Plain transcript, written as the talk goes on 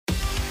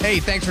Hey,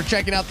 thanks for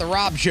checking out The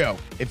Rob Show.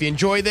 If you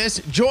enjoy this,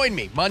 join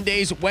me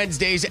Mondays,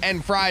 Wednesdays,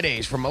 and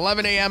Fridays from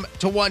 11 a.m.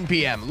 to 1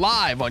 p.m.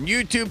 live on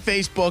YouTube,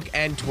 Facebook,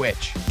 and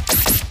Twitch.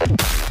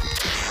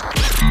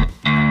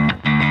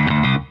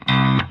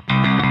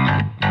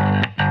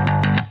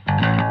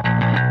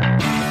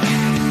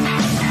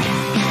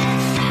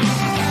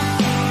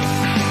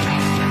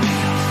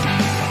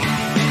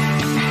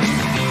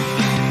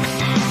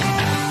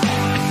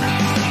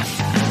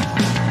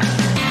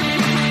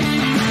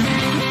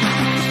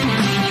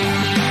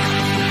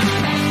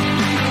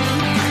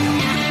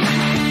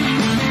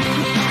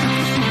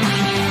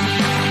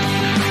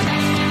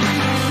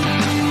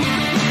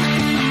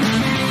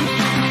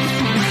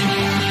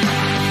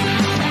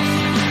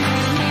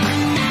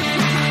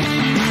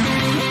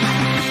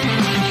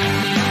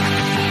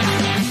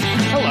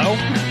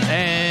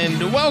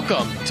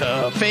 Welcome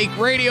to Fake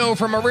Radio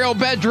from a Real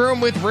Bedroom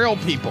with Real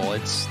People.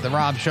 It's The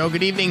Rob Show.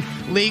 Good evening,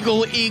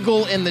 Legal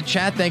Eagle in the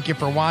chat. Thank you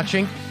for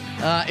watching.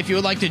 If you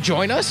would like to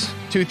join us,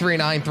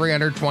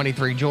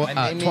 239-323.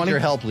 I need your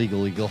help,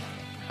 Legal Eagle.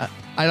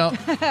 I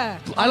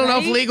don't know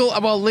if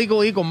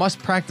Legal Eagle must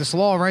practice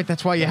law, right?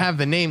 That's why you have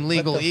the name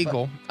Legal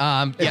Eagle.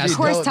 Yes. Of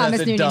course,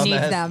 Thomas Noonan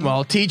needs them.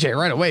 Well, TJ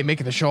right away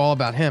making the show all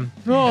about him.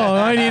 Oh,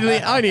 I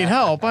need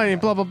help. I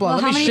need blah blah blah. Well,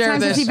 Let how me many share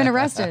times this. has he been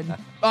arrested?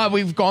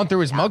 We've gone through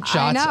his mugshots.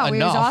 I know, enough. he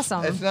was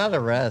awesome. It's not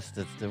arrest,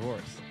 it's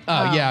divorce.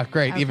 Oh, yeah,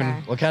 great. okay. Even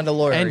what kind of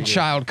lawyer are and you?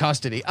 Child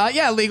custody.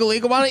 Yeah, Legal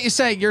Eagle. Why don't you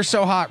say you're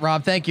so hot,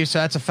 Rob? Thank you. So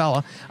that's a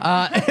fella.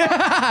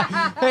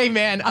 Hey,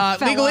 man.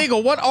 Legal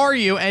Eagle, what are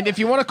you? And if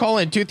you want to call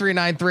in,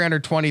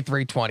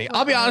 239-323-20.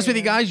 I'll be honest with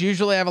you guys.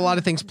 Usually I have a lot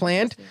of things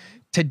planned.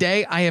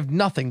 Today I have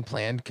nothing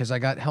planned because I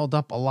got held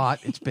up a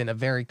lot. It's been a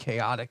very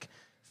chaotic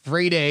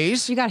 3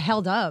 days. You got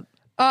held up.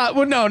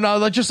 Well,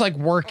 no, just like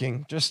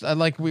working. Just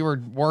like we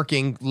were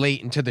working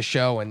late into the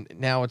show, and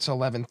now it's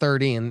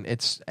 11:30, and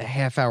it's a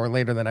half hour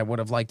later than I would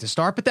have liked to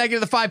start. But thank you to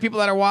the 5 people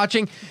that are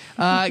watching.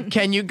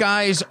 Can you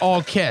guys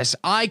all kiss?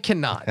 I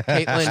cannot.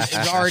 Caitlin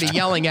is already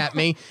yelling at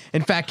me.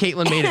 In fact,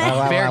 Caitlin made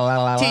it very...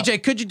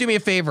 TJ, could you do me a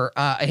favor?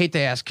 I hate to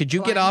ask. Could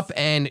you get up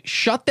and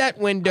shut that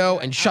window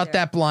and shut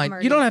that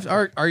blind? You don't have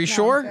to... Are you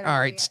sure? All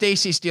right.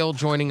 Stacy Steele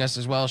joining us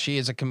as well. She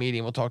is a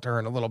comedian. We'll talk to her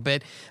in a little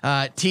bit.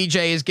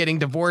 TJ is getting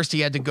divorced. He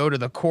had to go to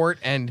the court,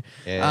 and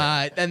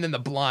then the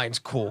blind's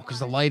cool because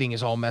the lighting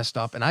is all messed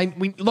up. And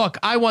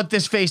I want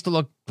this face to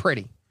look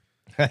pretty.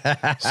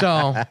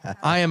 So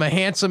I am a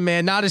handsome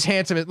man, not as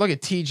handsome as, look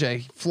at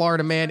TJ,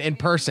 Florida man in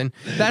person.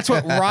 That's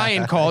what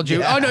Ryan called you.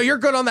 Yeah. Oh no, you're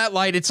good on that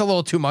light. It's a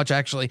little too much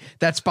actually.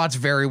 That spot's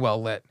very well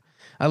lit.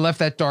 I left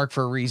that dark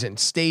for a reason.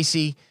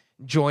 Stacy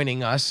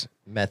joining us.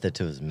 Method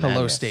to his madness.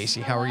 Hello, Stacy.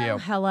 How are you?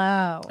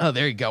 Hello. Oh,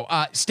 there you go.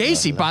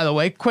 Stacy, by the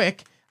way,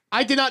 quick.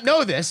 I did not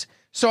know this.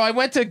 So I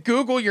went to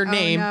Google your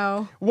name.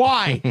 No.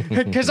 Why?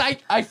 Because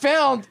I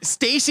found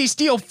Stacy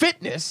Steele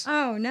Fitness.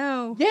 Oh,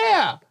 no.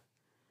 Yeah.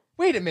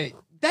 Wait a minute.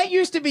 That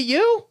used to be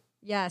you?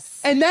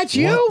 Yes. And that's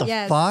you? What the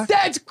Yes. fuck?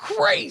 That's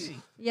crazy.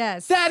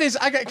 Yes. That is,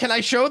 can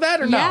I show that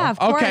or no? Yeah, of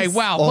course. Okay,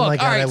 wow. Oh Look, my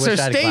God, all right. I So wish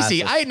I had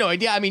Stacy, glasses. I had no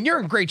idea. I mean, you're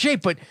in great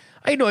shape, but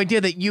I had no idea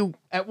that you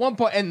at one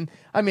point, and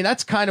I mean,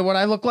 that's kind of what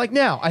I look like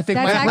now. I think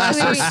my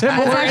breasts are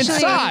similar in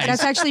size.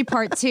 That's actually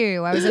part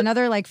 2. I was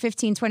another like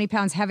 15, 20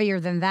 pounds heavier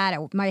than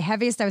that. My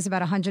heaviest, I was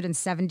about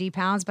 170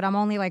 pounds, but I'm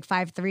only like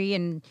 5'3"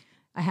 and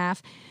a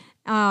half.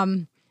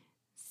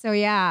 So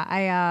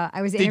yeah,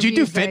 I was. Did you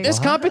do interviewed by- fitness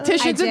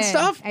competitions and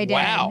stuff? I did.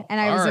 Wow. And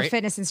I was All a right.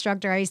 fitness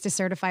instructor. I used to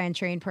certify and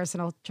train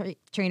personal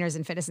trainers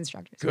and fitness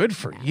instructors. Good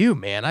for you,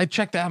 man. I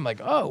checked out. I'm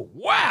like, oh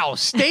wow,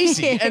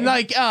 Stacy, and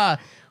like,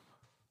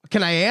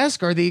 can I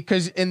ask? Are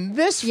because in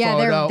this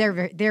photo,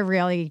 they're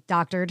really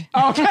doctored.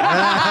 Okay. Somebody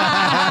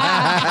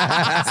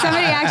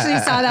actually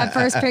saw that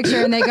first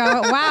picture and they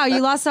go, "Wow,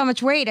 you lost so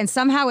much weight, and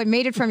somehow it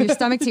made it from your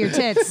stomach to your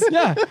tits."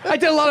 Yeah, I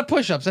did a lot of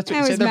push-ups. That's what It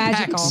you was said. They're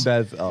magical. pecs.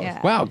 That's awesome.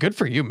 Yeah. Wow, good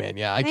for you, man.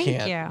 Yeah, I Thank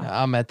can't. you.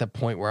 I'm at the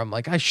point where I'm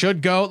like, I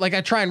should go. Like,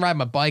 I try and ride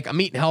my bike. I'm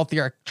eating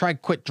healthier. I try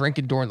and quit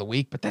drinking during the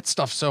week, but that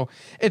stuff's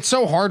it's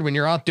so hard when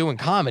you're out doing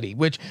comedy,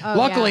 which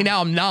luckily now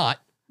I'm not.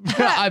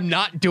 I'm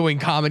not doing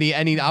comedy.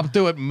 I'll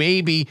do it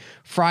maybe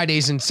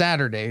Fridays and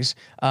Saturdays.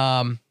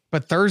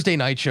 But Thursday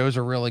night shows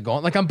are really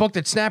going. Like, I'm booked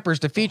at Snappers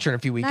to feature in a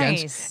few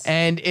weekends. Nice.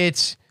 And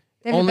it's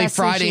They have the only best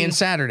Friday sushi. and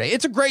Saturday.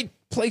 It's a great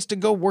place to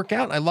go work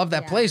out. I love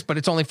that place, but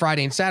it's only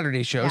Friday and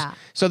Saturday shows. Yeah.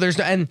 So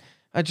and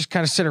I just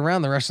kind of sit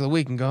around the rest of the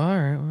week and go, all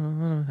right,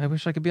 well, I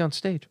wish I could be on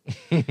stage.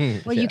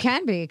 Well, you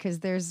can be because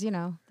there's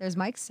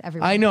mics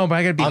everywhere. I know, but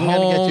I got to be I'm home.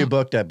 going to get you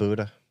booked at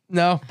Buddha.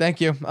 No,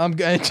 thank you. I'm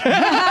good.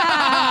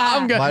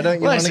 I'm good. Why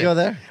don't you want to go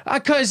there?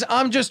 Because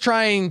I'm just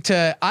trying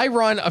to. I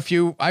run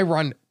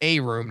a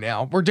room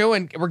now. We're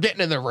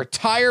getting in the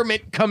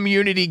retirement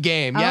community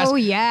game. Yes. Oh,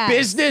 yes.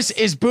 Business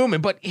is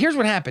booming. But here's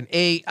what happened.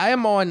 I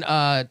am on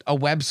a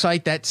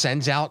website that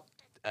sends out,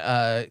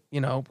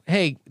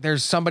 hey,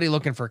 there's somebody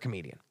looking for a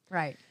comedian.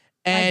 Right.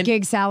 And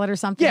Gig salad or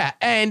something. yeah,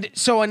 and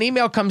so an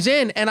email comes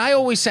in, and I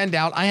always send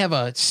out. I have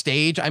a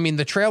stage. I mean,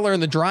 the trailer in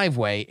the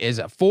driveway is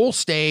a full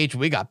stage.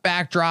 We got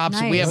backdrops.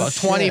 Nice. We have Oh, a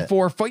shit.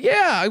 24-foot.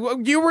 Yeah,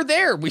 you were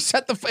there. We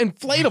set the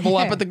inflatable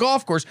up at the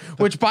golf course,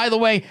 which, by the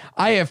way,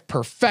 I have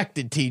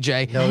perfected.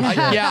 TJ. No shit.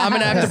 Yeah, I'm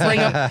gonna have to bring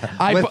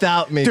up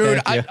Without me,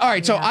 dude. thank you. All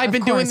right, so Yeah, I've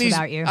been of doing course, these.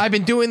 without you. I've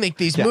been doing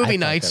these Yeah, I movie fucked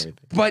nights, everything.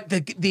 but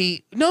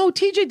the no,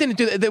 TJ didn't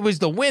do that. It was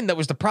the wind that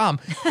was the problem.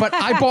 But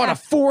I bought a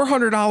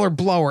 $400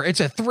 blower. It's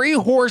a 3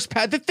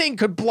 horsepower. The thing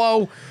could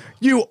blow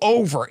you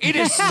over. It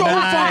is so fucking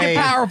Nice.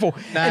 powerful.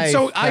 And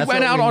so Nice. I That's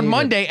went what out we on needed.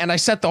 Monday and I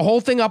set the whole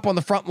thing up on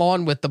the front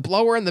lawn with the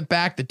blower in the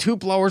back, the 2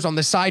 blowers on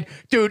the side.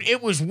 Dude,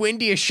 it was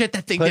windy as shit.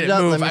 That thing Put it didn't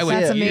up, move. let me I see went,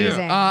 That's it.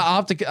 amazing.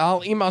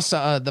 I'll email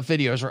the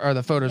videos or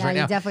the photos Yeah, right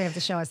you now. definitely have to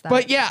show us that.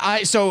 But yeah,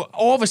 so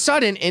all of a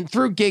sudden, and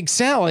through Gig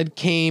Salad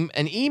came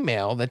an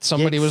email that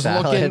somebody Gig was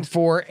looking Salad.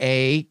 for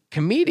a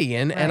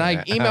comedian, and I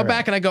Right. emailed All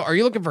back and I go, "Are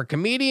you looking for a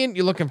comedian?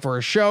 You looking for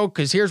a show?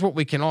 Because here's what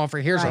we can offer.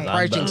 Here's Right. our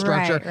pricing Right,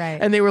 structure." right.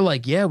 And they were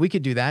like, "Yeah, we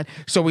could do that."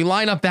 So we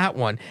line up that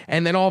one,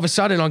 and then all of a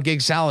sudden on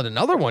Gig Salad,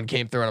 another one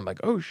came through, and I'm like,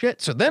 "Oh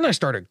shit!" So then I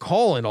started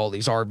calling all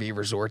these RV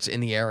resorts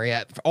in the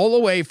area, all the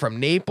way from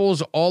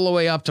Naples all the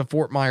way up to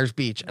Fort Myers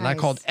Beach, and I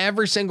Nice. called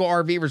every single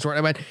RV resort.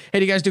 I went,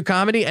 "Hey, do you guys do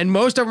comedy?" And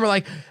most of them were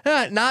like,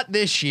 "Not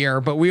this year,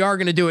 but we are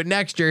going to do it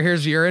next year.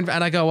 Here's your info."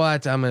 And I go,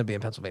 "What? I'm going to be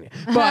in Pennsylvania,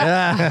 but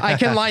I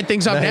can line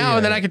things up now,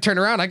 and then I can turn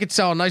around. I could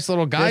sell a nice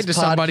little guide to This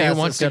somebody who podcast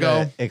wants is to go."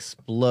 gonna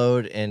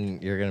explode,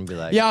 and you're gonna be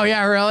like, Yeah, oh,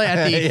 yeah, really?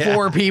 At the Yeah.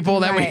 4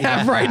 people that we Right.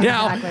 have right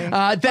now. Exactly.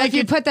 Thank if you.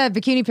 you put the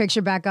bikini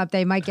picture back up,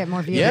 they might get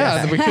more views.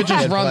 Yeah, we could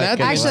just Good run that.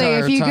 fucking the Actually,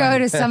 entire if you time. go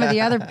to some of the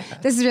other,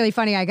 this is really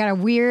funny. I got a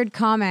weird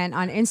comment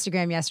on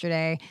Instagram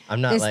yesterday. I'm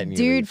not this letting you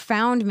dude leave.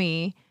 found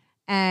me,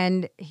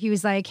 and he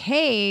was like,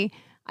 "Hey,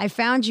 I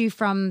found you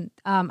from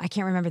I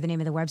can't remember the name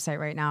of the website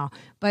right now,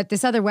 but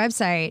this other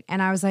website."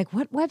 And I was like,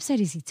 "What website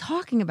is he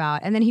talking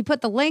about?" And then he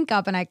put the link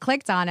up, and I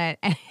clicked on it.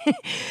 And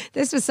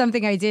this was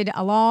something I did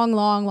a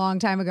long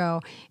time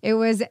ago. It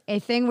was a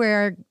thing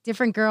where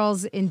different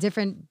girls in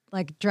different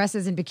like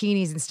dresses and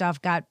bikinis and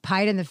stuff got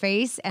pied in the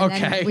face, and Okay.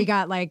 then we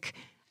got like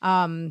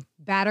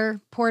batter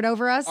poured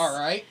over us. All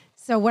right.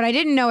 So what I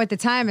didn't know at the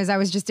time is I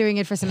was just doing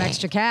it for some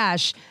extra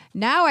cash.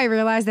 Now I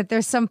realize that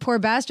there's some poor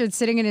bastard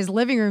sitting in his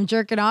living room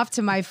jerking off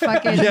to my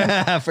fucking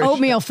Yeah, for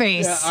oatmeal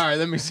face. Yeah, all right,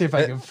 let me see if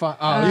I can find.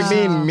 Oh, You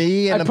mean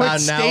me in I about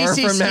put an hour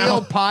Stacy from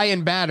Steele now? pie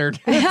and battered.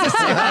 To see if I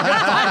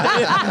can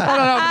find it. I don't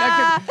know.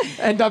 That could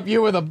end up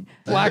you with a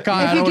black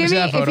eye. I If don't you want to give see me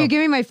that if photo. you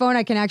give me my phone,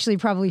 I can actually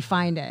probably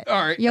find it.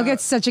 All right. You'll get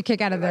such a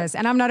kick out of this,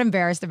 and I'm not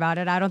embarrassed about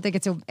it. I don't think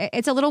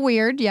it's a little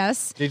weird,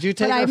 yes. Did you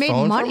take But I her made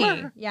phone from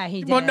money. her? Yeah,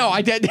 he did. Well, no,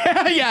 I did.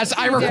 Yes,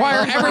 I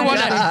require everyone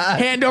to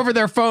hand over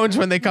their phones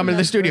when they come into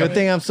the studio. Good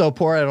thing I'm so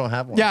poor I don't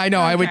have one. Yeah, I know.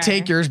 I would Okay.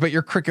 take yours, but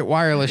you're Cricket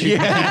Wireless. You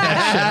can take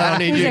that shit. I don't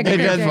need He's you. a to give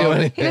me a cricket. doesn't do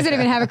phone. He doesn't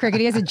even have a cricket.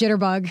 He has a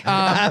jitterbug.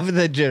 I have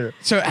the jitter.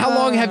 So, how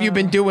long have you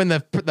been doing the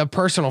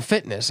personal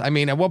fitness? I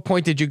mean, at what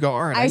point did you go?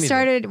 All right, I need to-"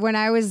 started when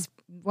I was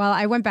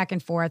I went back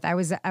and forth. I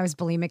was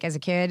bulimic as a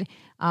kid.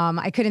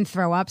 I couldn't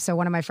throw up, so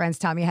one of my friends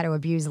taught me how to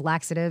abuse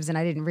laxatives, and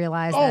I didn't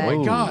realize. Oh that.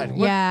 my God! What-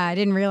 Yeah, I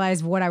didn't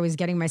realize what I was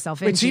getting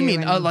myself into. Wait, so you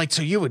mean and- like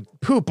so you would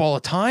poop all the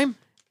time?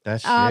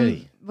 That's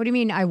shitty. what do you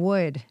mean? I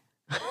would.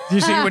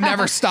 You say you would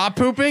never stop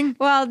pooping?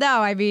 Well,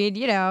 no, I mean,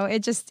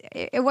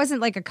 it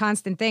wasn't like a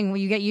constant thing. Well,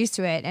 you get used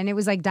to it, and it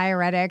was like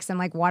diuretics and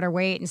like water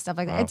weight and stuff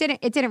like that.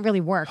 It didn't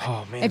really work.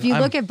 Oh, man, if you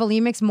look at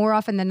bulimics, more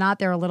often than not,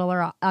 they're a little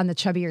on the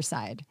chubbier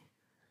side.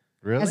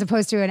 Really? As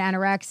opposed to an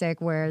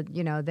anorexic where,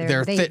 They're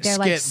they're thick-skinned.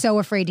 like so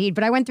afraid to eat.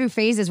 But I went through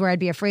phases where I'd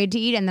be afraid to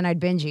eat and then I'd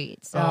binge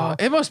eat. So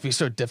It must be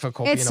so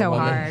difficult. It's being a so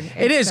woman. hard.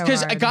 It It's is so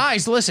because hard.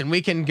 guys, listen,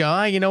 we can go.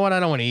 "Ah, you know what?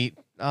 I don't want to eat.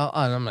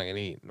 I'm not gonna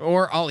eat,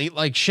 or I'll eat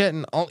like shit,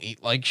 and I'll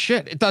eat like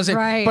shit. It doesn't.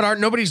 Right. But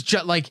nobody's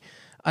just like.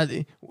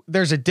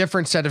 There's a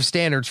different set of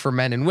standards for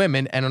men and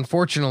women, and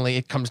unfortunately,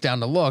 it comes down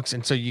to looks.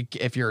 And so,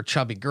 if you're a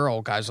chubby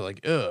girl, guys are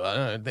like,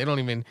 ugh, they don't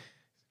even.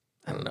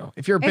 I don't know.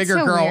 If you're a It's bigger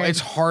so girl, weird.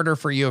 it's harder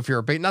for you if you're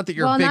a big. Not that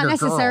you're well, a bigger not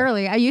girl,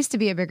 necessarily. I used to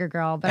be a bigger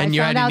girl, but and I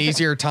you found had out an that-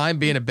 easier time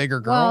being a bigger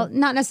girl. well,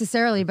 not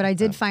necessarily, but I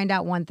did find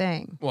out one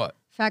thing. What?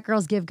 Fat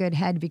girls give good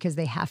head because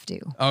they have to.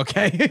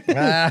 Okay.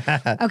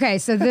 Okay,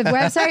 so the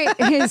website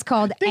is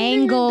called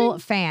Angle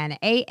Fan,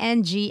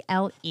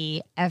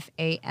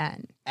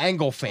 ANGLEFAN.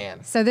 Angle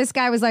fan. So this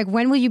guy was like,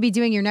 "When will you be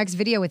doing your next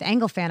video with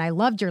Angle Fan? I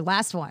loved your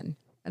last one."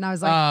 And I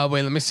was like,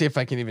 Wait, let me see if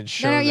I can even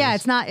show. "No, yeah,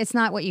 this. it's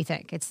not what you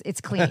think. It's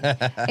clean.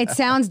 It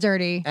sounds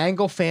dirty."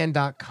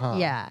 Anglefan.com.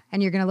 Yeah,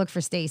 and you're gonna look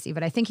for Stacy,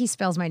 but I think he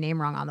spells my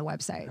name wrong on the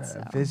website.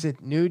 So.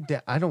 Visit nude.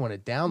 I don't want to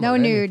download. No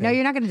nude. anything. No,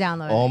 you're not gonna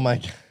download Oh it. my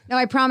God. No,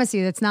 I promise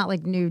you, it's not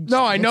like nude.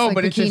 No, I know, like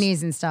but it's bikinis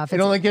just, and stuff. It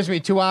It's, only gives me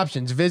 2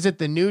 options: visit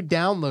the new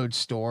download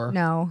store.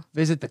 no,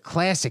 Visit the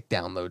classic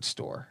download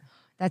store.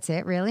 that's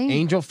it. Really?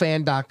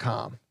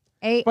 Angelfan.com.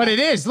 But it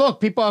is. Look,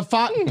 people have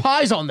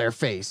pies on their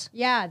face.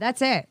 Yeah,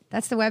 that's it.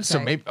 That's the website. So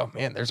maybe, oh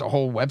man, there's a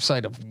whole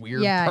website of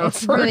weird Yeah,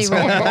 it's perverts.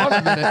 really weird. Hold on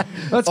a minute.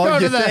 Let's go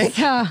to you the think?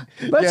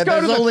 let's go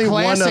to there's the only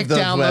one classic of those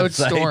download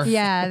websites. store.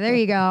 Yeah, there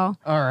you go.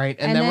 All right,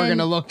 and then we're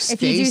gonna look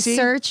If you do Stacy.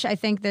 search, I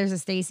think there's a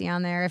Stacy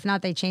on there. If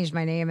not, they changed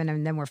my name,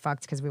 and then we're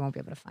fucked because we won't be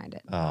able to find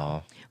it.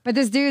 Oh, But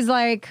this dude's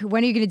like,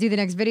 when are you going to do the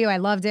next video? I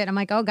loved it. I'm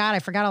like, oh God, I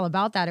forgot all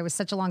about that. It was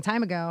such a long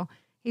time ago.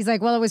 He's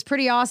like, well, it was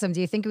pretty awesome. Do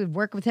you think it would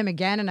work with him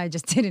again? And I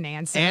just didn't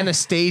answer.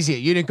 Anastasia.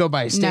 You didn't go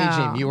by a stage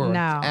No, name. You were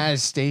no.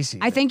 as Stacy.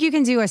 I think you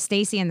can do a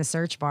Stacy in the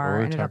search What bar are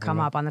we and it'll talking come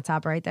about? up on the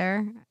top right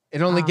there.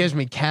 It only gives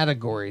me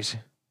categories.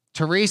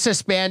 Teresa,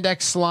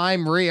 Spandex,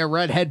 Slime, Maria,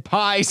 Redhead,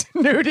 Pies,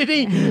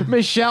 Nudity,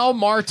 Michelle,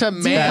 Marta,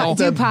 Male.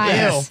 the Do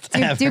pies.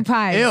 best Do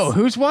pies. Ew,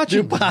 who's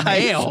watching Do pies.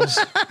 males?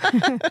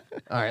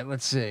 All right,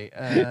 let's see.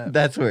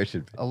 that's where it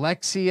should be.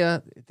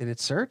 Alexia, did it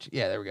search?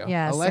 Yeah, there we go.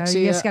 Yeah, Alexia. so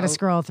you just got to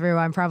scroll through.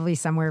 I'm probably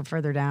somewhere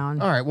further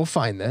down. All right, we'll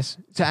find this.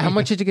 So how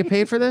much did you get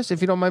paid for this, if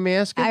you don't mind me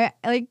asking? I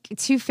like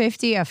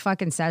 $250 a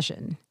fucking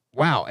session.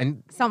 Wow,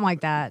 and Something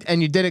like that.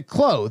 you did it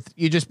clothed.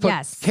 You just put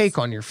Yes. cake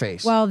on your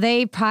face. Well,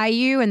 they pie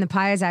you, and the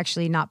pie is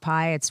actually not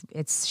pie.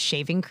 It's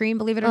shaving cream,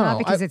 believe it or Oh, not,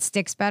 because it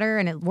sticks better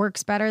and it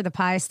works better. The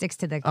pie sticks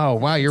to the. Oh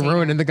wow, you're container.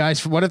 ruining the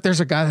guys. What if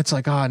there's a guy that's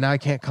like, oh, now I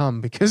can't come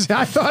because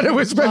I thought it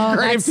was whipped Well,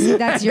 cream.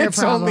 that's and your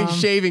it's only problem.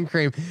 shaving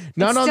cream.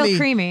 None It's on still the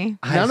creamy.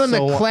 none on the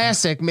so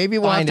classic. Maybe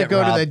we'll have Find to it,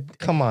 go Rob. to the.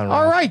 Come on,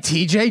 All Rob. right,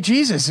 TJ.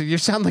 Jesus, you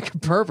sound like a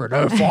pervert.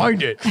 Oh,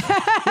 find it.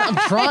 I'm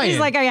trying. He's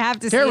like, I have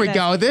to. There see we this.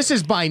 go. This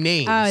is by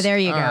name. Oh, there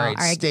you go. All right,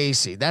 All right.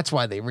 Stacy. That's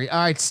why they all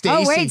right, Stacy.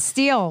 Oh wait,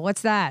 steel.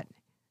 What's that?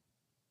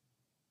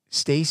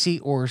 Stacy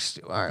or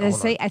all right, Did I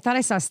hold say? I thought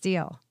I saw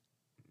steel.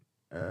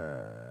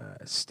 on.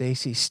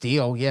 Stacy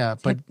Steele. Yeah,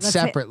 but Let's hit-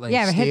 separately.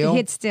 yeah, but Steele.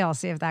 hit steel.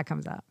 See if that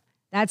comes up.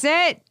 That's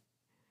it.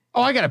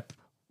 Oh, I gotta.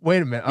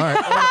 Wait a minute. All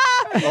right.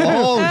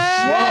 Oh,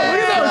 shit.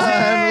 Look at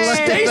those. Look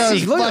at Stacy,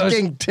 those look at those.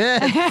 fucking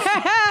tits.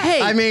 Hey,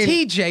 I mean-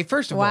 TJ,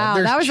 first of Wow, all,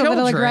 there's that was a little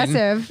children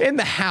aggressive. in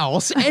the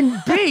house, and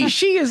B,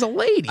 she is a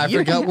lady. I You-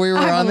 forgot we were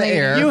I'm on the late.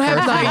 air. You have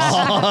first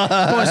of all.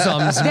 nice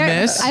bosoms,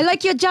 miss. I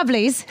like your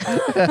jubblies.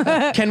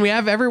 Can we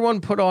have everyone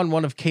put on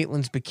one of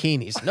Caitlin's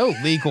bikinis? No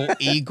legal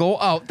eagle.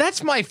 Oh,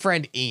 that's my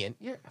friend Ian.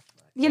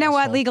 You know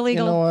what? Legal. You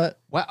know what?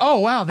 Wow. Oh,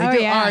 wow. They Oh,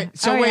 do. yeah. All right.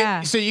 So Oh, wait.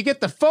 yeah. So you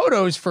get the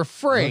photos for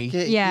free, Look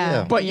at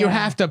Yeah. you. but you Yeah.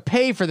 have to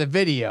pay for the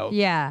video.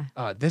 Yeah.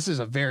 This is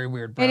a very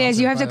weird. It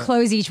is. You have to browser, by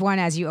close each one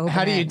as you open it.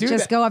 How do you do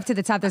Just that? go up to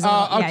the top. There's Oh,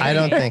 yeah, okay. I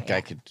don't yeah. think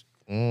I could.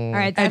 All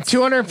right. And That's,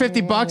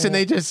 $250, and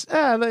they just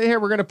here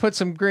we're gonna put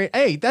some great.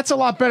 Hey, that's a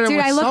lot better dude, than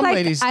what I look some like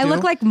ladies I do.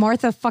 look like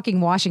Martha fucking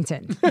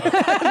Washington. Look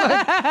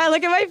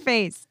at my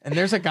face. And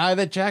there's a guy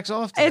that jacks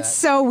off. To It's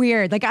so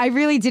weird. Like I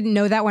really didn't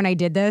know that when I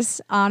did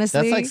this.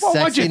 Honestly. That's like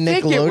well, what'd you Sexy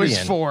think it was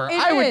Nickelodeon. for? It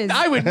I would is.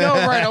 I would know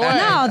right away.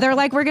 No, they're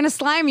like, we're gonna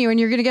slime you and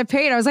you're gonna get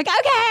paid. I was like,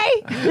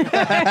 okay. You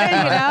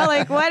know,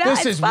 like what? This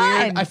It's is fun.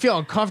 weird. I feel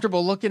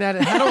uncomfortable looking at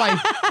it. How do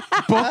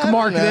I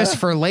bookmark this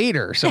for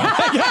later? So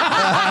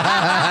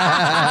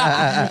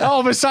all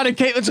of a sudden,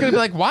 Caitlin's gonna be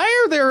like, "Why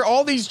are there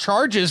all these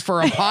charges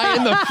for a pie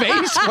in the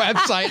face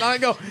website?" And I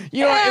go,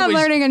 "You know, Yeah, it I'm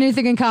was learning a new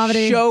thing in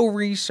comedy. show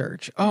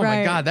research." Oh my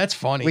Right. god, that's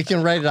funny. We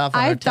can write it off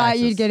on I our thought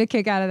taxes. you'd get a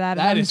kick out of that. and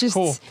That I'm is just,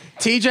 cool.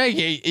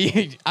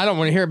 TJ, I don't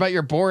want to hear about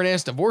your boring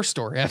ass divorce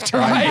story after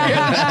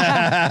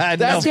I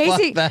No, fuck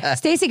Stacy, that.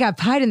 Stacy got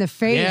pied in the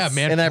face. Yeah,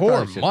 man, And I poor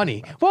probably shouldn't.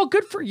 money. Well,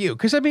 good for you.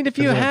 Because I mean, if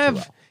you Doesn't work too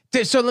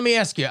have, so let me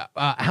ask you,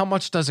 how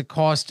much does it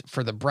cost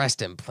for the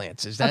breast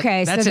implants? Is that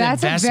Okay, so that's an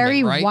that's a investment,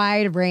 very right?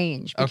 wide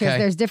range because Okay.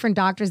 there's different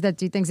doctors that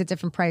do things at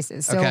different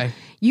prices. So Okay.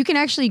 you can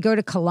actually go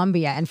to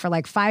Colombia and for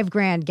like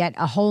 $5,000 get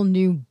a whole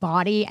new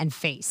body and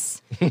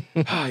face, Yeah,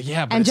 but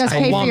and it's just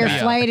pay for your Colombia.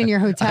 flight and your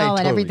hotel, and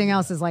totally everything get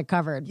else is like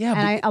covered. Yeah,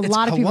 and but a it's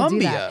lot of people do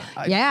Colombia.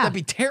 that. Yeah, that'd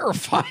be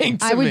terrifying.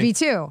 To I would me. be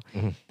too.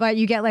 But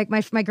you get like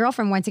my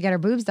girlfriend went to get her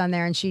boobs done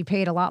there and she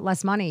paid a lot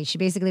less money. She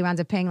basically wound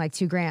up paying like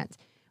 $2,000.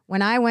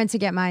 When I went to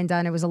get mine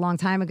done, it was a long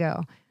time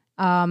ago.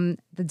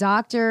 The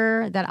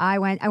doctor that I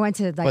went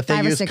to like But they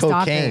 5 or use 6 cocaine.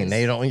 doctors.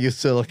 They don't use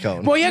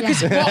silicone. Well, yeah,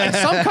 because in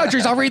some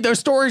countries, I'll read those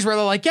stories where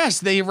they're like, yes,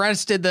 they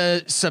arrested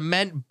the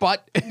cement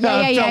butt Yeah,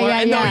 filler,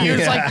 and they'll yeah.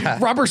 use like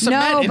rubber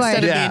cement instead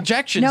of the Yeah.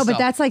 injection No, stuff. but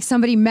that's like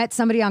somebody met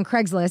somebody on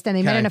Craigslist and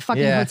they met Okay. in a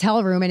fucking Yeah.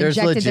 hotel room and There's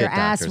injected their legit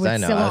ass doctors, with I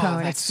know. silicone.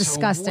 Oh, that's It's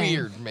disgusting. So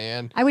weird,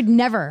 man. I would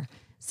never.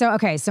 So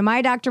okay, so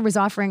my doctor was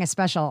offering a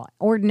special.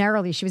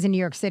 Ordinarily, she was in New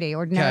York City.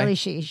 Ordinarily,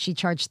 Okay. she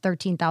charged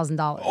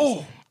 $13,000.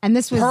 Oh, and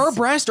this was per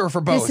breast or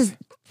for both? This is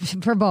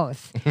for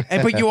both.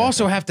 But you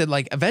also have to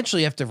like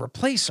eventually have to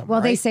replace them. Well,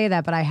 they right? say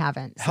that, but I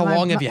haven't. So How my-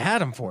 long have you had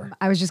them for?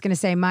 I was just gonna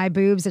say my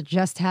boobs had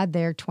just had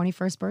their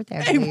 21st birthday.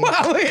 I Hey, believe.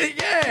 wow, yay!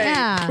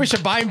 Yeah. We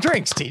should buy him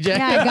drinks, TJ.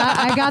 Yeah,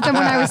 I got them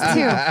when I was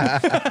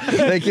 2.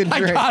 They can I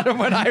drink. got him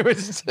when I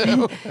was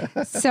 2.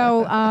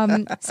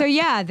 So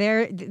yeah,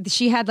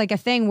 she had like a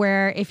thing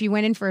where if you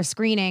went in for a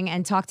screening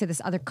and talked to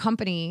this other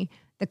company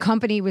the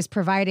company was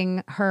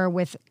providing her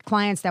with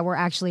clients that were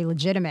actually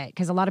legitimate,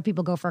 because a lot of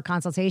people go for a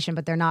consultation,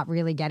 but they're not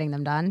really getting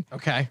them done.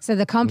 Okay. So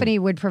the company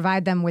would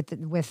provide them with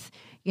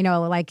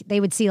like they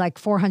would see like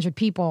 400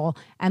 people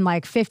and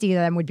like 50 of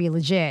them would be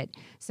legit.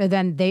 So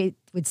then they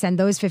would send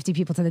those 50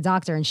 people to the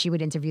doctor and she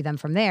would interview them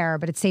from there.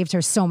 But it saved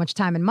her so much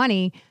time and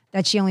money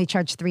that she only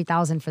charged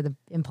 $3,000 for the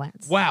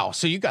implants. Wow.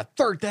 So you got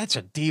that's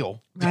a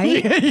deal.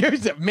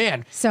 Right?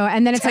 Man. So,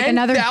 and then it's like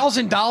another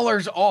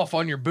 $10,000 off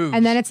on your boobs.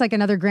 and then it's like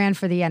another grand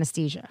for the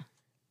anesthesia.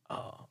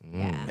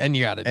 Yeah. And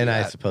you got to do And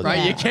I that, suppose- right?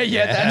 Yeah. You can't.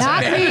 Yeah, that's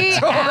Knock me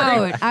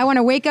mandatory. out. I want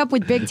to wake up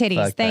with big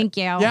titties. Fuck Thank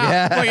you.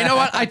 Yeah. Well, you know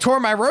what? I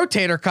tore my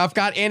rotator cuff,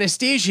 got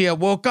anesthesia,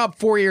 woke up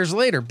 4 years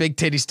later, big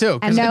titties too.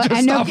 'Cause And no, I just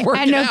and no, stopped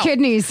working and no out.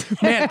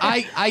 kidneys. Man,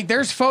 I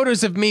there's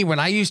photos of me when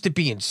I used to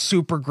be in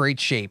super great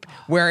shape,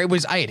 where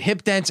I had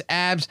hip dents,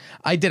 abs.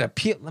 I did a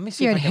peel. Let me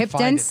see You if had I can hip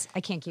find dents. it.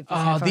 I can't keep these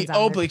Oh, headphones the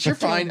on. obliques. You're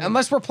fine.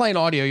 Unless we're playing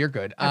audio, you're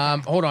good.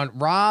 Hold on.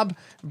 Rob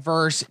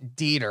versus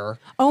Dieter.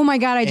 Oh my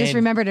God, I just And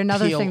remembered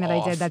another peel thing that I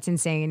off. did that's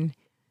insane.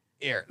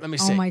 Here, let me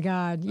see. Oh my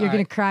God. You're All going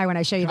right. to cry when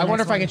I show you the I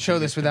wonder next if I can one. show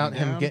this without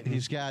him Down. getting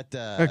He's got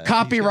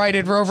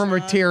copyrighted Rover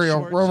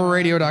material,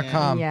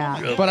 roverradio.com.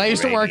 Yeah. But I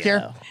used to work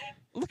here.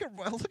 Look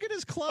at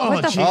his clothes. Oh,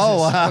 the Jesus. Oh,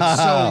 wow.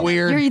 That's so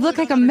weird. You look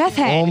like a meth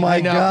head. Oh my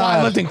I know. Well, I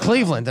God. lived in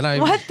Cleveland, and I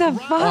What the on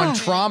fuck?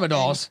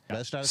 tramadol.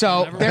 Best I've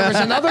So ever there was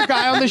another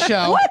guy on the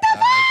show. What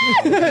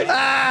the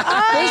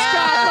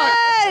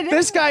God.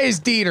 This guy is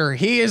Dieter.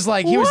 He is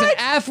like he was an What?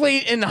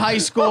 athlete in high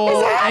school What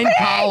is and happening?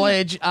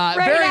 college.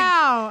 Very,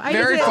 now. I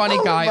very just- funny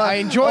guy. I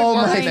enjoyed Oh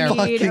working my there.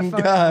 I need a fucking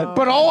photo. God.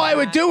 But all I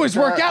would do was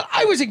work out.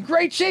 I was in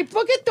great shape.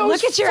 Look at those.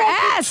 Look at your fucking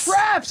ass.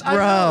 traps, I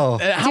Bro.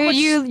 know. How Dude, much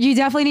you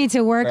definitely need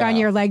to work on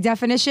your leg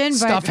definition.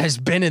 stuff But has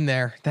been in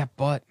there? That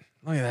butt.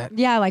 Look at that.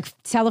 yeah, like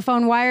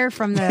telephone wire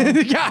from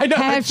the Yeah, I know.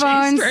 the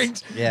Headphones.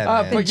 G-strings. Yeah,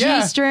 man. the But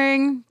yeah,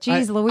 G-string.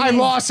 Jeez, Louise. I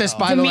lost this,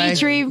 by the way.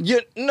 Dimitri.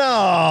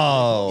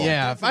 No.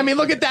 Yeah, I mean,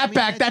 look at that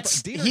back.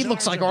 He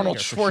looks like Arnold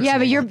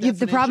Schwarzenegger. Yeah, but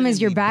the problem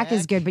is your back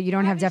is good, but you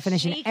don't have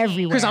definition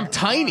everywhere. Because I'm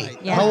tiny.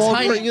 Yeah. How old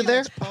Tiny. were you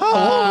there? How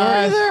old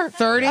were you there?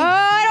 30. Oh,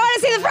 I don't want to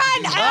see the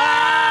front.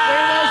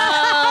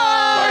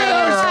 Look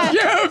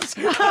at those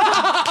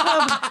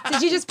pubes.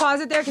 Did you just pause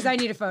it there? Because I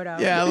need a photo.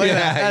 Yeah, look at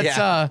that.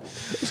 Yeah,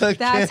 That's Look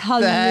That's at that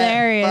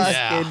hilarious.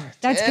 fucking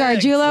That's dick,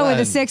 Gargiulo with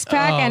a son.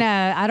 six-pack and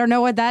a, I don't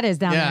know what that is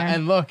down yeah, there.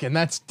 and look, and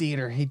that's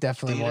Dieter. He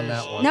definitely won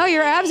that one. No,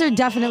 your abs are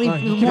definitely more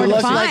You look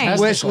defined. like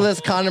wish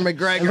list Conor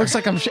McGregor. It looks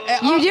like I'm.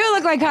 You do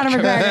look like Conor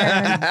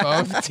McGregor.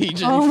 both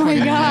TJ. Oh my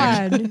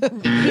God.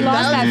 He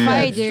lost that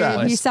fight, dude.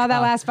 sucks. You saw that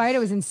last fight? It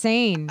was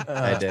insane.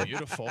 I did.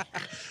 Beautiful.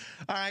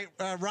 All right,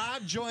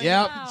 Rob, join.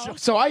 Yeah.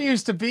 So I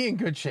used to be in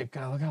good shape.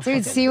 God, look how Dude,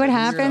 fucking see what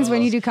happens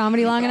when you do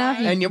comedy long enough?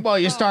 And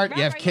you start.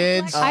 You have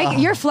kids.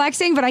 You're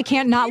flexing, but I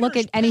can't not look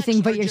at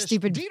anything but your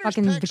stupid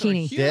fucking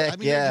bikini. Dick,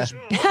 yeah.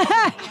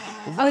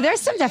 Oh, there's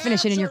some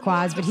definition in your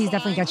quads, but he's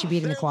definitely got you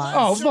beat in the quads.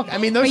 Oh, look. I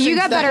mean, those. But you things-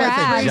 got better That's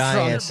like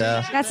abs. a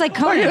giant, though. That's like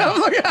Conan.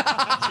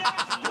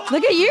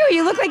 Look at you.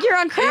 You look like you're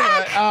on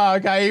crack. Oh,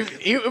 guy,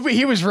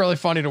 he was really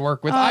funny to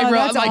work with. Oh,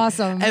 that's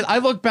awesome. And I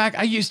look back.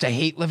 I used to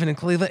hate living in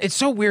Cleveland. It's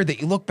so weird that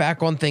you look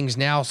back on things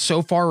now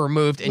so far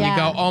removed, and you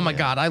Yeah. go, "Oh my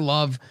God, I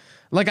love."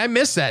 Like I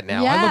miss that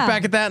now. I Yeah. look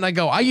back at that and I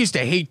go, I used to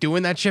hate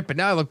doing that shit, but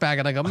now I look back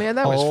and I go, man,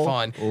 that was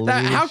fun. Holy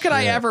How could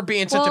I shit. ever be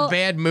in such a Well-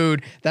 bad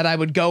mood that I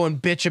would go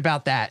and bitch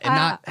about that and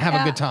not have a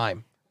yeah. good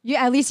time?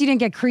 Yeah, at least you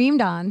didn't get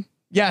creamed on.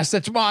 Yes,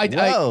 that's why.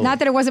 Whoa. Not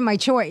that it wasn't my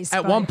choice.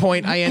 At but- one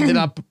point, I ended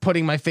up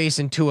putting my face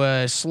into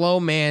a slow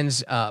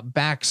man's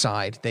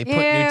backside. They put Ew,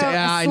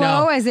 I slow,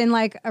 know. as in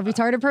like a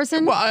retarded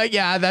person. Well,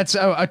 yeah, that's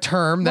a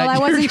term that Well, I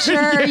you wasn't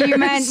can sure you use.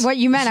 meant what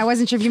you meant. I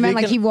wasn't sure if you meant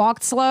like he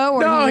walked slow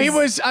or No, he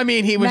was. I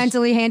mean, he was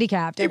mentally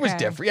handicapped. He was Okay.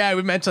 different. Yeah, he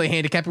was mentally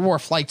handicapped. He wore a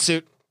flight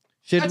suit.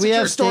 Should That's we a true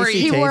have story.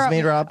 Stacey He wore tase a-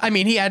 me, Rob? I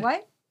mean, he had.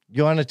 What?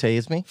 You want to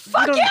tase me?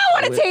 Fuck yeah,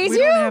 I want to tase We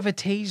you. don't have a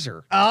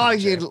taser. Oh,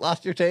 you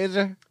lost your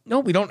taser? No,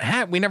 we don't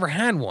have. We never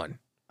had one.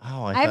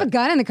 Oh, I have a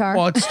gun in the car.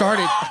 Well, it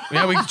started.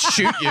 Yeah, we could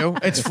shoot you.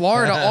 It's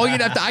Florida. All you'd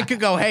have to. I could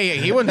go. Hey,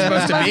 he wasn't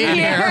supposed to be in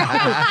here.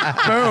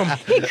 Boom.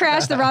 He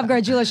crashed the Rob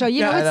Gargiulo show.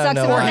 You know I what don't sucks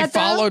know. about Or he that though?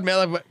 followed me.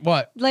 Like,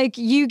 what? Like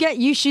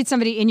you shoot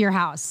somebody in your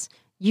house,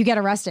 you get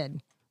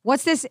arrested.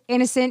 What's this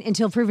innocent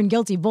until proven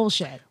guilty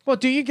bullshit? Well,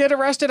 do you get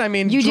arrested? I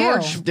mean, You do.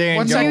 George. Dang,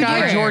 What's you that do.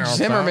 guy, You George do.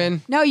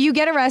 Zimmerman? No, you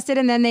get arrested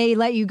and then they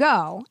let you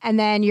go, and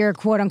then you're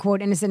quote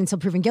unquote innocent until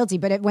proven guilty.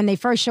 But when they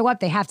first show up,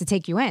 they have to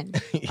take you in.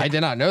 I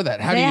did not know that.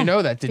 How do Yeah, you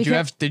know that?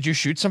 because- Did you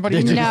shoot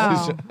somebody?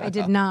 No, I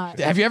did not.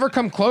 Have you ever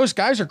come close?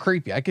 Guys are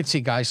creepy. I could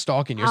see guys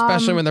stalking you,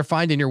 especially when they're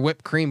finding your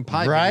whipped cream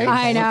pie. Right? videos.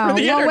 I know.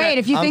 For the Well, internet. wait.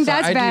 If you I'm think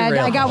sorry, that's I bad,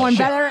 derailed. I got one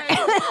better.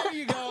 There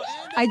you go.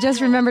 I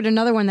just remembered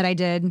another one that I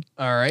did.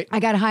 All right. I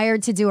got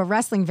hired to do a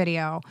wrestling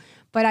video,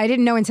 but I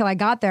didn't know until I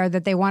got there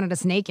that they wanted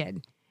us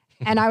naked.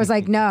 And I was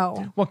like,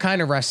 no. What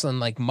kind of wrestling?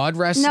 Like mud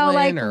wrestling? No,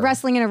 like or?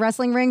 wrestling in a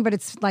wrestling ring, but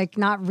it's like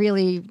not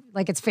really,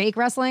 like it's fake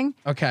wrestling.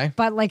 Okay.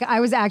 But like I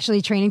was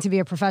actually training to be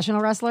a professional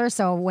wrestler.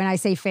 So when I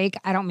say fake,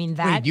 I don't mean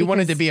that. Wait, you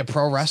wanted to because- be a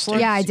pro wrestler?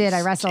 Yeah, I did.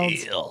 I wrestled.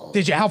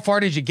 Did you? How far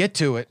did you get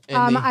to it?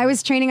 I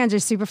was training under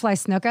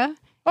Superfly Snuka.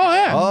 Oh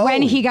yeah. Oh.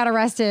 when he got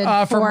arrested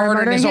For murdering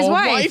murdering his his old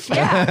wife. wife?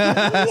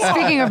 Yeah.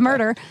 Speaking of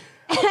murder.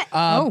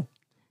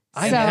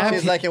 I So- have-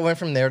 Seems like it went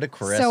from there to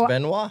Chris So-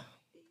 Benoit.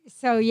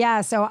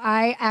 So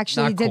I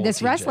actually Not did cool, this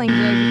TJ. wrestling gig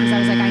because I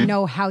was like, I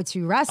know how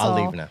to wrestle.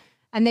 I'll leave now.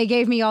 And they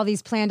gave me all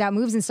these planned out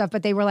moves and stuff,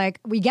 but they were like,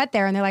 we get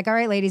there and they're like, all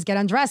right, ladies, get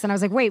undressed. And I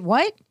was like, wait,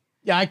 what?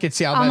 Yeah, I could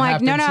see how I'm that like,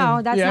 happens. no,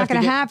 no, that's You not have to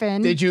gonna get-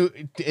 happen. Did you?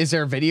 Is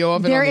there a video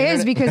of it? There on the is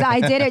internet? because I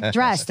did it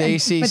dressed.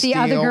 Stacey But the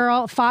other Steele.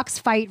 girl, Fox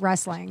Fight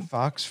Wrestling.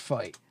 Fox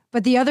Fight.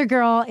 But the other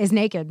girl is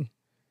naked.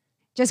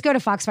 Just go to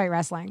Fox Fight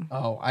Wrestling.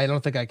 Oh, I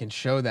don't think I can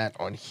show that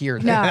on here.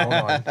 No. Hold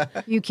on.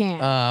 You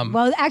can't. Um,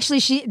 Well, actually,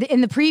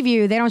 in the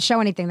preview, they don't show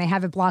anything. They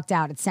have it blocked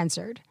out. It's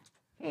censored.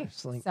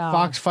 So,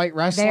 Fox Fight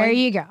Wrestling. There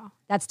you go.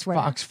 That's Twitter.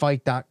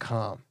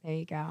 Foxfight.com. There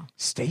you go.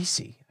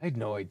 Stacy. I had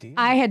no idea.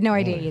 I had no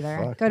idea either.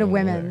 Go to fucking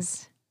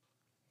women's.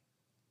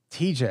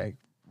 TJ,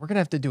 we're going to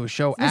have to do a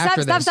show Stop,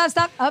 after stop, this.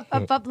 stop, stop.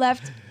 Up,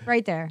 left.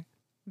 Right there.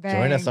 Bang.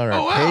 Join us on our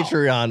Oh, wow.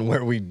 Patreon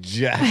where we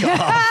jack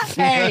off.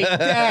 Hey,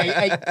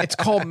 it's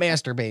called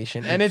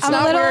masturbation. And it's I'm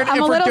not a little, weird I'm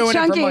if a we're little doing it for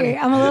chunky. money.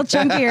 I'm a little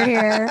chunkier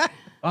here.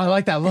 Oh, I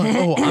like that look.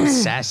 Oh, I'm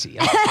sassy.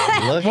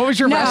 Look, What was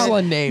your No.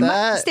 wrestling name?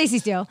 Stacey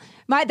Steele.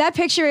 That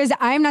picture is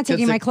I'm not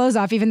taking It's a- my clothes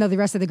off, even though the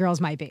rest of the girls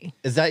might be.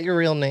 is that your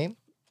real name?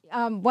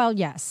 Well,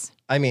 yes.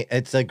 I mean,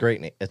 it's a great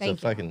name. It's Thank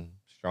a fucking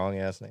strong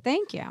ass name.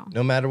 Thank you.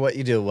 No matter what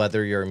you do,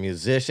 whether you're a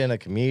musician, a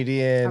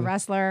comedian, A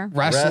wrestler.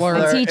 Wrestler.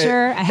 A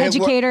teacher, a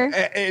educator.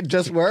 It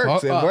just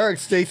works. It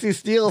works. Stacey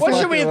Steele. What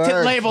should we fucking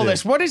works, label dude.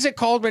 this? What is it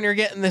called when you're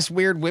getting this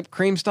weird whipped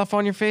cream stuff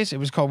on your face? It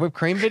was called whipped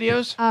cream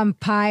videos?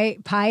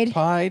 Pied.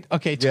 Pied.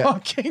 Okay, Yeah.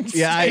 talking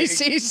Yeah,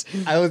 Stacey's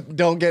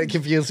don't get it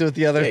confused with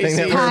the other thing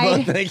that Stacey. we're Pie.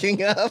 both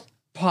thinking of.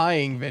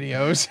 pieing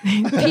videos.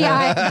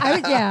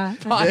 Yeah.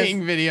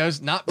 Pieing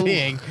videos, not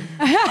peeing.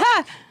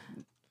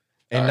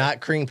 And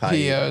not cream pie.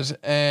 Pios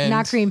and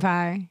Not cream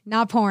pie.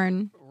 Not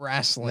porn.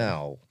 wrestling.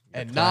 No.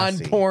 And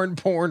Classy.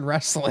 non-porn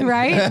wrestling.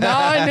 Right?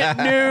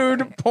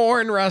 Non-nude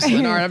porn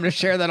wrestling. All right, I'm going to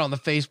share that on the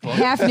Facebook.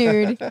 Half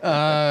nude.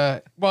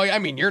 Well, I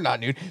mean, you're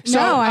not nude. So,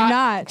 No, I'm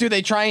not. Do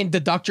they try and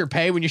deduct your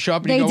pay when you show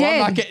up and They you go, did. well, I'm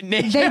not getting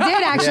naked? They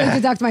did actually Yeah.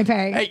 deduct my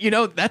pay. Hey, you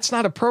know, that's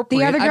not appropriate.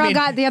 The other I girl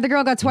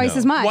mean, got twice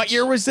as much. What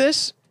year was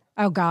this?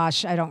 Oh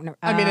gosh, I don't know.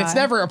 I mean, it's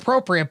never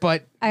appropriate,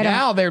 but I don't-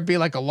 now there'd be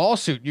like a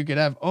lawsuit. You could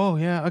have, oh,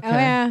 yeah, okay.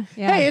 yeah,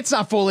 yeah. Hey, it's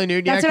not fully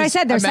nude. That's yeah, what I 'cause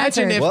said, they're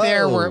imagine censored. if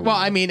there were, Whoa. well,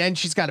 I mean, and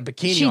she's got a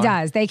bikini She on.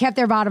 does. They kept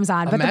their bottoms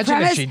on. But Imagine the if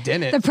premise, she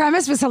didn't. The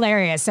premise was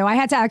hilarious. So I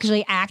had to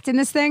actually act in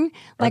this thing.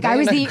 Like Are I they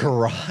was in a the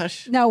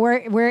garage. no.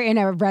 We're in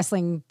a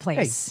wrestling Hey,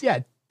 place. yeah,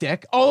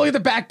 dick. Oh, look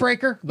at the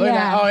backbreaker. Look at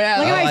Yeah. that. Oh, yeah.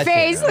 Look Oh, at my I see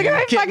face. that. Look at my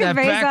Getting fucking that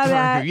face on backbreaker.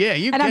 that. Yeah,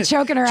 you and I'm get-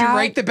 choking her Did you out.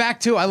 rake the back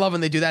too? I love when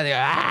they do that. They go,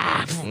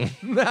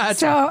 ah.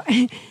 So,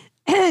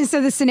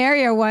 so the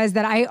scenario was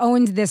that I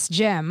owned this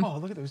gym. Oh,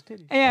 look at those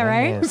titties. Yeah,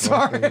 right.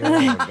 Sorry.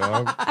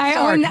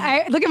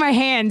 I look at my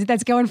hand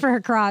that's going for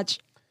her crotch.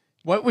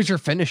 What was your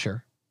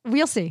finisher?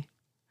 We'll see.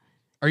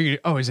 Are you?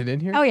 Oh, is it in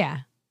here? Oh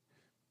yeah.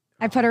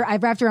 I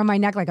wrapped her on my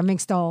neck like a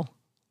mink stole.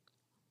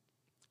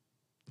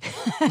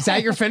 Is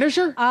that your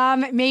finisher?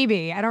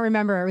 Maybe. I don't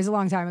remember. It was a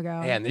long time ago.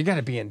 Man, you got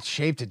to be in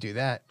shape to do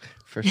that.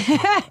 For sure.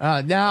 Now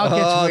it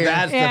gets Oh, weird.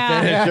 that's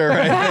Yeah. the finisher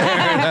right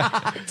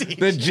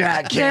there. The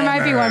jackhammer. There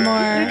might be one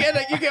more.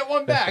 You get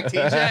one back,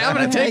 TJ. I'm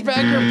gonna take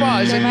back your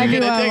pause. There and might you be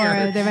get a one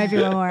digger. more. There might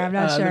be one more. I'm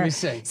not sure. Let me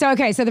see. So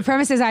okay, so the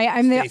premise is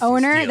I'm the Stacey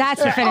owner. Steele.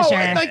 That's the Oh,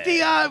 finisher. like the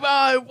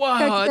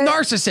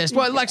narcissist.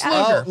 What, Lex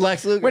Luger? Oh,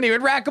 Lex Luger. When he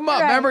would rack him up.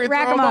 Remember, he'd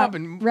rack throw him up.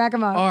 and Rack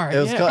him up. all right. It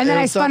was yeah. called- And then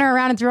it I was spun her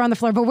around and threw her on the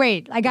floor. But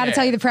wait, I got to Yeah.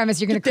 tell you the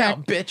premise. You're gonna Get cry,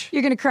 down, bitch.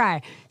 You're gonna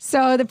cry.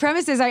 So the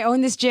premise is I own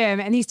this gym,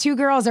 and these two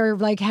girls are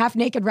like half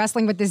naked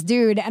wrestling with this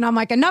dude, and I'm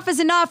like, enough is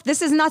enough.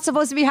 This is not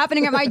supposed to be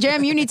happening at my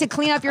gym. You need to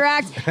clean up your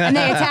act. And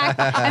they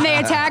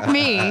attack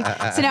me.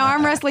 So now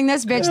I'm wrestling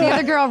this bitch. The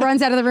other girl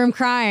runs out of the room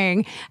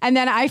crying, and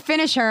then I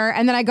finish her,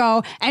 and then I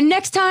go, and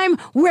next time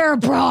wear a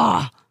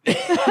bra.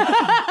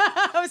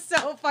 I'm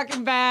so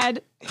fucking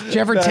bad. Did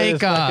you ever That take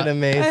is fucking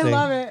amazing. I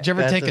love it. Did you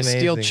ever That's take a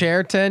steel amazing.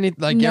 chair to any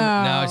like you ever,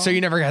 No. no? So you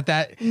never got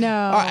that? No.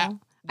 All right,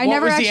 I what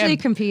never was the actually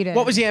competed.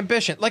 What was the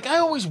ambition? Like I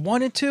always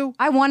wanted to.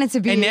 I wanted to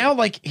be And now,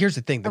 like, here's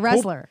the thing: the a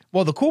wrestler.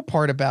 The cool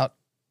part about,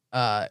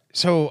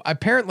 so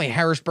apparently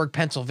Harrisburg,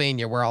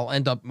 Pennsylvania, where I'll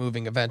end up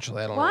moving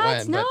eventually. I don't know What?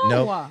 when, No. but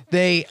Nope.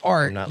 they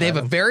not have a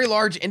letting. very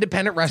large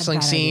independent wrestling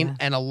bad scene idea.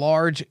 and a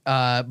large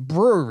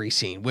brewery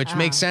scene, which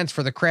makes Ah. sense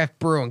for the craft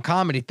brew and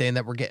comedy thing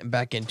that we're getting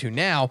back into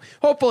now.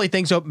 Hopefully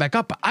things open back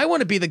up. But I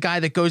want to be the guy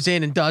that goes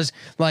in and does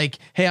like,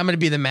 hey, I'm going to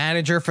be the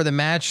manager for the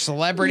match,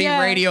 celebrity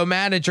Yeah. radio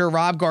manager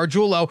Rob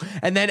Gargiulo,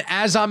 and then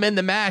as I'm in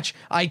the match,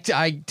 I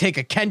take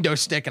a kendo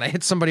stick and I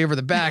hit somebody over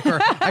the back, or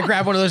I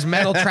grab one of those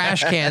metal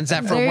trash cans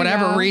that for There you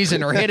whatever go.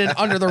 reason, or hit it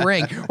under the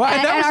ring. Well,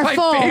 And that was our my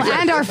full, favorite.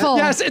 and our full.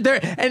 Yes,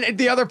 and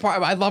the other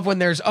part, I love when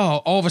there's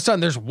all of a sudden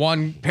there's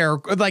one pair,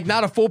 like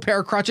not a full pair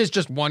of crutches,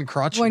 just one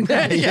crutch. One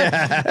crutch.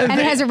 yeah. And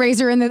it has a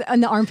razor in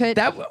the armpit.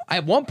 That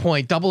at one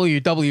point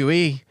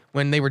WWE.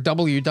 When they were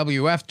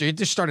WWF, they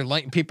just started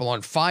lighting people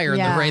on fire in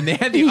Yeah. the rain. They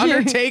had The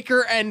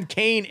Undertaker and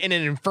Kane in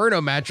an Inferno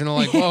match, and they're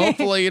like, well,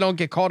 hopefully you don't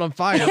get caught on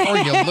fire or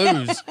you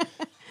lose.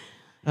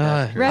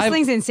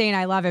 Wrestling's insane.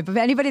 I love it. But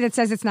anybody that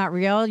says it's not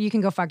real, you can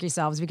go fuck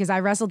yourselves because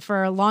I wrestled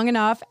for long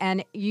enough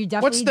and you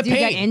What's definitely the do pain?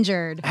 get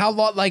injured. How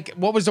long? Like,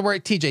 what was the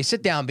word? TJ,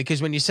 sit down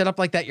because when you sit up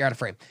like that, you're out of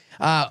frame.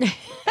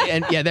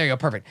 And yeah, there you go,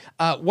 perfect.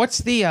 What's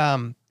the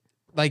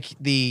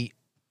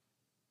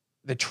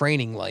the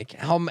training like?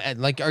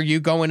 Like, are you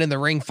going in the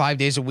ring 5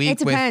 days a week? It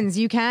depends.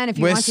 You can if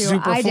you with want to.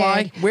 Superfly?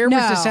 I did. Where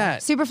was this at?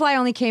 Superfly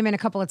only came in a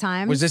couple of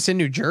times. Was this in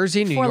New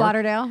Jersey, New Fort York?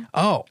 Lauderdale?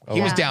 Oh, he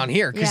was Yeah. down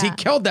here because he Yeah.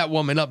 killed that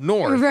woman up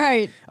north.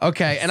 Right.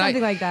 Okay, and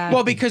Something like that.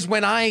 Well, because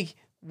when I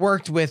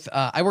worked with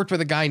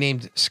a guy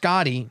named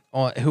Scotty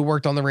who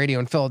worked on the radio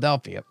in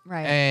Philadelphia,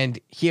 Right. And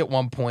he at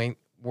one point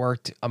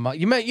worked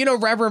you know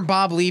Reverend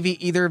Bob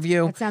Levy, either of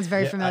you? That sounds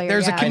very familiar.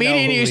 There's yeah. a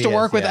comedian who he used he to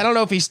work is, with. yeah. I don't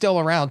know if he's still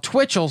around.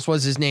 Twitchell's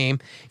was his name.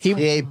 He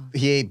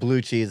ate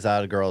blue cheese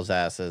out of girls'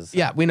 asses.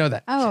 Yeah, we know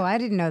that. Oh, I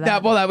didn't know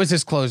that. That was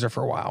his closer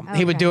for a while.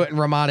 He would Okay. do it in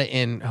Ramada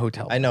Inn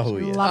Hotel. I know who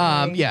he is.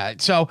 Lovely. Yeah.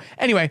 So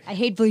anyway, I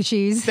hate blue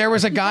cheese. there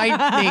was a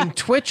guy named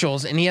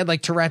Twitchell's, and he had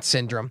like Tourette's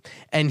syndrome,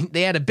 and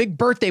they had a big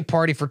birthday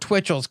party for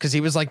Twitchell's because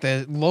he was like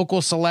the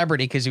local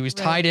celebrity because he was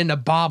tied into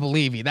Bob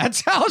Levy. That's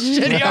how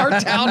shitty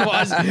our town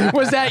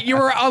was that you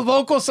were a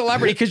local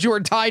celebrity because you were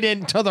tied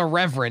into the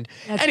Reverend.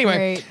 That's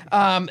Anyway,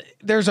 great.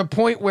 there's a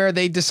point where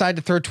they decide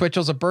to throw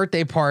Twitchell's a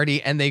birthday party,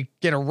 and they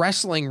get a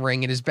wrestling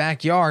ring in his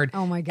backyard.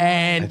 Oh, my God.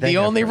 And I the think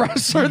I've only heard.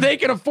 wrestler they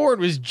could afford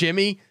was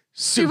Jimmy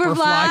Superfly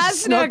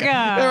Superfly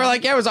Snuka. They were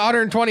like, yeah, it was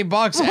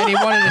 $120 and he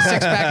wanted a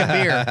 6-pack of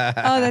beer.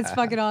 Oh, that's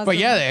fucking awesome. But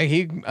yeah,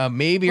 he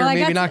maybe Well, or I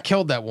maybe got not to-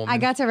 killed that woman. I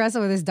got to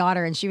wrestle with his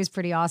daughter, and she was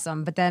pretty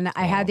awesome. But then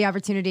I had the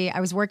opportunity.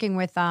 I was working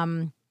with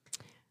Bruno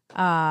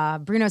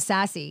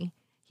Sassi.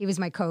 He was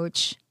my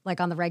coach,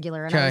 like on the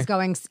regular, and Okay.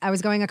 I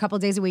was going a couple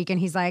days a week. And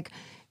he's like,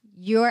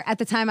 "You're at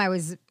the time I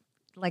was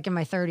like in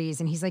my 30s,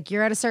 and he's like,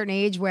 you're at a certain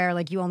age where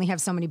like you only have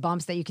so many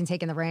bumps that you can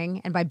take in the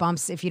ring. And by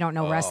bumps, if you don't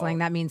know wrestling,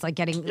 that means like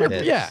getting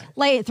yeah.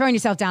 throwing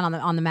yourself down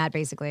on the mat,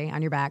 basically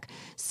on your back.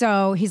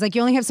 So he's like,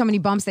 you only have so many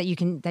bumps that you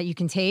can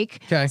take.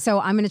 Okay. So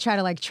I'm gonna try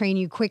to like train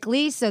you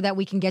quickly so that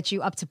we can get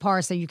you up to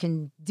par so you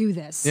can do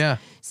this. Yeah.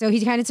 So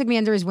he kind of took me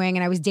under his wing,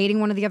 and I was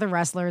dating one of the other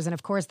wrestlers, and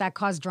of course that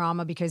caused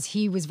drama because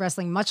he was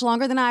wrestling much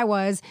longer than I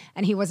was,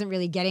 and he wasn't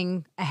really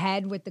getting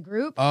ahead with the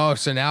group. Oh,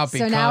 so now it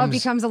becomes. So now it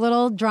becomes a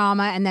little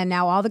drama, and then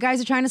now all the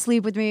guys are trying to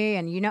sleep with me,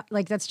 and you know,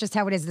 like that's just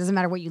how it is. It doesn't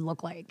matter what you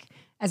look like.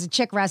 As a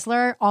chick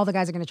wrestler, all the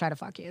guys are going to try to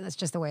fuck you. That's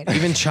just the way it is.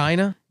 Even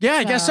China? Yeah,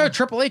 I guess so.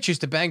 Triple H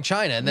used to bang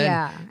China, and then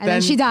yeah, and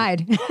then she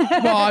died.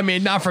 Well, I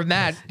mean, not from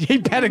that. He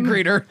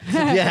pedigreed her.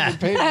 Yeah.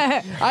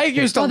 I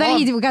used to well, love then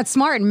he got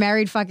smart and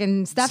married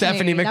fucking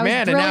Stephanie That was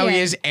McMahon, and now he brilliant.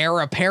 is heir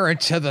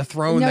apparent to the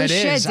throne No that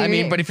shit, is. I dude.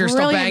 mean, but if you're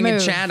still Brilliant banging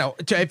move. China,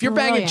 if you're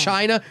banging Brilliant.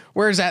 China,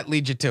 where does that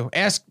lead you to?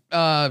 Ask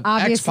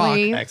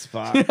Obviously.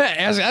 X-Pac. X-Pac.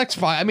 Ask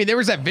X-Pac. I mean, there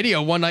was that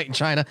video one night in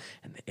China,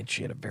 and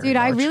she had a very Dude,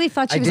 I large- really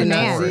thought she I was a did not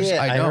man. see it.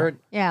 I I know. heard.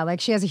 Yeah, like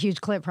she has a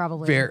huge clip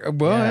probably. very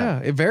well,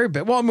 yeah, very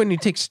big. Well, when you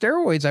take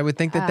steroids, I would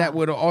think that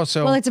would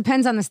also. Well, it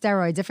depends on the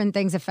steroid. Different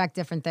things affect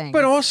different things.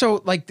 But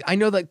also, like, I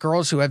know that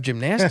girls who have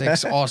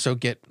gymnastics also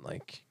get,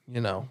 like,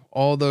 you know,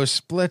 all those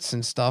splits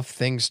and stuff.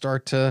 Things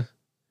start to.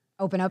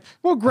 open up.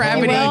 Well,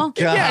 gravity. will?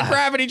 Yeah, God.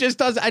 gravity just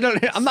does. I'm not a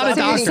So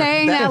doctor. you're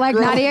saying that like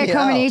Grow Nadia me out.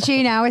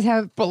 Comaneci now is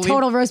have Believe-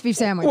 total roast beef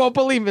sandwich. Well,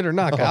 believe it or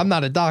not, I'm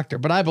not a doctor,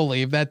 but I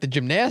believe that the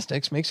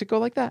gymnastics makes it go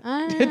like that.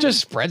 It just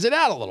spreads it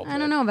out a little bit. I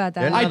don't know about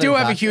that. They're I not do a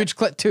have a doctor. huge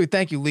clip too.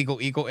 Thank you,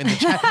 Legal Eagle, in the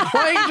chat.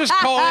 Why don't you just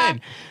call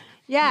in?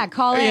 Yeah,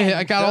 call in. Yeah,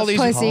 I got all these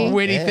Pussy.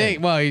 witty Yeah. things.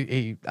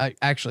 Well,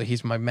 actually,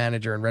 he's my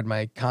manager and read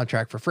my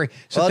contract for free.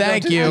 So Well,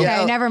 thank don't- you. yeah.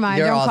 Okay, never mind.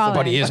 You're Don't awesome. call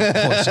But in. he is a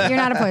pussy. You're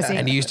not a pussy.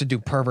 And he used to do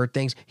pervert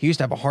things. He used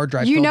to have a hard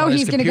drive. You filled know on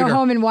his he's going to go computer.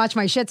 home and watch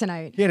my shit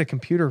tonight. He had a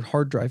computer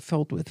hard drive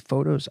filled with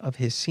photos of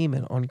his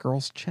semen on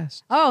girls'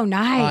 chests. Oh, I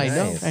nice.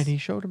 know, Nice. and he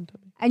showed them to me.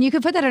 And you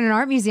could put that in an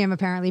art museum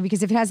apparently,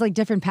 because if it has like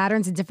different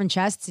patterns and different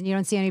chests and you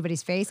don't see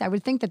anybody's face, I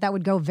would think that that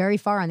would go very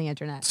far on the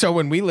internet. So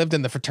when we lived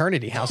in the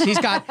fraternity house,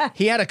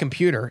 he had a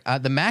computer,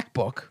 the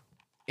MacBook.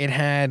 It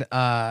had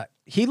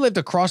he lived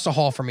across the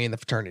hall from me in the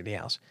fraternity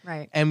house.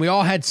 Right. And we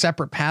all had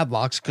separate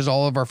padlocks because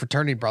all of our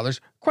fraternity brothers,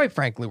 quite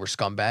frankly, were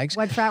scumbags.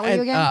 What frat were you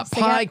And, again?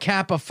 Pi Sig-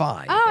 Kappa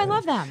Phi. Oh, I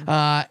love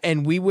them.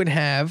 And we would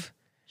have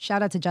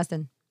Shout out to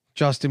Justin.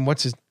 Justin,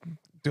 what's his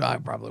I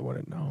probably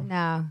wouldn't know.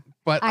 No.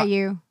 But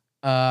IU.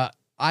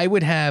 I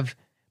would have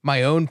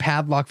my own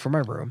padlock for my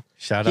room.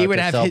 Shout He out would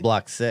to have Cell hit-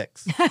 Block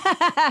 6.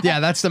 Yeah,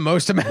 that's the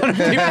most amount of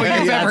people you've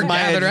Yeah, ever that's my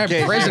gathered at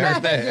education prisoners.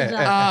 right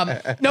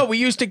there. No, we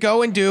used to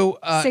go and do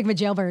Sigma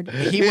Jailbird.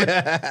 he would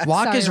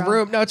lock Sorry, his Rob.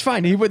 room. No, it's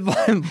fine. He would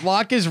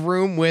lock his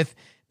room with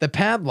the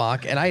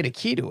padlock, and I had a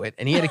key to it,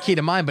 and he had a key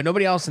to mine, but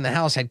nobody else in the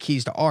house had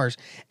keys to ours.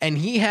 And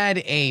he had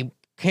a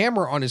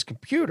camera on his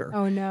computer.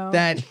 Oh, no.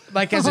 That,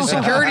 like, as a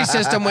security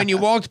system, when you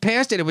walked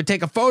past it, it would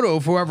take a photo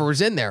of whoever was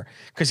in there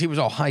because he was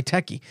all high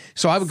techy.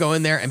 So I would go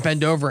in there and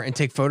bend over and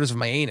take photos of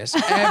my anus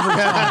every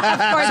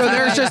time. So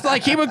there's just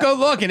like he would go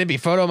look, and it'd be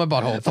photo of my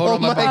butthole, photo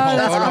of my Oh my butthole, God. Oh,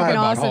 that's photo of my fucking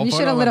butthole. awesome. You photo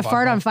should have of lit my a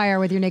fart butthole. on fire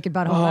with your naked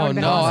butthole. That Oh would've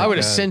been no, I awesome. would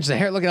have good. singed the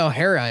hair. Look at how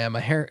hairy I am.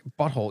 My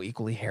butthole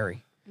equally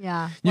hairy.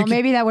 Yeah. You Well, could-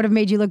 maybe that would have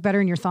made you look better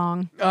in your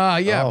thong.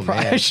 Yeah, Oh,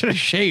 I man. should have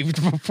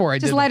shaved before I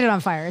Just did light it on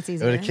fire. It's It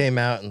would easier. have came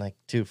out in like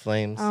 2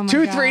 flames. Oh my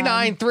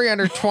 239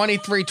 320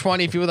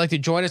 320 if you would like to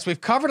join us.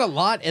 We've covered a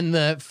lot in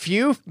the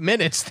few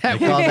minutes that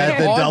We call that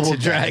the on double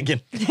today.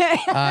 dragon.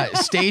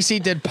 Stacy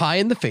did pie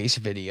in the face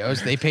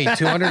videos. They paid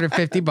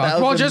 $250.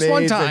 That Well, was just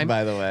one amazing, time,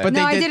 by the way. But No,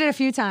 they I did. did it a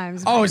few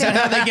times. Oh, is that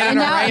how they get an And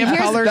now- array of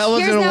here's- colors? That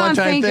wasn't here's a now I'm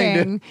one-time thing, dude.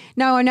 thinking.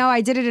 No,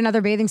 I did it in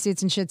other bathing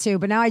suits and shit too.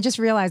 But now I just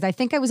realized I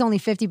think it was only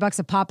 $50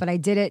 a pop, but I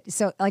did it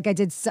so like I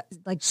did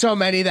So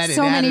many that it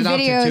so many added up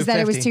to videos that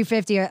it was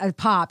 $250. $250 a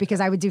pop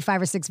because I would do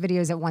 5 or 6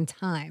 videos at one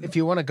time. If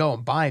you want to go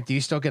and buy it, do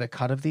you still get a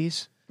cut of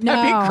these? No,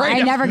 That'd be great I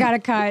if never got a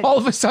cut. All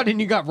of a sudden,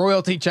 you got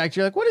royalty checks.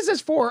 You're like, "What is this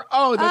for?"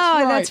 Oh, that's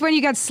Oh, right. that's when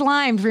you got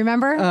slimed.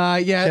 Remember?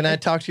 Yeah. Can I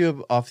talk to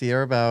you off the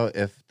air about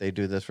if they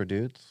do this for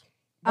dudes?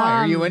 Why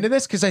are you into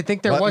this? Because I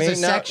think there What, was me? a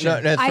No, section.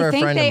 No, that's for a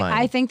friend of mine.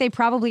 I think they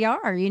probably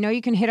are. You know,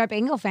 you can hit up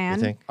You Engelfan.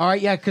 think? All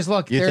right, yeah. Because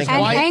look, You there's think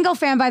And why.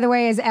 Engelfan, by the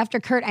way, is after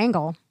Kurt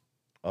Angle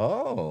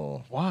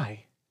Oh.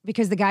 Why?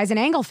 because the guy's an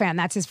Engelfan.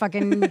 That's his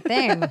fucking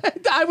thing.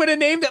 I would have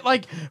named it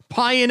like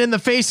pieing in the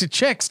face of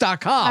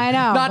chicks.com. I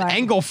know, Not but-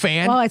 Angle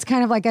fan. Well, it's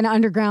kind of like an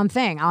underground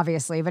thing,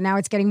 obviously, but now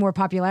it's getting more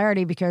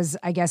popularity because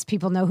I guess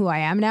people know who I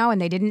am now,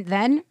 and they didn't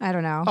then. I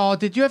don't know. Oh,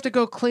 did you have to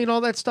go clean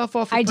all that stuff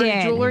off? Your I pretty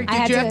did. Jewelry? I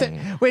had you have to-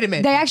 to? Wait a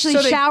minute. They actually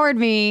So showered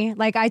me.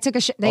 Like I took a.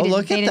 They Oh, didn't-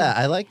 look they at didn't- that.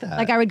 I like that.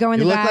 Like I would go in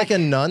you the look back. like a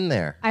nun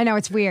there. I know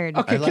it's weird.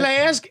 Okay, I can like- I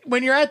ask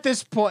when you're at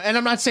this point? And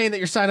I'm not saying that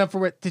you're signed up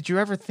for it. Did you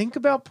ever think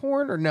about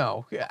porn or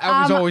no?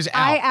 I was always out.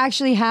 I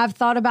actually have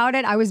thought about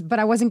it. But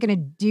I wasn't going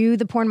to do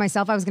the porn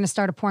myself. I was going to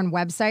start a porn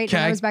website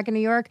when I Okay. was back in New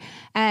York.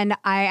 And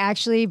I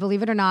actually,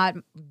 believe it or not,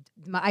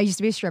 I used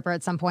to be a stripper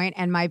at some point,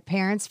 and my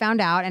parents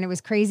found out, and it was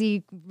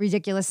crazy,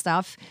 ridiculous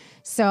stuff.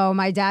 So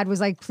my dad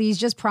was like, "Please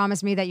just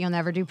promise me that you'll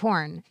never do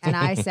porn." And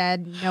I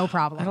said, "No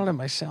problem." I don't have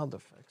my sound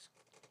effects.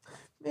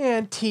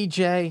 Man,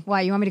 TJ. Why,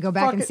 you want me to go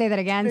back Fuck and it. say that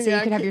again so Yeah,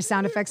 you can I have your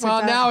sound effects? Well,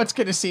 hooked up? now it's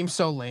going to seem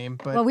so lame,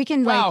 but Well, we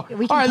can, wow. like,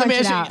 we can All right, let me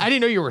punch ask it you. out. I didn't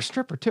know you were a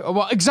stripper too.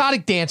 Well,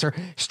 exotic dancer.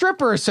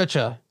 Stripper is such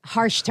a.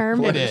 Harsh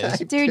term. It is.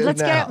 Dude,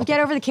 let's get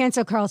over the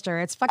cancel culture.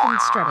 It's fucking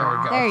stripper.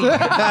 There There you go. There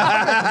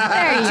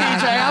you go.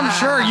 TJ, I'm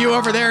sure you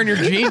over there in your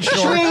jean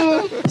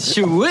shorts.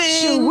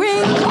 Swing.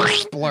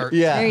 Splurt.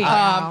 Yeah. There you go.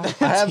 I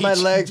have my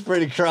legs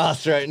pretty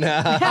crossed right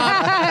now.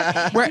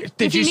 Where, did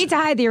If you need to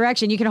hide the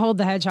erection, you can hold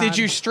the hedgehog. Did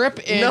you strip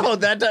in? no,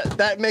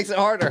 that makes it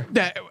harder.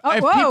 That, Oh,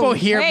 if whoa, people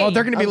hear, hey. well,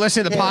 they're going to be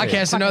listening to the Okay.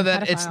 podcast and know that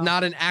Fucking it's pedophile.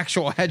 not an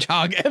actual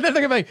hedgehog. And then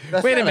they're going to be like,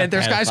 That's wait a not a minute,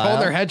 there's guys holding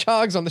their pedophile.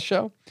 hedgehogs on the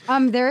show?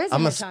 There is.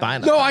 I'm a hedgehog.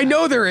 spinal. No, I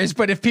know there is,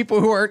 but if people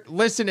who are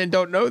listening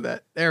don't know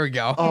that, there we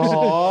go.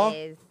 Aw.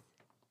 Is.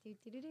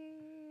 Do-do-do-do.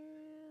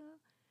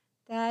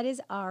 That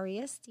is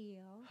Aria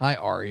Steele. Hi,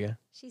 Aria.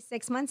 She's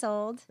 6 months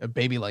old, A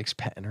baby likes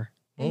petting her.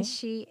 and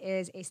she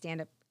is a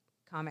stand-up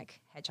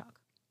comic hedgehog.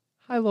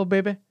 Hi, little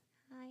baby.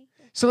 Hi.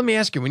 So let me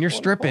ask you, when you're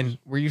stripping,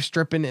 were you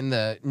stripping in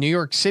the New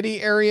York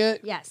City area?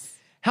 Yes.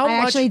 How I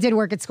much? actually did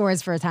work at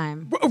Scores for a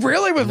time.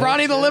 Really? With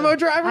Ronnie the limo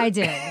driver? I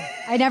did.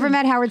 I never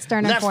met Howard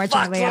Stern, Let's fuck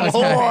unfortunately. I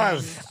some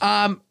was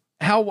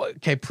whores.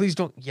 Okay, please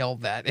don't yell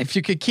that. If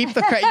you could keep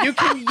the, you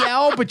can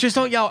yell, but just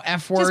don't yell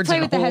F words. play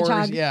and with the whores.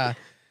 hedgehog. Yeah.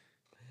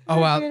 Oh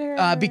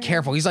wow. Be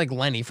careful. He's like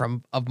Lenny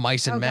from Of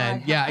Mice and Oh, Men.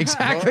 God. Yeah,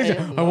 exactly.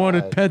 Oh, I want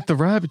to God. pet the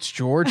rabbits,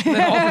 George. And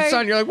then all of a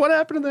sudden you're like, what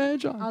happened to the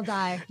hedgehog? I'll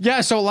die. Yeah,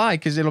 so lie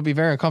because it'll be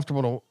very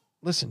uncomfortable to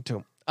listen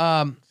to.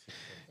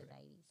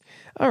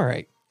 All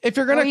right. If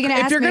you're gonna, What were you gonna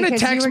if ask you're me? gonna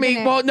 'Cause you text were me,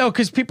 gonna- well, no,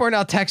 because people are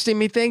now texting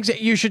me things.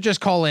 You should just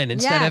call in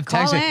instead Yeah, of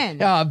call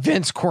texting. in.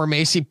 Vince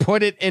Cormacy,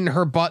 put it in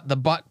her butt, the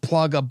butt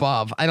plug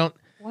above. I don't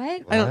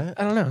What?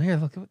 know. Here,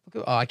 look.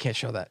 Oh, I can't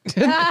show that.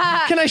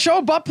 Can I show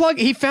a butt plug?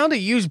 He found a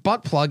used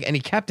butt plug and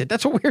he kept it.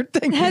 That's a weird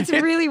thing. That's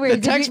really weird. The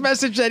Did text you-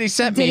 message that he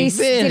sent Did me.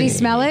 he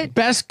smell it?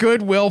 Best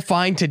Goodwill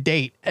find to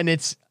date, and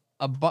it's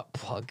a butt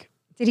plug.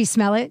 Did he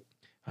smell it?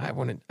 I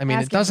wouldn't. I mean,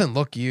 Ask it him. doesn't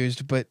look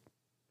used, but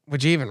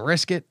would you even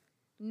risk it?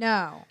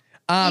 No.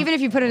 Even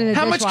if you put it in a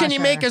How much can you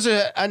dishwasher. make as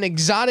an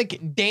exotic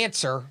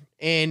dancer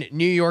in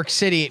New York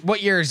City?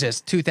 What year is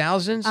this?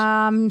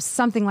 2000s?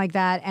 Something like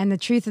that. And the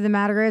truth of the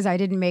matter is, I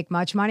didn't make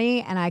much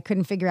money, and I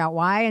couldn't figure out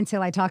why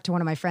until I talked to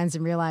one of my friends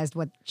and realized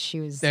what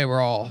she was. They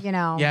were all. you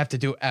know. You have to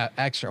do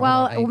extra. Hold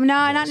Well, on,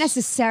 no, yes. not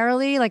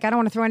necessarily. Like, I don't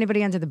want to throw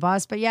anybody under the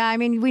bus, but yeah, I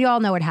mean, we all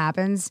know what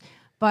happens.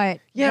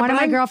 But Yeah, one of but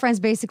my I'm- girlfriends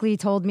basically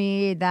told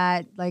me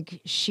that, like,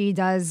 she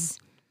does.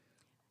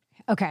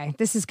 Okay,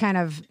 this is kind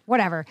of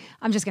whatever.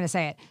 I'm just going to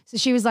say it. So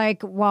she was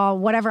like, well,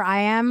 whatever I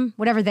am,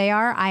 whatever they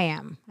are, I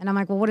am. And I'm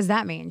like, well, what does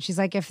that mean? She's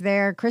like, if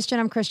they're Christian,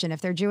 I'm Christian. If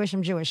they're Jewish,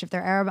 I'm Jewish. If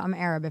they're Arab, I'm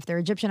Arab. If they're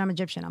Egyptian, I'm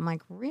Egyptian. I'm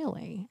like,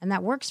 really? And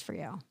that works for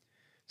you?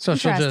 So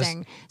she'll just.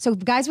 Interesting. So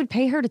guys would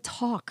pay her to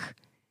talk.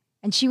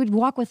 And she would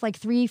walk with like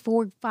 $3,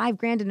 $4, $5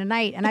 grand in a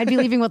night, and I'd be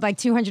leaving with like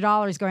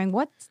 $200 going,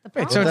 what's the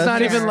problem? So it's That's not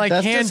just- even like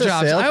that's hand just a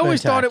jobs. I salesman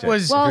always thought it tactic.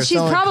 was. Well, you're she's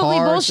selling probably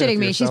cars, if bullshitting you're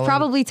me. She's selling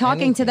probably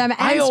talking to them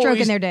I and stroking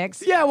always- their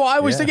dicks. Yeah, well, I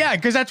always Yeah.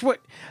 think, because that's what.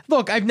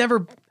 Look, I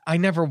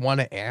never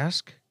want to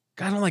ask.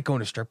 I don't like going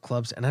to strip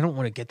clubs, and I don't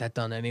want to get that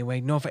done anyway.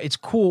 No, if it's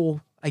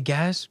cool. I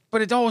guess,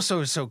 but it also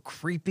is so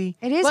creepy.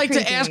 It is like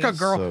creepy. to ask a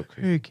girl, So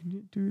creepy. "Hey, can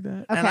you do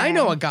that?" And I Okay.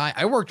 know a guy.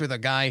 I worked with a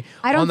guy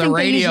I don't on the think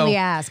they radio. usually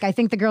ask. I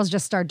think the girls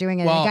just start doing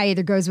it. Well, and the guy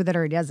either goes with it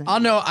or he doesn't.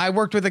 I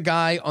worked with a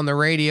guy on the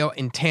radio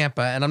in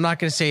Tampa, and I'm not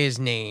going to say his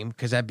name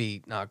because that'd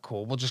be not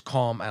cool. We'll just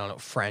call him, I don't know,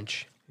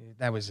 French.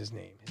 That was his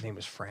name. His name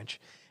was French.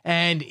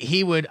 And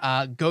he would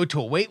go to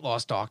a weight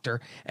loss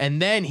doctor,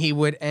 and then he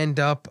would end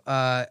up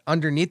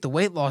underneath the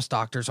weight loss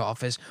doctor's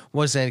office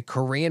was a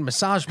Korean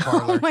massage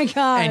parlor. Oh my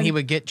God. And he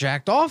would get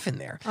jacked off in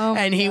there. Oh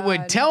and my he would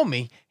God. tell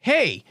me,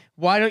 "Hey,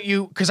 why don't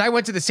you?" Because I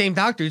went to the same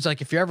doctor. He's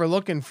like, "If you're ever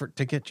looking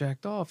to get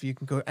jacked off, you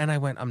can go." And I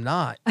went, "I'm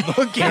not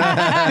looking.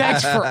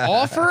 Thanks for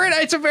offering."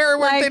 It's a very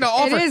weird Like, thing to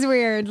offer. it is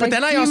weird. But Like,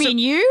 then I do you also- mean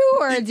you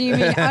or do you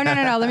mean? Oh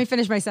no. Let me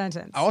finish my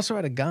sentence. I also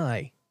had a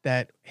guy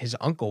that his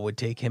uncle would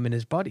take him and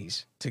his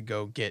buddies to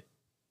go get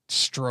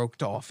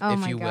stroked off, Oh if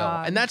my you will.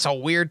 God. And that's a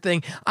weird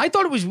thing. I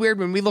thought it was weird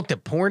when we looked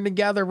at porn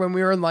together when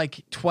we were in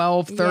like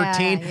 12,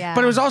 13. Yeah.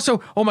 But it was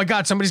also, oh my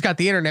God, somebody's got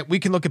the internet. We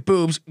can look at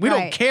boobs. We don't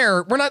Right.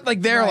 care. We're not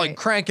like there Right. like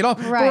cranking up.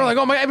 But we're Right. like,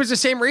 oh my God. It was the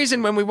same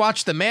reason when we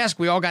watched The Mask,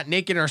 we all got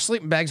naked in our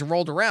sleeping bags and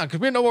rolled around because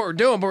we didn't know what we were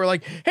doing. But we're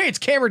like, hey, it's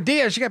Cameron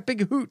Diaz. She got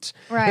big hoots.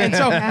 Right. And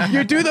so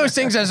you do those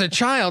things as a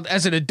child.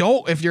 As an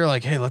adult, if you're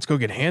like, hey, let's go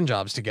get hand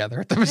jobs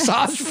together at the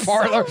massage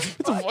parlor. What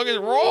the fuck is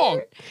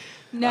wrong?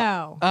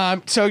 No.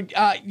 So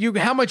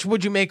how much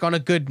would you make on a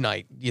good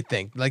night, you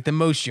think? Like the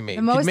most you made?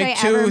 The most Could you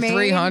make I ever 200, made.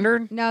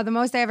 300? No, the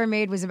most I ever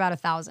made was about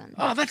 1,000.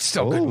 Oh, that's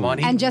still good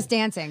money. And just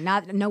dancing,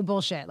 no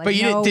bullshit. Like, but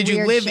you no did you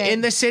weird live shit.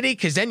 in the city?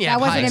 Because then you That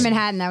have wasn't in highs.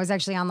 Manhattan. That was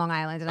actually on Long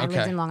Island, and I Okay.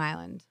 lived in Long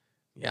Island.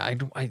 Yeah,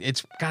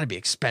 it's got to be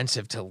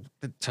expensive to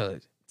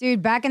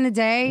Dude, back in the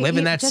day, live in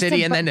you- that just city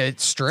to and bu- then to Do,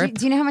 strip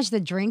do you know how much the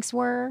drinks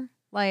were?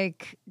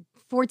 Like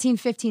 $14,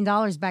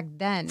 $15 back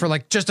then. for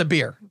like just a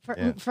beer.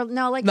 For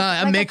no, like, No,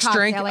 a like mixed cocktail,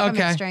 drink? like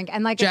Okay. a mixed drink.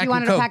 And like Jack if and you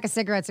wanted Coke. a pack of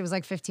cigarettes, it was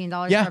like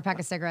 $15 Yeah. for a pack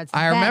of cigarettes.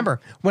 I Then. remember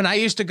when I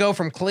used to go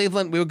from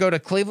Cleveland, we would go to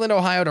Cleveland,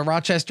 Ohio to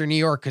Rochester, New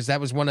York, because that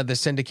was one of the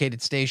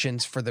syndicated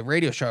stations for the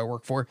radio show I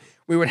worked for.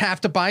 We would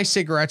have to buy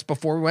cigarettes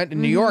before we went to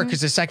New Mm-hmm. York,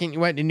 because the second you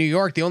went to New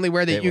York, the only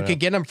way that you went could up.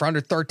 get them for under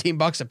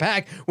 $13 a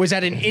pack was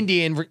at an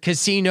Indian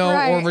casino or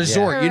Right.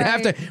 resort. Yeah. You'd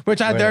have to, Right. which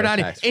they're Whatever not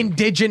tax.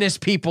 indigenous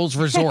people's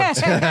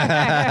resorts.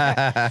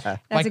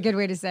 That's a good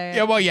way to say it.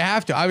 Yeah, well, you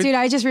have to. I would, Dude,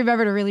 I just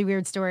remembered a really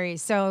weird story.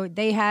 So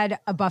they had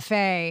a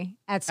buffet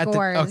at at the-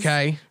 Scores.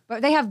 okay.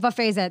 But they have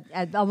buffets at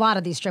a lot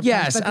of these strip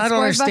Yes, clubs. But the I don't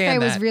Scores buffet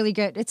understand was that. really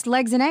good. It's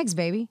legs and eggs,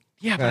 baby.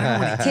 Yeah, but I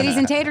don't want to. Titties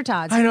and tater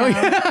tots. I know.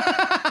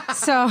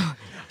 So,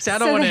 I don't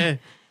So want they- to.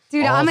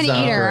 dude, All I'm an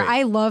sound eater. great.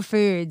 I love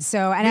food.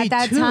 So, and Me at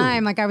that too.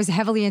 time, like I was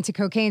heavily into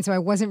cocaine, so I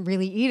wasn't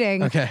really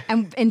eating. Okay.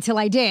 And until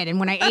I did, and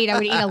when I ate, I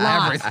would eat a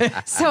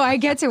lot. So I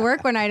get to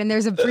work one night, and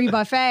there's a free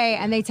buffet,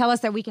 and they tell us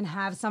that we can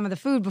have some of the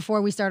food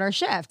before we start our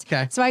shift.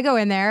 Okay. So I go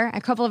in there,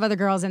 a couple of other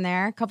girls in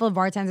there, a couple of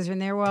bartenders in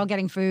there. We're all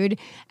getting food,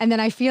 and then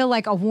I feel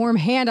like a warm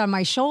hand on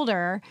my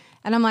shoulder,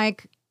 and I'm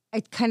like. I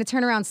kind of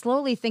turn around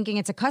slowly thinking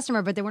it's a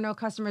customer, but there were no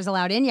customers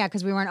allowed in yet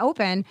because we weren't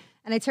open.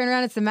 And I turn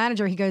around, it's the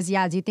manager. He goes,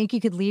 yeah, do you think you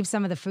could leave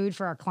some of the food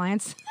for our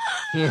clients?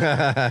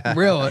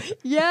 Really?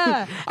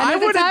 Yeah. And I at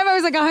the wouldn't- time I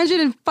was like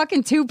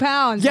 102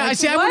 pounds. Yeah, Like, I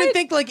see. I what? wouldn't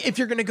think like if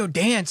you're gonna go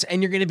dance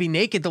and you're gonna be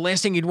naked, the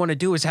last thing you'd want to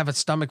do is have a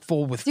stomach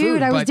full with food.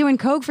 Dude, I was but- doing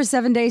coke for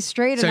 7 days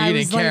straight, So and you I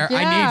was didn't care.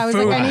 like, yeah, I need was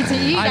food. like, I need to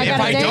eat. I if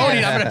gotta I don't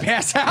eat, dance. I'm gonna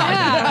pass out.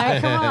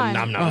 Yeah,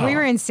 like, come on. We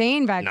were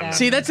insane back then.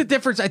 See, that's the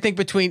difference I think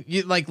between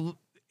you like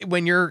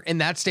when you're in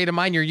that state of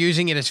mind, you're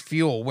using it as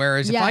fuel.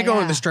 Whereas if Yeah, I go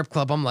yeah. to the strip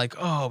club, I'm like,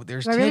 oh,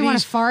 there's Do I really want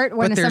titties, to fart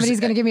when but there's- somebody's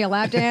going to give me a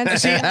lap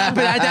dance? See, but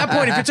at that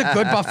point, if it's a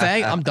good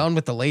buffet, I'm done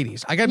with the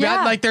ladies. I gotta be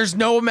Yeah. like, there's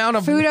no amount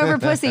of Food over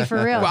pussy,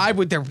 for real. Well,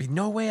 there would be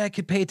no way I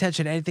could pay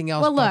attention to anything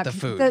else Well, but look, the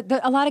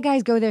food. a lot of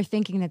guys go there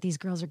thinking that these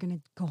girls are going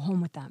to go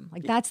home with them.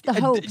 Like, that's the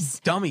hopes,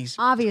 Dummies.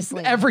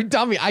 obviously. Every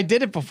dummy. I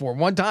did it before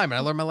one time and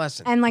I learned my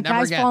lesson. And like Never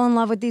guys again. fall in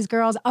love with these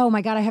girls. Oh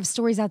my God, I have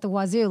stories at the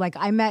wazoo. Like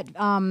I met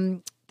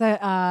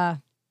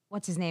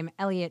what's his name?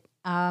 Elliot.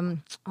 Oh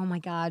my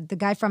God, the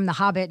guy from The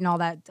Hobbit and all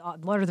that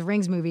Lord of the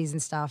Rings movies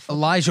and stuff.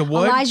 Elijah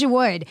Wood. Elijah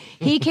Wood.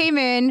 He came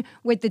in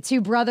with the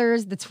two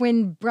brothers, the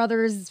twin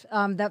brothers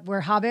that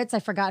were hobbits. I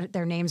forgot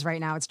their names right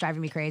now. It's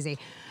driving me crazy.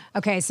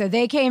 Okay, so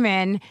they came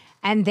in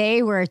and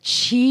they were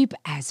cheap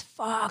as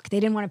fuck. They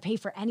didn't want to pay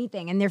for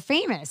anything, and they're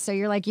famous. So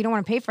you're like, you don't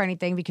want to pay for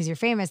anything because you're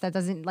famous. That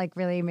doesn't like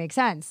really make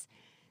sense.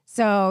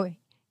 So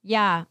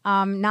yeah,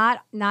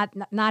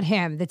 not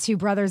him. The two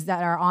brothers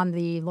that are on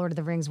the Lord of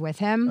the Rings with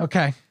him.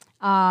 Okay.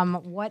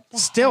 What the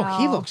Still,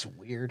 he hell? looks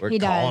weird. We're He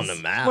calling does.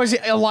 him out. Was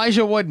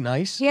Elijah Wood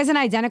nice? He has an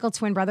identical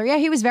twin brother. Yeah,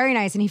 he was very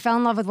nice, and he fell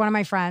in love with one of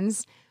my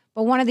friends.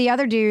 But one of the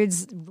other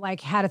dudes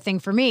like had a thing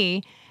for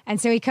me, and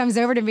so he comes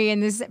over to me in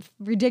this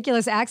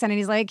ridiculous accent, and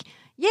he's like,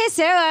 "Yeah,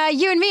 so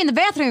you and me in the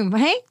bathroom,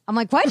 hey?" I'm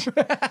like, "What?"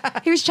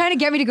 He was trying to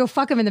get me to go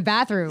fuck him in the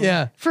bathroom,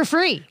 Yeah. for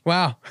free.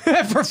 Wow.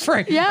 For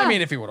free. Yeah. I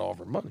mean, if he would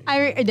offer money.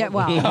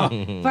 Well,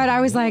 but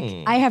I was like,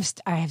 I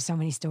have so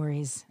many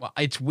stories. Well,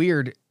 it's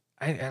weird.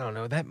 I don't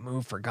know. That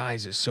move for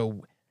guys is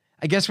so.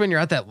 I guess when you're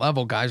at that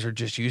level, guys are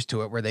just used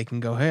to it where they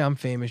can go, "Hey, I'm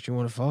famous. You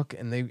want to fuck?"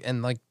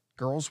 And like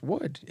girls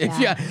would. If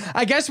Yeah.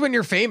 I guess when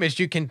you're famous,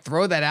 you can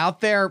throw that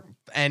out there,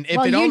 and if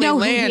well, it you only know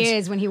lands, who he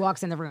is when he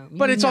walks in the room.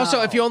 but You it's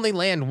also if know. you only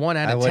land 1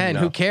 out I of wouldn't 10,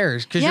 know. who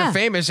cares? Because Yeah. you're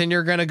famous and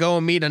you're gonna go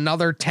and meet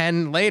another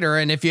 10 later,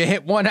 and if you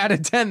hit 1 out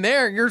of 10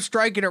 there, you're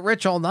striking it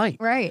rich all night.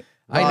 Right.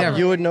 I Rob, never.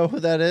 You would know who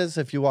that is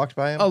if you walked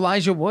by him.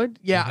 Elijah Wood,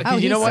 yeah. 'cause Oh,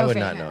 you know he's what? I so would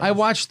not famous. know. I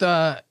watched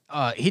the.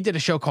 He did a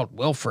show called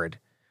Wilfred,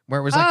 where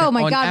it was like Oh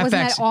my on God,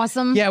 wasn't FX. that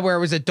awesome? Yeah, where it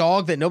was a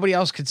dog that nobody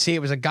else could see. It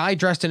was a guy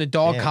dressed in a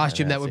dog Damn,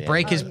 costume that that's would it.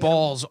 break his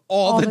balls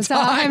all All the the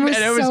time. time.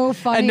 It was so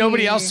funny. And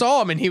nobody else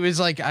saw him. And he was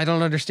like, I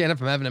don't understand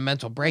if I'm having a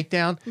mental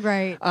breakdown.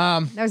 Right.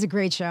 That was a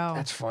great show.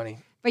 That's funny.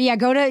 But yeah,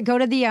 go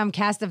to the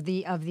cast of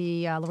the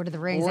Lord of the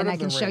Rings, Lord and of I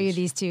can the show you Rings.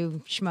 these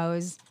two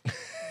schmoes.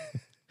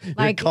 You're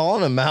Like,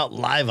 calling him out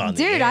live on the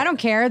dude, air. I don't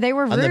care. They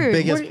were on rude. the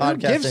biggest Who podcast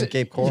gives in it?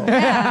 Cape Coral.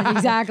 Yeah,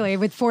 exactly.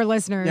 With 4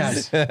 listeners.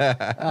 Yes.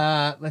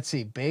 Let's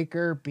see.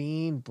 Baker,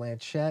 Bean,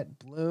 Blanchett,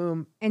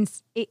 Bloom, And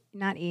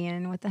not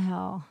Ian. What the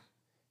hell?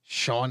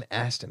 Sean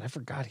Astin. I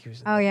forgot he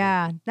was in Oh that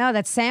yeah. No,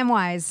 that's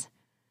Samwise,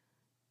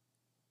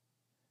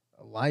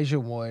 movie. Elijah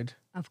Wood,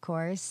 of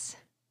course.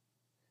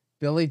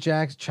 Billy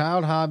Jackson,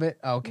 Child Hobbit.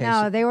 Okay.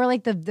 No, so- they were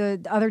like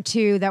the other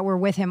two that were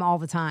with him all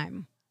the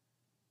time.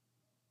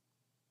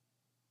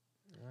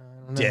 I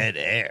don't know. Dead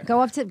air.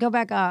 Go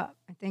back up.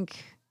 I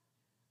think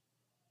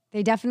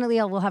they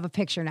definitely will have a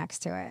picture next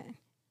to it.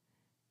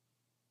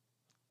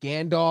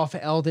 Gandalf,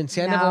 Eldon.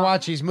 See, I never No,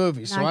 watch these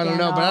movies, so not I don't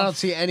know. But I don't Gandalf.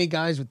 see any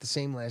guys with the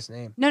same last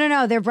name.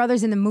 No. They're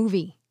brothers in the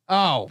movie.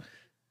 Oh,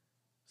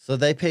 So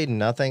they paid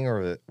nothing,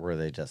 or were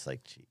they just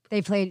like cheap?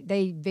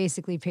 They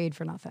basically paid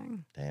for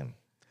nothing. Damn.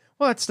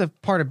 well, that's the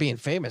part of being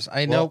famous.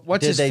 I know Well,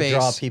 what's did his they face.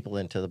 draw people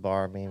into the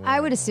bar? Maybe I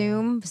would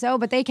assume so,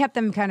 but they kept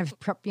them kind of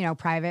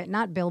private.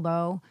 Not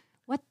Bilbo.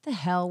 What the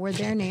hell were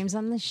their names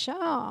on the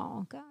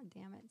show? God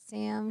damn it,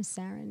 Sam,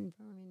 Saren,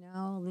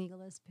 no,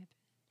 Legolas, Pippin.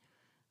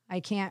 I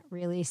can't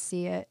really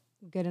see it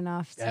good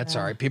enough. That's to-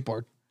 all right. People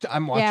are.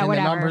 I'm watching the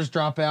whatever. numbers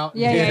drop out.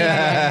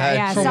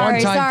 Yeah. For Sorry,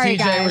 one time, sorry, TJ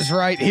guys. was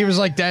right. He was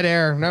like dead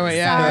air. No,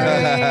 yeah.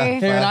 Sorry.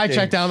 Him and I Fucking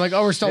checked out. I'm like,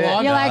 oh, we're still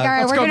on. You're like, all right,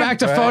 Let's we're go gonna- back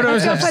to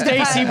photos of let's go put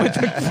the- Stacy with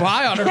the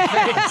fly on her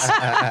face.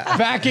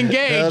 Back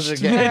engaged. Those are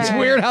good. It's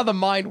weird how the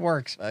mind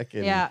works.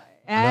 Fucking Yeah,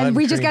 and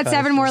we just got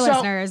non-cream 7 more posters.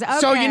 listeners.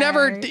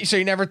 Okay. So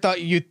you never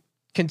thought you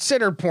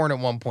considered porn at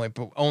one point,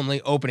 but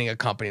only opening a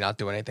company, not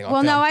doing anything. on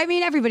Well, film. no, I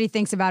mean everybody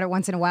thinks about it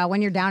once in a while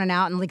when you're down and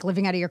out and like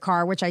living out of your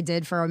car, which I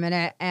did for a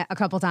minute, a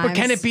couple times. But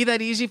can it be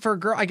that easy for a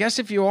girl? I guess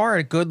if you are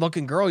a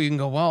good-looking girl, you can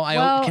go, well, I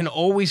Well, can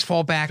always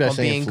fall back on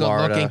especially in being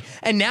Florida. good-looking.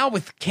 And now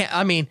with, to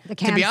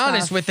cam be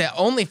honest, stuff. with the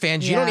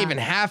OnlyFans, you don't Yeah. even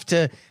have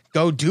to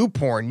go do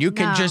porn. You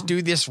can No. just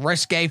do this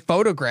risque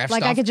photograph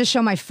Like stuff. I could just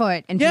show my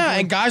foot and Yeah, people-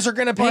 and guys are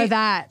gonna pay Or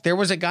that. There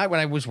was a guy when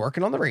I was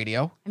working on the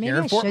radio Maybe here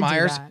I in Fort should do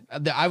Myers.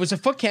 I was a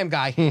foot cam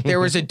guy. There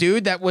was a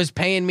dude that was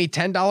paying me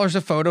 $10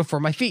 a photo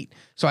for my feet.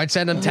 So I'd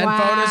send him 10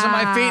 photos of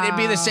my feet. It'd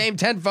be the Wow. same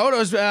 10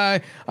 photos.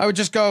 I would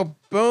just go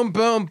boom,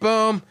 boom,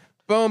 boom,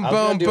 boom, I was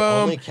boom, gonna do boom.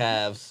 only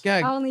calves.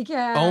 Yeah, only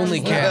calves. only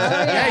calves.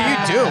 Oh,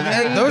 Yeah, you do.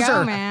 There you Those go,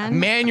 are man.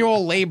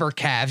 manual labor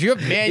calves. You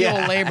have manual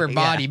Yeah, labor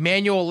body,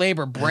 manual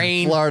labor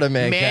brain, Florida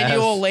man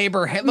manual calves.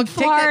 labor head. Look,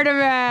 Florida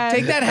man.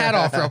 take that hat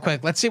off real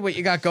quick. Let's see what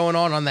you got going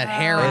on that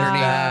hair Oh,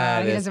 underneath.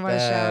 bad. he It's doesn't want to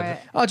show bad.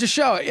 it. Oh, just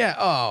show it. Yeah.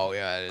 Oh,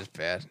 yeah, it is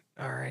bad.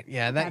 All right.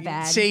 Yeah. Not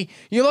bad. See,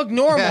 you look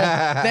normal.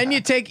 Then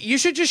you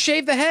should just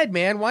shave the head,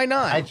 man. Why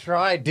not? I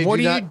tried. what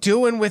are you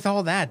doing with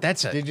all that?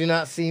 That's it. Did you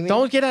not see me?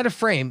 Don't get out of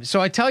frame.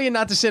 So I tell you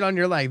not to sit on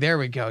your leg. There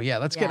we go. Yeah.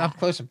 Let's get Yeah. up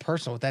close and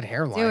personal with that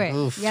hairline. Do it.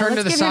 Oof. Yeah, Turn to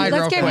let's the give side him,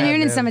 let's real give quick. Noonan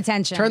Man. some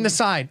attention. Turn the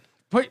side.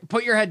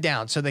 Put your head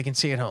down so they can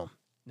see at home.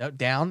 No,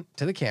 down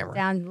to the camera.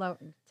 down low.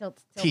 Tilt,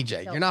 TJ,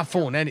 tilt, you're not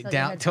fooling any tilt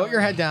down. head Tilt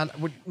your forward. head down.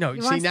 No,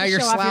 He see wants now to you're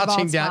show off your slouching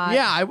bald down. spot.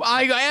 Yeah,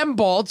 I am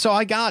bald, so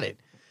I got it.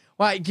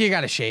 Well, you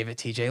got to shave it,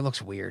 TJ. It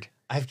looks weird.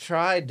 I've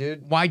tried,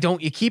 dude. Why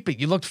don't you keep it?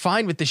 You looked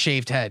fine with the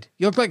shaved head.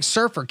 You look like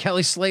surfer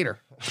Kelly Slater.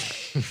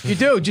 You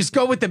do. Just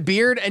go with the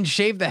beard and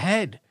shave the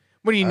head.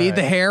 What do you need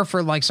the right. hair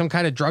for? Like some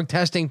kind of drug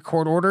testing,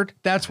 court ordered?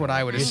 That's what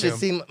I would You should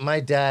assume. see my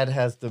dad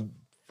has the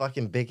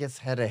fucking biggest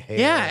head of hair.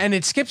 Yeah, and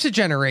it skips a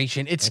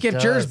generation. It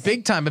skipped yours does.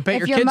 big time. I bet If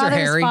your your kids are mother's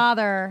hairy.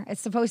 father, it's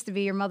supposed to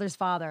be your mother's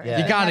father. Yeah.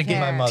 You gotta Have get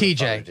hair. My mother's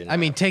father TJ. did I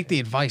mean, not. take the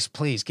advice,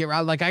 please. Get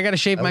right. Like I gotta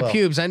shave my will.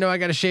 pubes. I know I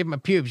gotta shave my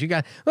pubes. You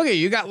got look at you.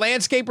 You got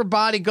landscaper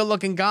body, good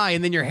looking guy,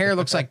 and then your hair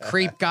looks like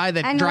creep guy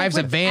that And drives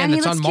a with- van and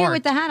that's he looks cute unmarked.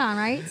 with the hat on,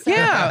 right? So-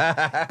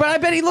 Yeah, but I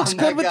bet he looks I'm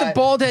good that with the guy.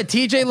 bald head.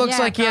 TJ looks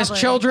Yeah, like he has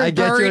probably. children I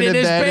get you buried in into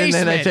his bed basement.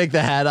 and then I take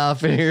the hat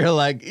off and you're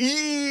like,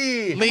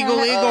 eee.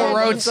 Legal Eagle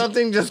wrote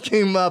Something just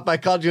came up. I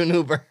called you an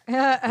Uber.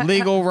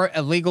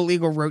 Legal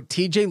Eagle wrote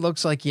TJ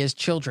looks like he has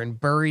children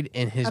buried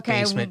in his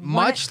Okay, basement, what-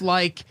 much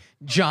like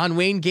John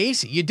Wayne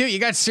Gacy. You do. You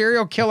got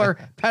serial killer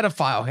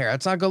pedophile hair.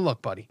 That's not a good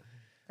look, buddy.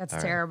 That's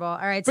terrible. All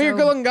right. But So you're a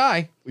good looking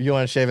guy. You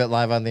want to shave it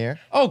live on the air?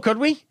 Oh, could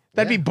we?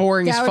 That'd be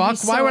boring That as would be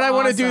fuck. Why so would I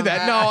want to do awesome.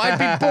 that? No,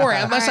 I'd be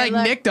boring unless All right, I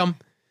look. nicked him.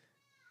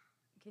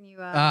 can you?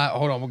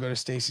 Hold on, we'll go to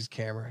Stacy's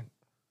camera.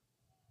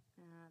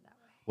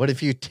 What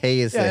if you tase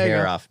Yeah, the there you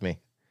hair go. off me?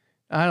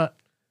 I don't.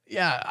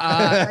 Yeah,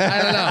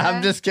 I don't know.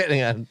 I'm just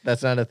kidding.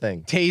 That's not a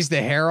thing. Tase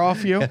the hair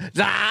off you.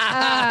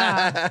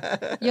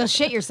 You'll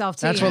shit yourself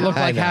too. That's you what know? looked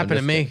like I know, I'm happened to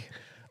just me.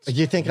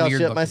 You think I'll Weird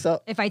shit looking.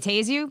 myself? If I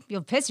tase you,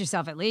 you'll piss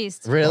yourself at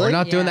least. Really? We're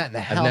not doing Yeah. that in the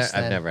I've, house.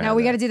 I've then. never. No, had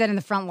we that. got to do that in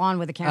the front lawn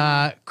with a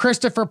camera.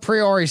 Christopher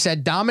Priori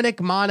said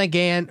Dominic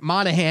Monaghan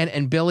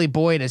and Billy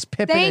Boyd as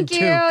Pippin and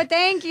Thank you. Took.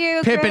 Thank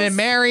you. Pippin Chris. and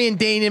Mary and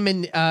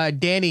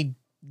Danny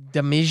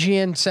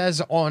Demigian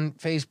says on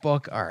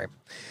Facebook. All right.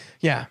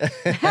 Yeah.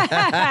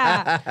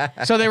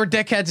 So they were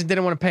dickheads and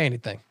didn't want to pay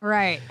anything.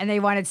 Right. And they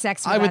wanted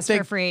sex with I would us for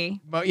think- free.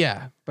 But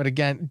yeah. But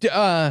again,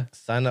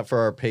 Sign up for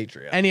our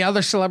Patreon. any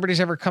other celebrities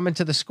ever come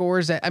into the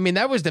scores? I mean,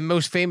 that was the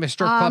most famous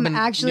strip club in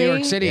actually- New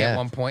York City Yeah. at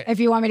one point. If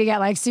you want me to get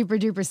like super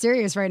duper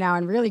serious right now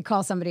and really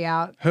call somebody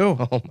out. Who?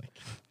 Oh my.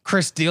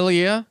 Chris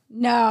D'Elia?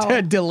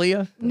 No.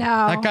 Delia? No.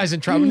 That guy's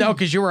in trouble. No,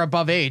 because you were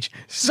above age.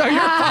 So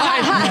you're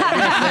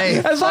fine.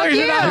 Safe. As long as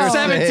you're not you.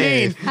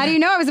 17. How do you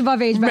know I was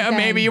above age back then?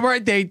 Maybe you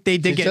weren't. They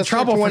did She's get in just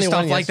trouble for 21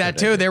 stuff like that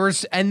yesterday. too. There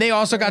was, and they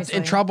also got in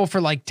Seriously. trouble for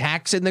like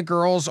taxing the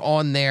girls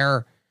on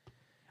their.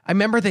 I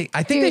remember I think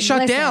they Dude,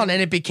 shut listen. down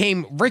and it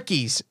became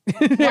Ricky's.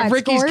 Ricky's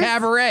Scores?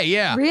 Cabaret.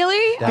 Yeah.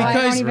 Really? Oh, I don't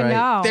Because even right.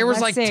 know. There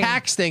was Let's like see.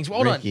 tax things.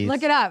 Hold Ricky's.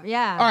 Look it up.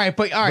 Yeah. on. All right,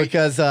 but all right.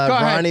 Because Go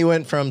ahead. Ronnie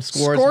went from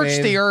Scorch Scorch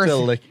the earth. to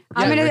lick.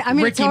 I'm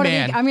gonna Ricky totally.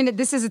 Man.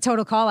 This is a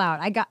total call out.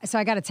 I got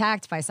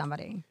attacked by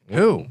somebody,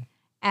 Who?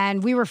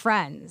 and we were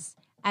friends.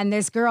 And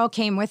this girl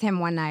came with him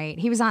one night.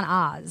 He was on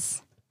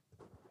Oz.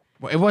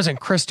 Well, it wasn't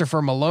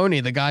Christopher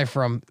Maloney, the guy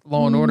from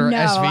Law and Order No,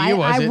 SVU,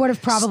 was I it? would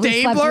have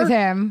probably slept Stabler? with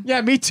him.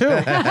 Yeah, me too.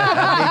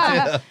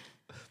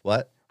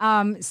 What?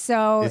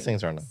 So These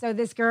things aren't on. So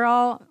this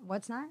girl,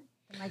 what's not?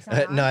 The mic's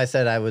not on? No, I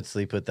said I would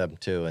sleep with them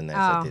too, and they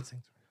Oh. said these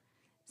things.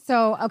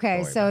 So okay,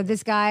 Don't worry so about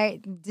this guy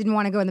didn't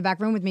want to go in the back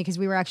room with me because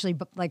we were actually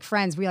like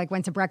friends. We like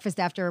went to breakfast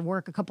after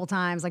work a couple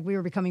times. Like we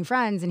were becoming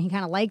friends, and he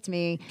kind of liked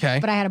me. Okay.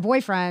 But I had a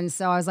boyfriend,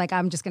 so I was like,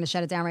 I'm just gonna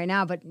shut it down right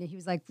now. But he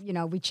was like,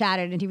 we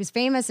chatted, and he was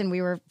famous, and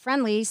we were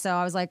friendly. So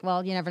I was like,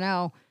 well, you never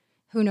know,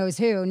 who knows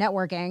who,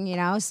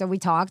 networking, So we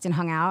talked and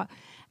hung out,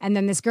 and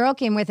then this girl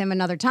came with him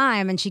another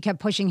time, and she kept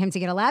pushing him to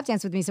get a lap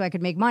dance with me so I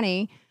could make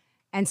money.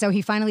 And so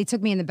he finally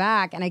took me in the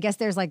back, and I guess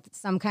there's like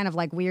some kind of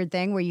like weird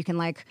thing where you can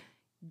like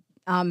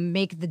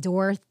make the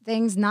door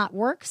things not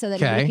work so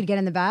that Okay. he could get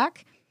in the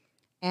back.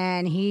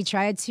 And he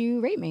tried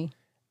to rape me.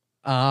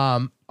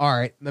 All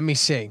right, let me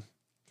see.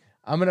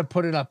 I'm gonna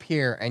put it up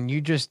here, and you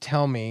just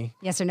tell me.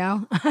 Yes or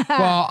no?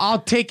 Well, I'll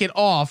take it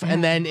off,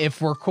 and then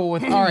if we're cool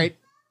with, all right.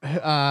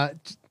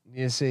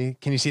 You see?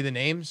 Can you see the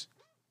names?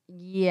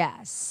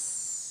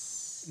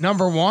 Yes.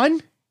 Number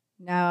one.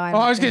 No. I Oh,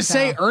 I was gonna gonna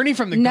say Ernie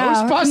from the no,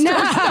 Ghostbusters. No.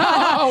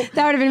 No.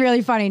 That would have been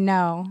really funny.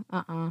 No.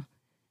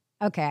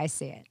 Okay, I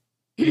see it.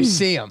 You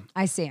see him.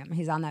 I see him.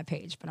 He's on that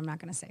page, but I'm not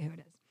going to say who it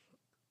is.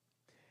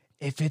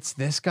 If it's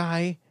this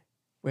guy,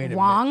 wait a minute.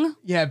 Wong?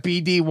 Yeah,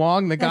 BD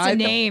Wong, the That's guy. a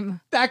name.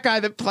 That guy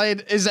that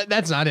played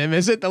that's not him,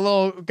 is it? The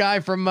little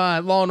guy from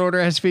Law and Order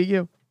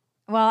SVU.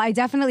 Well, I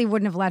definitely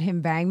wouldn't have let him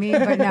bang me,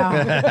 but no.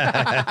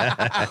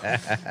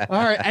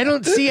 All right, I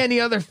don't see any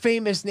other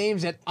famous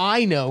names that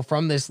I know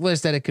from this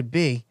list that it could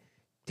be.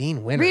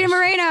 Dean Winters. Rita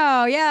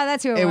Moreno. Yeah,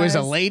 that's who it was. It was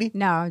a lady?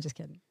 No, I'm just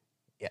kidding.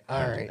 Yeah,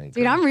 all right.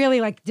 Dude, I'm really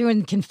like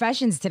doing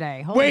confessions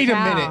today. Holy Wait a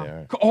cow.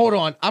 minute. Hold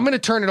on. I'm going to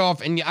turn it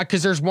off and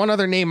because there's one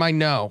other name I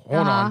know.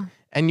 Hold on.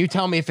 And you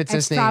tell me if it's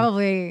It's this name.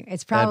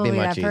 probably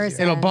much that easier.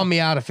 person. It'll bum me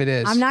out if it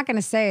is. I'm not going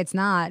to say it's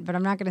not, but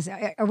I'm not going to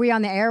say. Are we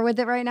on the air with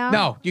it right now?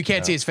 No, you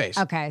can't see his face.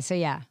 Okay, so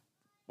yeah,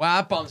 Wow,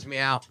 that bums me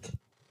out.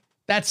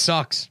 That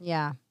sucks.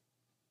 yeah,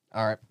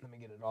 All right, let me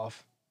get it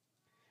off.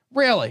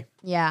 Really?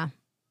 yeah.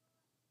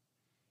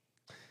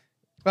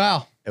 It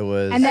Well,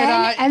 was. And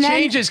then- it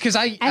changes because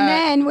I.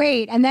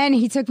 And then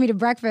he took me to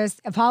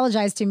breakfast,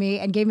 apologized to me,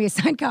 and gave me a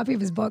signed copy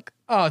of his book.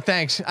 Oh,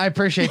 thanks. I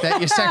appreciate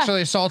that. You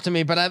sexually assaulted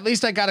me, but at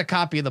least I got a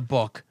copy of the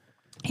book.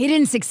 He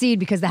didn't succeed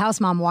because the house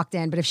mom walked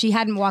in, but if she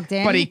hadn't walked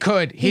in, But he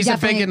could. He's a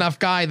big definitely- enough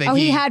guy that Oh,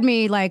 he had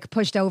me like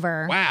pushed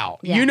over. Wow.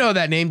 Yeah. You know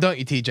that name, don't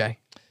you, TJ?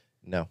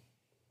 no.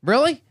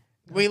 Really?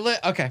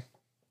 Okay.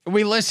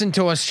 We listened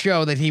to a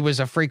show that he was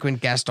a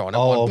frequent guest on. At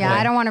Oh, one okay. Yeah,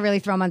 I don't want to really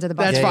throw him under the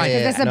bus. That's Yeah, fine. yeah,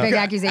 Because yeah. this is a No. big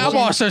accusation. I'm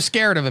also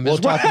scared of him We'll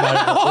as well. talk about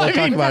it. We'll talk We'll about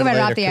talk it about it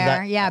later. off the 'cause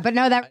air. Yeah, but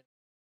no, that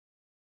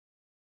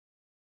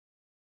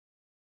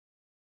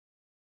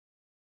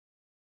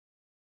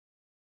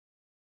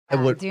I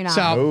would. do not.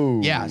 So No.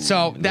 yeah,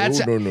 so that's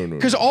No, no, no.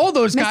 because all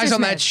those Mr. guys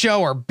on that Smith.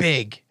 show are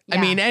big. I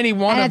Yeah. mean, any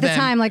one and of at the them.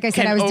 time, like I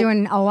said, can I was o-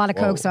 doing a lot of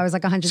coke, Whoa. so I was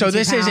like 100. So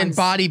this isn't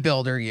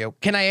bodybuilder you.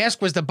 Can I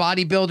ask, was the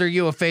bodybuilder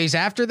you a phase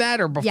after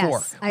that or before?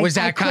 Yes, Was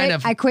that kind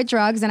of I quit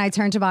drugs and I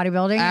turned to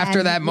bodybuilding after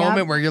and- that moment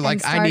yep, where you're and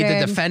like, I need to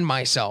started- defend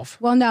myself?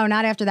 Well, no,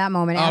 not after that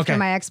moment. After Okay.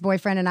 my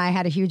ex-boyfriend and I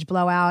had a huge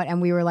blowout,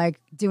 and we were like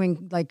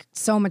doing like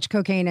so much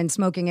cocaine and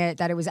smoking it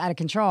that it was out of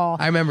control.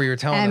 I remember you were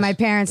telling And us. my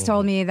parents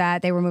told me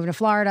that they were moving to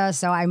Florida,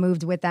 so I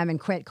moved with them and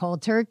quit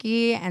cold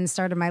turkey and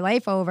started my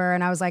life over.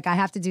 And I was like, I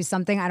have to do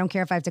something. I don't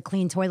care if I have to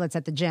clean toilets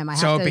at the gym. I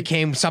so have it to,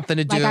 became something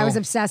to do. like I was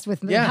obsessed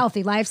with Yeah.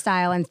 healthy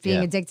lifestyle and being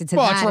Yeah. addicted to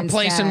well, that. it's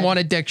replacing instead. one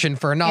addiction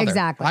for another.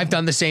 Exactly. I've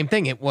done the same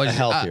thing. It was A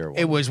healthier one.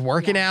 It was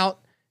working out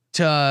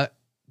to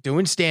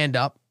doing stand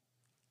up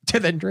to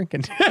then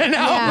drinking. Now I'm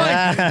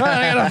like,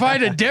 I gotta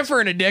find a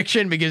different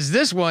addiction because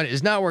this one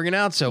is not working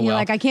out so You're well.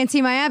 like, I can't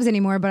see my abs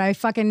anymore, but I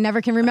fucking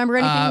never can remember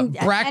anything.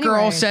 Brat anyway.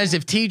 Girl says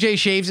if TJ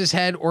shaves his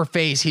head or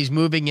face, he's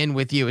moving in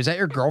with you. Is that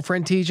your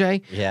girlfriend,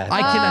 TJ? Yeah.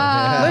 I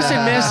can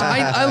listen, miss.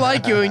 I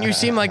like you, and you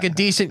seem like a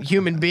decent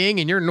human being,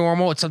 and you're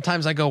normal. And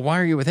sometimes I go, why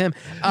are you with him?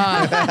 He's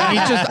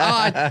just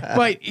odd,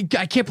 but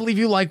I can't believe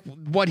you like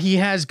what he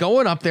has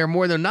going up there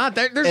more than not.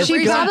 There's a She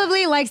reason,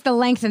 probably likes the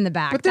length in the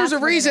back. but there's That's a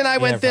what it reason is. I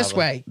went this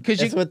probably. way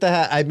because It's you. with the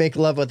hat. I make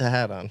love with the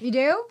hat on. You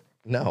do?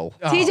 No.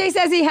 TJ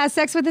says he has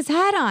sex with his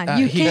hat on.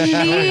 You he can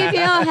should. leave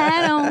your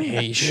hat on.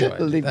 He should.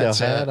 Leave the That's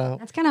hat it. on.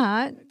 That's kind of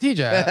hot.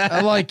 TJ,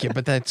 I like you,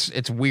 but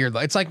it's weird.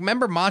 It's like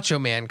remember Macho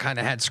Man kind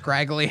of had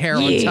scraggly hair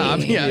on Yeah. top.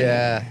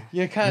 Yeah.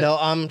 You kind of. No,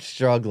 I'm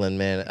struggling,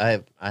 man.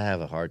 I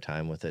have a hard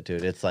time with it,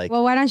 dude. It's like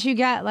Well, why don't you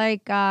get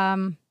like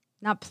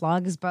not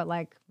plugs, but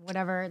like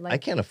whatever, I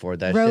like can't afford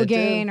that Rogaine,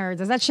 shit, dude. or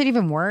does that shit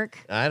even work?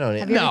 I don't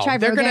Have even. you ever No,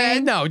 tried they're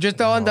Rogaine? gonna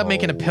they'll end up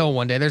making a No. pill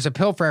one day. There's a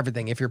pill for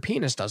everything. If your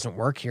penis doesn't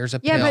work, here's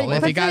a Yeah, pill. but,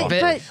 If you got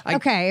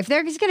okay, if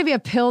there's going to be a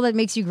pill that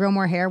makes you grow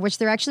more hair, which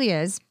there actually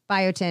is,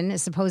 biotin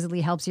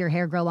supposedly helps your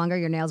hair grow longer,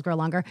 your nails grow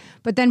longer,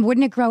 but then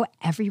wouldn't it grow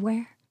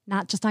everywhere,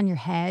 not just on your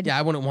head? yeah,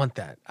 I wouldn't want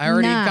that. I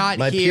already Nah. got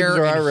My here pubes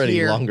are and already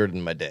here. longer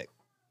than my dick.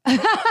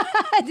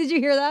 Did you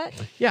hear that?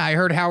 Yeah, I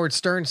heard Howard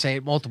Stern say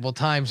it multiple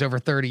times over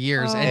 30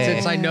 years, and Oh,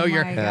 since I know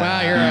you're my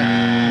wow, God.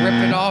 you're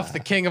ripping off the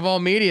king of all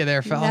media,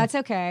 there, fella. That's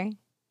okay.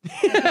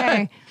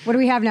 Okay. What do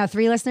we have now?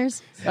 3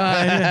 listeners?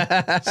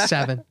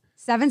 7.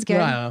 7's good.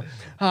 I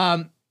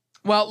don't know.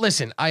 Well,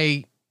 listen,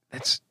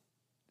 that's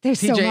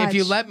There's TJ. so much. If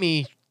you let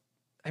me,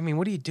 I mean,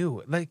 what do you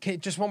do? Like,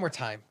 just one more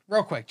time,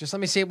 real quick. Just let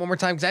me see it one more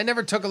time because I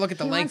never took a look at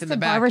the He length wants in to the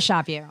back.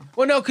 barbershop you.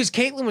 Well, no, because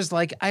Caitlin was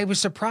like, I was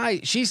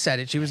surprised. She said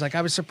it. She was like,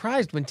 I was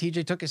surprised when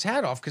TJ took his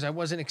hat off because I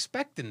wasn't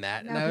expecting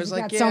that. And No, I 'cause was he's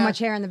like, got yeah, so much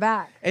hair in the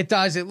back. it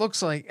does. It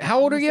looks like. How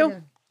old are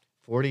you?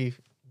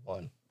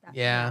 41.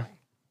 Yeah.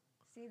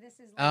 See, this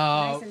is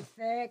Oh. nice and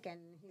thick, and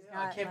he's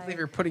got. I can't believe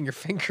you're putting your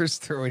fingers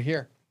through it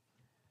here.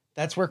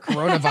 That's where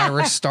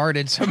coronavirus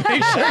started. So make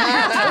sure you're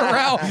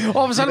around.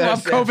 All of a sudden, we'll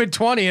have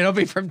COVID-20. It'll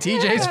be from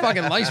TJ's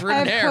fucking lice I ridden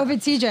have hair.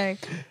 COVID TJ.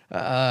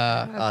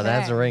 Oh,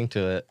 that's a ring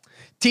to it.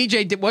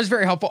 TJ was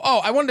very helpful. Oh,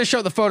 I wanted to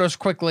show the photos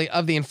quickly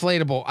of the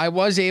inflatable. I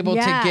was able to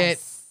get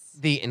Yes.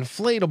 the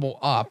inflatable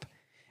up.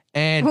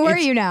 And Who are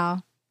it's- you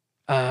now?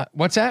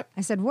 What's that?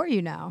 I said, where are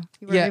you now?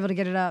 You were Yeah. able to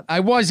get it up. I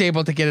was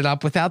able to get it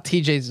up without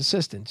TJ's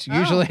assistance.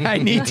 Usually I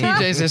need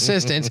TJ's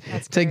assistance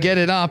to get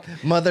it up.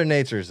 Mother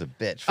Nature's a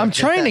bitch. I'm Fuck,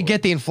 trying to that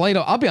get the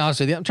inflatable. I'll be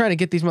honest with you. I'm trying to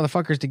get these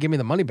motherfuckers to give me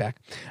the money back.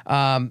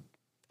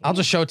 I'll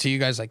just show it to you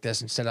guys like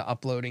this instead of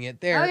uploading it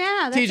there. Oh,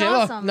 yeah, that's TJ,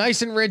 look, awesome.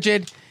 nice and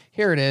rigid.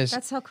 Here it is.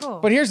 That's so cool.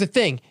 But here's the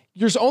thing.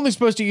 You're only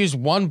supposed to use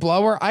one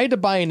blower. I had to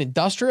buy an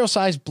industrial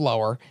sized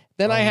blower.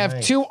 Then I have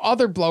nice. 2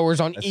 other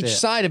blowers on That's each it.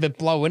 side of it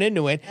blowing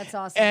into it. That's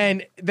awesome.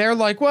 And they're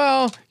like,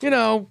 well,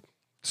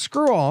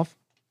 screw off.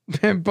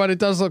 But it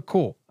does look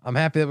cool. I'm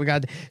happy that we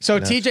got. So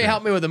That's TJ great.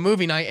 helped me with a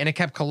movie night, and it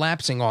kept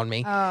collapsing on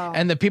me. Oh.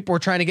 And the people were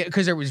trying to get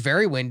because it was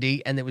very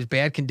windy and it was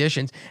bad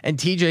conditions. And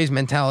TJ's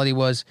mentality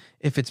was,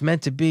 if it's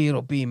meant to be,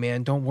 it'll be,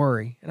 man. Don't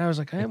worry. And I was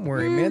like, I am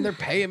worried, man. They're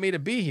paying me to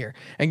be here.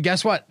 And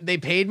guess what? They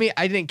paid me.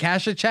 I didn't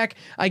cash a check.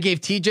 I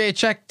gave TJ a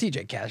check.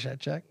 TJ cashed that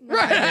check.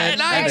 Right.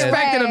 And I Right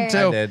expected away. him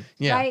to. I did.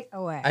 Yeah. Right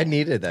away. I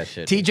needed that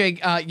shit.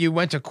 TJ, you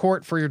went to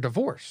court for your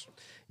divorce.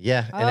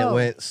 Yeah, and Oh. it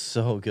went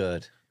so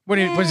good. What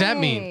does that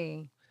mean?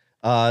 Hey.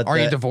 Are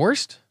you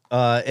divorced?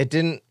 It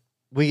didn't.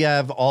 We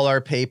have all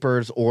our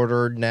papers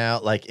ordered now,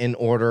 like in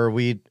order.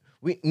 We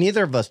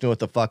neither of us knew what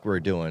the fuck we were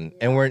doing,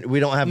 and we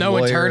don't have No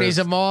lawyers, attorneys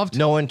involved?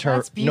 No That's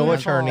no beautiful.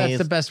 attorneys. That's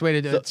the best way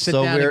to do it. Sit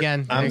So down we're-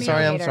 again. I'm Maybe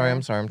sorry. I'm later. sorry.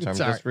 I'm sorry. I'm sorry. I'm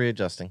Sorry. just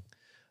readjusting.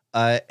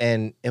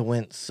 And it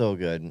went so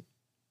good.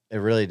 It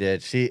really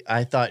did.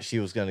 I thought she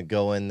was gonna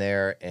go in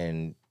there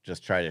and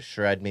just try to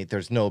shred me.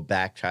 There's no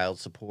back child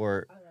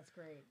support. Oh, that's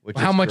great. Which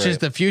How much is great.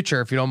 the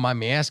future, if you don't mind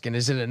me asking?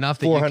 Is it enough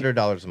that you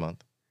 $400 a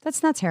month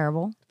That's not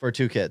terrible. for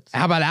 2 kids?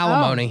 How about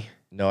alimony?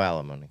 No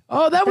alimony.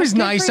 Oh, that was good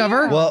nice for of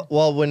her. you.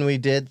 Well, when we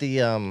did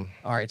the All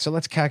right, so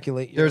let's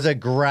calculate your there's a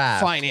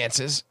graph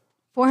finances.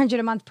 $400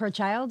 a month per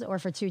child or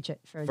for 2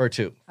 for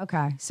 2.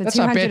 Okay, so That's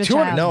not 200 bad. a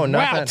 200. child. No, not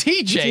wow, bad.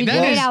 TJ, You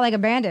that paid is. out like a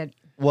bandit.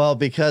 Well,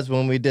 because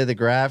when we did the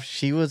graph,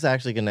 she was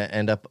actually going to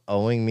end up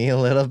owing me a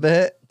little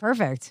bit.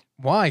 Perfect.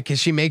 Why? Because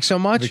she makes so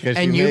much, Because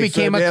and she you makes so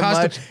became damn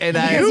accustomed. much, and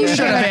I- You Because should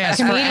you're have a asked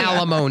for comedian.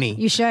 alimony.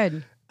 You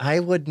should. I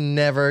would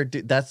never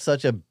do. That's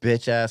such a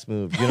bitch ass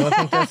move. You don't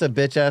think that's a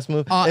bitch ass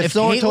move? If if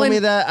someone told Caitlyn- me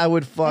that, I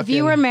would fucking. If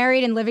you were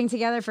married and living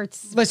together for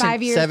Listen,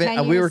 5 years, 7 10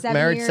 years, we were 7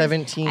 married years,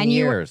 17 and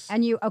you, years.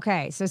 And you,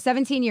 okay, so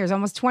 17 years,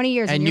 almost 20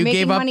 years, And and you you're gave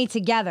making up- money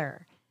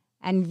together.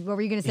 And what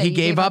were you going to say? He You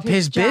gave up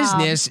his job.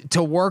 business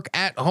to work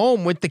at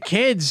home with the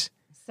kids.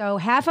 So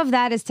half of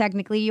that is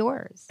technically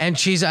yours. And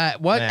she's a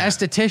what? Nah.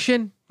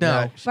 Esthetician?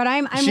 No. No. But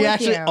I'm she with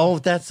actually. you. Oh,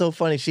 that's so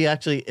funny. She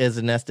actually is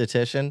an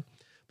esthetician,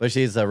 But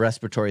she's a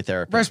respiratory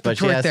therapist.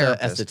 Respiratory but she has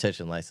therapist. an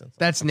esthetician license.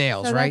 That's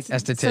nails, right?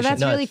 Esthetician. So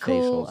that's No, really it's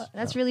cool. facials.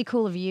 That's really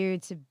cool of you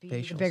to be the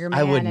Facials. bigger man.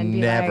 I would and be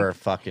never like,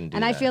 fucking do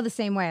and that. I feel the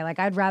same way. Like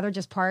I'd rather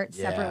just part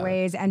Yeah. separate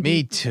ways and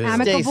Me be too.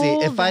 amicable.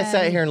 Stacey, if I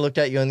sat than- here and looked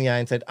at you in the eye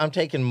and said, I'm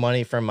taking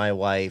money from my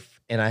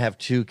wife and I have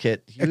 2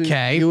 kids,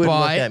 Okay, you would look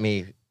but- at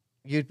me.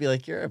 You'd be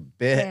like, you're a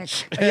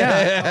bitch.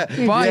 Yeah. But,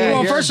 Yeah,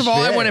 well, you're first a of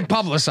all, I bitch. wouldn't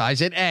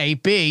publicize it. A.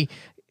 B.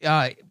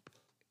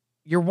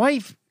 Your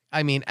wife,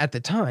 I mean, at the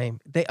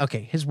time,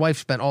 his wife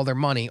spent all their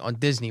money on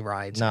Disney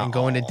rides No. and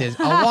going to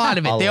Disney. A lot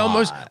of it. A They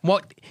almost,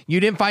 lot. you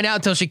didn't find out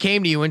until she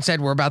came to you and said,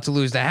 we're about to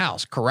lose the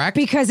house, correct?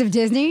 because of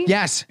Disney.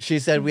 Yes. She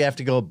said we have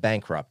to go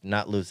bankrupt,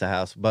 not lose the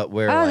house, but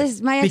we're Oh,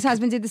 like, my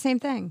ex-husband did the same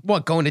thing.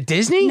 What, going to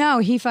Disney? No,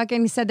 he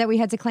fucking said that we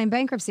had to claim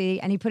bankruptcy,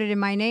 and he put it in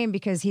my name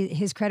because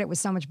his credit was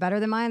so much better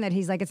than mine that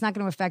he's like, it's not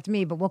going to affect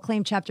me, but we'll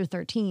claim Chapter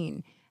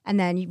 13, and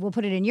then we'll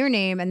put it in your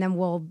name, and then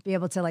we'll be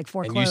able to like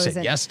foreclose. And you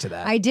said yes to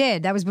that. I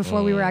did. That was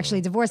before we were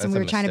actually divorced, and that's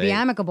we a were trying to be mistake.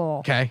 amicable.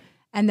 Okay.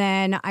 And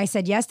then I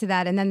said yes to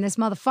that. And then this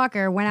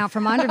motherfucker went out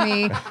from under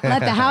me,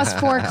 let the house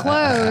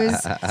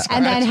foreclose,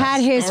 and then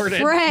had his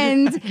Snorted.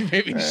 friend You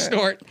made me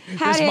snort.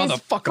 had This his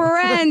motherfucker.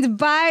 friend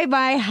buy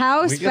my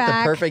house We get the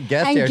back perfect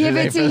guest and here give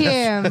today it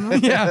to for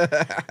him. Yeah.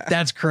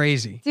 That's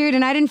crazy. Dude,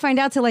 and I didn't find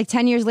out till like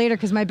 10 years later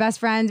because my best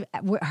friend,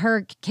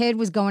 her kid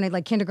was going to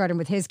like kindergarten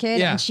with his kid,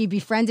 Yeah. and she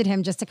befriended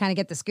him just to kind of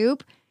get the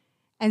scoop.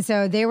 And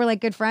so they were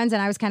like good friends,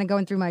 and I was kind of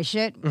going through my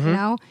shit, Mm-hmm. you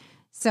know?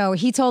 So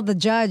he told the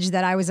judge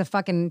that I was a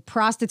fucking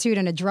prostitute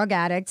and a drug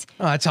addict.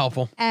 Oh, that's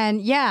helpful. And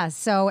yeah,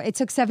 so it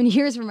took 7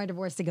 years for my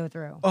divorce to go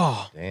through.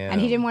 Oh. damn.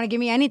 And he didn't want to give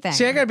me anything.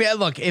 See, I gotta be,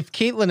 look, if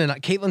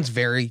Caitlin's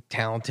very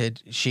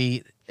talented.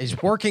 She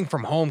is working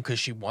from home because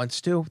she wants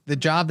to. The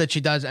job that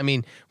she does, I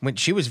mean, when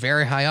she was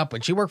very high up,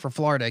 when she worked for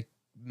Florida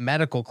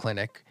Medical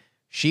Clinic,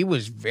 she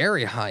was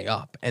very high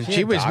up and She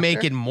she a was doctor?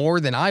 making more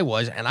than I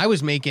was. And I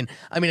was making,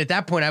 I mean, at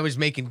that point, I was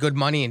making good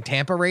money in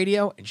Tampa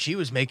radio and she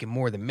was making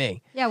more than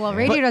me. Yeah, well,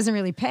 radio doesn't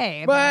really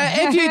pay. But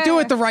if you do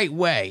it the right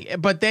way,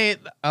 but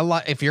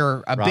if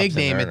you're a Rob's big an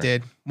name, it earner.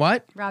 did.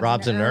 What?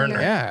 Rob's an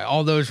earner. Yeah,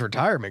 all those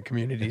retirement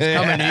communities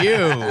coming to you,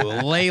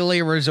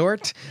 Lele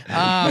Resort.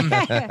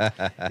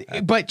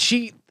 But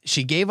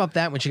she gave up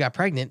that when she got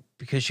pregnant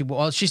because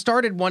she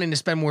started wanting to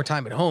spend more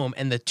time at home,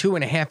 and the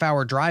 2.5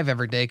 hour drive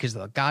every day because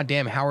of the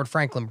goddamn Howard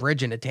Franklin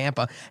Bridge into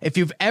Tampa. If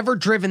you've ever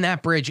driven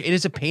that bridge, it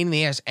is a pain in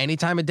the ass any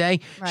time of day.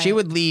 She Right.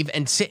 would leave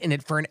and sit in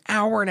it for an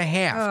hour and a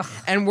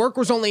half, and work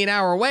was only an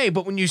hour away.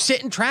 But when you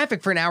sit in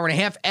traffic for an hour and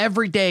a half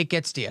every day, it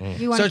gets to you.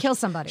 You wanna kill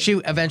somebody. She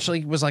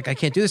eventually was like, I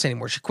can't do this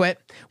anymore. She quit,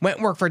 went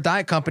and worked for a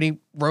diet company,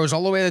 rose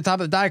all the way to the top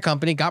of the diet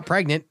company, got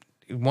pregnant,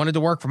 wanted to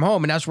work from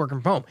home, and now she's working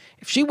from home.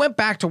 If she went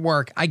back to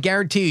work, I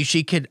guarantee you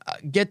she could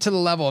get to the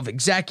level of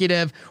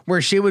executive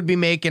where she would be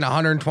making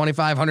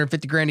 125,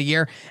 150 grand a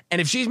year. And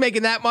if she's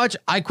making that much,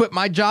 I quit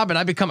my job and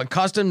I become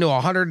accustomed to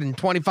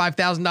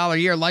 $125,000 a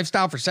year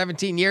lifestyle for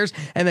 17 years.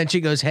 And then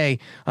she goes, hey,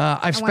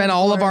 I've spent wanna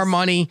all of our divorce.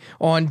 money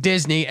on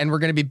Disney and we're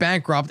going to be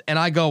bankrupt. And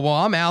I go, well,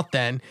 I'm out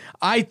then.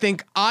 I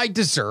think I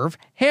deserve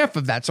half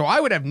of that. So I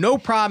would have no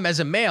problem as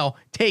a male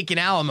taking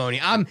alimony.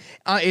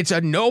 It's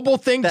a noble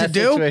thing to That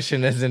do.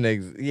 situation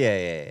isn't.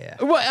 Yeah.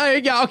 Well,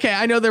 yeah, okay.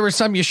 I know there was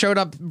some you showed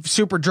up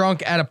super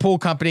drunk at a pool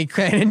company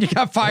and you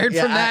got fired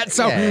Yeah, from that.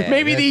 So yeah,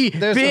 maybe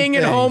there's some being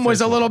at things, home was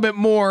a there's little bit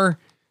more.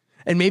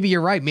 And maybe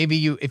you're right.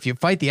 Maybe if you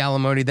fight the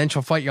alimony, then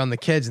she'll fight you on the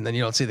kids, and then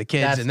you don't see the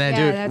kids, That's- and then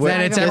Yeah, that's then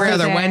not it's gonna every work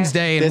other there.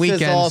 Wednesday and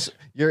weekends.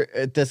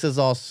 This is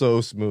all so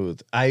smooth.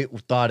 I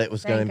thought it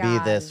was going Thank to be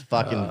God. this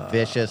fucking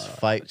vicious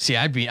fight. See,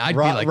 I'd be like,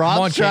 Rob's come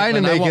on, trying to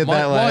Caitlin, I make want it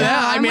that well, way.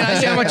 yeah, I mean, I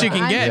see how much you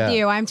can I'm get. with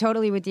you. I'm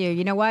totally with you.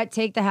 You know what?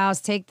 Take the house.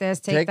 Take this.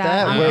 Take that.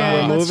 that. I'm We're good.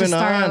 Let's moving just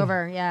start on.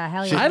 over. Yeah,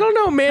 hell yeah. I don't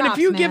know, man. Props,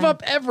 if you give man.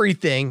 up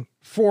everything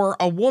for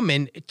a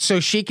woman so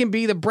she can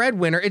be the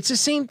breadwinner, it's the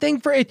same thing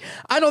for it.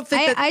 I don't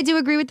think that. I do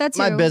agree with that too.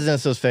 My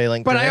business was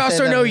failing. But Can I say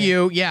also that know again?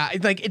 you. Yeah,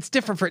 like it's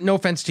different for. No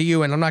offense to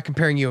you, and I'm not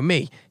comparing you and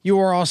me. You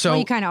are also. Well,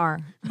 you kind of are.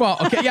 Well,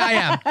 okay, yeah, I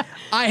am.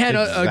 I had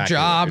a Exactly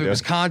job. what It you're was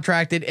doing.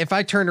 contracted. If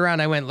I turned around,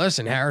 and I went,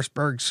 listen,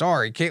 Harrisburg,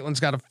 sorry, Caitlin's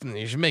got to.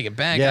 You should make it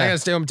bank. Yeah. I got to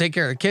stay home and take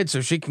care of the kids so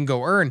she can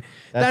go earn.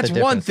 That's a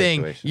That's one different thing.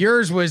 situation.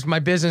 Yours was my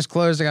business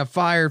closed. I got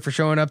fired for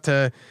showing up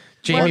to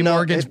Jamie Well, no,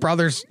 Morgan's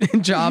brother's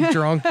job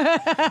drunk.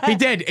 He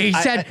did. He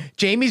said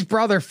Jamie's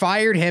brother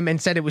fired him and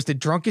said it was the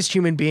drunkest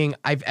human being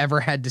I've ever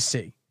had to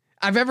see.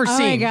 I've ever Oh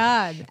seen. my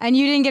god! And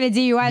you didn't get a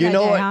DUI You that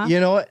know day, what? huh? You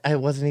know what? I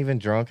wasn't even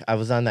drunk. I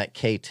was on that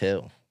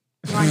K2.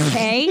 You're on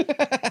K.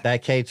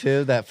 That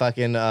K2, that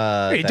fucking What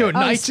are you doing? Oh,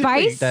 nights?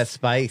 Spice? that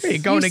spice. Are you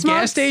going You to gas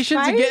smoked stations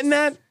and Spice? getting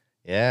that?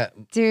 Yeah.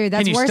 Dude,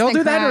 that's Can you worse still than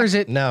do that, or crack. is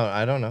it? No,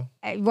 I don't know.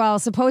 Well,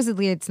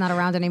 supposedly it's not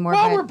around anymore.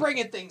 Well, but, we're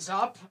bringing things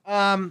up.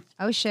 oh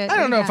shit! I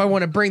don't know yeah. if I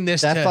want to bring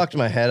this That to. fucked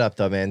my head up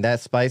though, man. That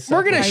spice.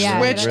 We're stuff gonna was yeah,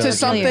 switch really, to really,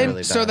 something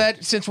really so bad.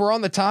 that since we're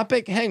on the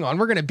topic, hang on,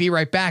 we're gonna be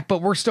right back,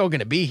 but we're still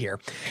gonna be here.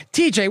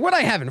 TJ, what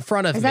I have in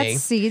front of Is me? that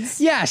seeds?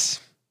 Yes.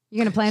 You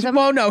gonna plant them?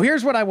 Well, no.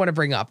 Here's what I want to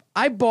bring up.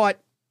 I bought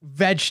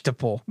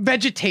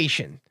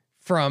vegetation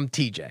from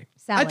TJ. I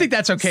Salad. think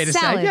that's okay to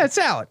Salad. say. Yeah,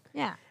 salad.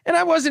 Yeah. And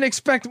I wasn't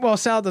expecting. Well,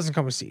 salad doesn't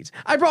come with seeds.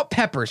 I brought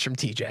peppers from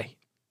TJ.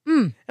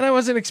 And I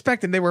wasn't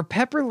expecting. They were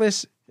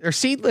pepperless or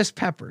seedless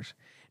peppers.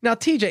 Now,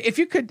 TJ, if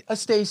you could,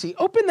 Stacy,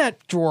 open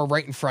that drawer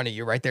right in front of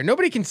you, right there.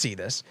 Nobody can see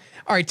this.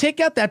 All right, take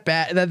out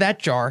that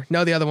jar.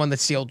 No, the other one, the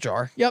sealed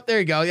jar. Yep, there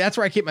you go. That's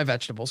where I keep my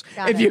vegetables.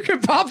 If you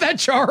could pop that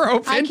jar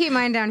open. I keep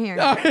mine down here.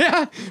 Oh,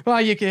 yeah. Well,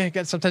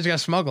 sometimes you got to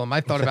smuggle them.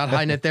 I thought about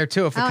hiding it there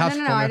too. If the cops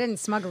no, come I there. didn't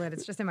smuggle it.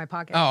 It's just in my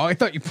pocket. Oh, I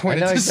thought you I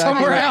pointed know to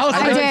exactly somewhere else. I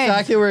know did.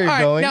 exactly where you're All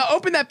right, going. now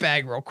open that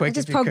bag real quick. I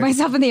just if you poked could.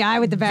 myself in the eye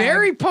with the bag.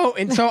 Very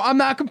potent. So I'm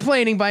not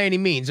complaining by any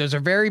means. Those are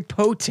very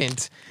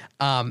potent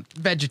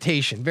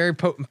vegetation, very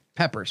potent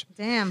peppers.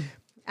 Damn.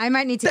 I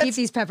might need to keep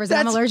these peppers.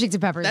 I'm allergic to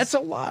peppers. That's a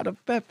lot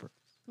of pepper.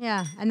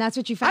 Yeah, and that's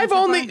what you found. I've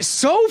only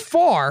so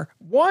far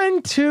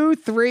 1, 2,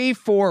 3,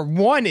 4.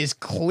 One is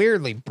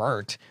clearly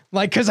burnt,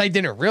 like because I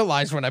didn't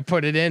realize when I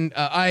put it in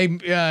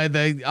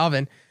the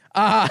oven.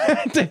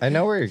 I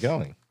know where you're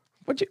going.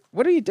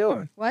 What are you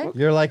doing? What?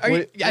 You're like,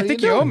 I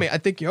think you owe me. I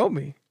think you owe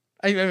me.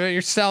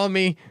 You're selling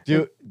me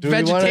Do we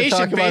want to vegetation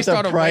talk about based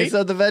on the a price weight.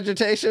 of the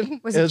vegetation?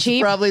 Was it It's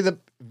cheap? probably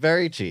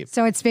very cheap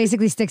So it's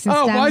basically sticks and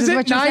Oh, stems. was is it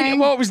what you're 90? saying?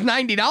 Well, it was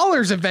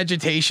 $90 of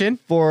vegetation.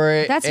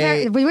 for That's a,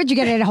 very. Would you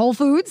get it at Whole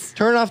Foods?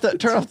 turn off the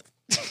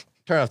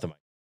mic.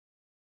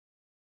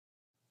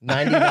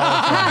 $90. You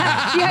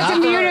had to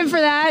mute him for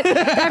that.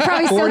 That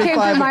probably still came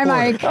 45 through my a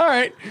quarter. mic. All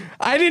right.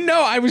 I didn't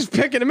know. I was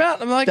picking them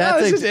out. I'm like,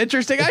 That's this a- is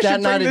interesting. I Is should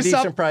that not bring a this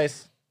up. decent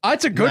price? Oh,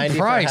 it's a good 90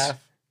 for price.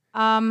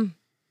 half?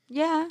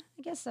 Yeah,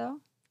 I guess so.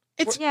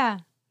 It's- yeah.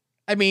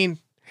 I mean,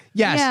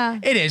 yes, Yeah.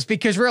 it is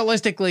because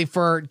realistically,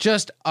 for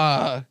just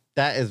That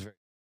is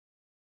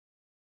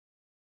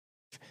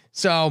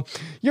so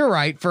you're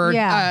right for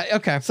Yeah.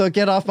 okay. so.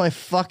 Get off my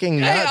fucking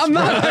nuts. Hey, I'm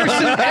not. bro.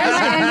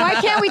 And why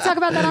can't we talk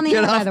about that on the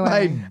Get air, by off the my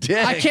way?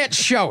 dick. I can't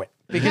show it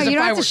No, because you if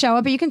don't I have were, to show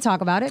it, but you can talk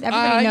about it.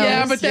 Everybody knows.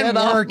 yeah, but then Get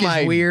off work my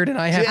is weird, and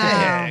I have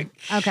to.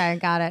 Oh, okay,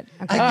 got it.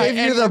 Okay. I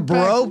gave you the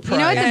bro price. You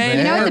know what the- And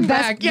you know what we're the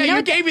best- back. Yeah, you know you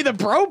what- gave me the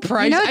bro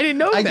price. know- I didn't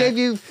know I that. gave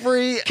you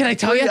free. Can I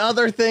tell free you?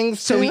 other things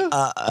So too?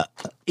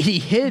 he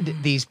hid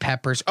these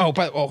peppers. Oh,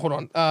 but hold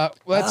on.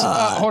 Let's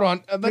hold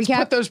on. Let's Recap.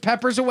 put those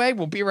peppers away.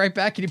 We'll be right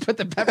back. Can you put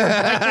the peppers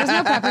back? There's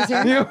no peppers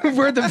here. You know,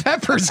 where'd the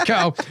peppers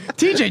go?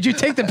 TJ, did you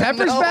take the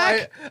peppers No,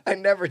 back? I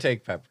never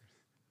take pepper.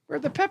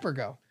 Where'd the pepper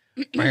go?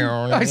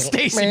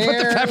 Stacy, put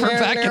the pepper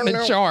back in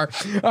the jar.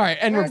 All right,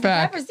 and Where's we're the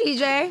back. peppers,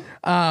 TJ?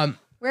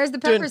 Where's the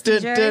peppers,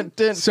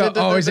 TJ?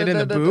 So, is it in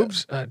the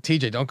boobs?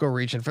 TJ, don't go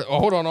reaching for. Oh,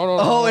 hold on.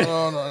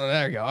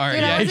 There you go. All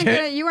right, Dude,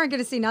 yeah. you weren't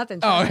gonna see nothing.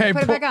 Oh, hey,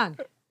 put it pull- back on.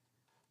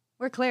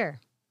 We're clear.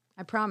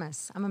 I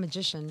promise. I'm a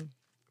magician.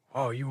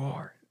 Oh, you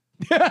are.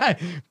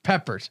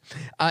 Peppers.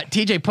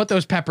 TJ put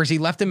those peppers. He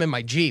left them in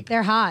my Jeep.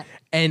 They're hot.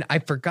 And I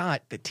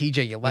forgot that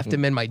TJ, you left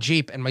them in my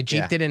Jeep, and my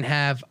Jeep Yeah. didn't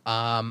have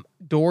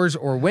doors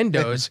or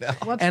windows.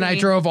 And I Whoopsie.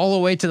 drove all the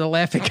way to the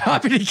Laughing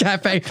Comedy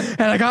Cafe,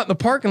 and I got in the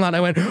parking lot. And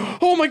I went,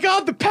 "Oh my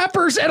God, the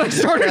peppers!" And I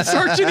started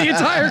searching the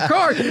entire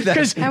car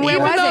because And where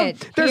was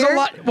it? there's Here? a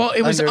lot. Well,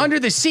 it was Under- under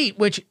the seat,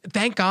 which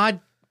thank God.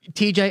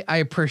 TJ, I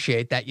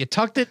appreciate that. You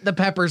tucked the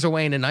peppers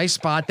away in a nice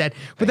spot. But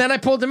then I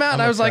pulled them out,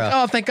 and I was like,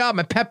 proud. "Oh, thank God,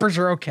 my peppers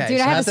are okay."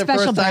 Dude, I have That's a the first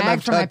special time bag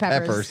I've for my tucked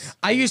peppers.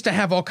 I used to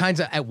have all kinds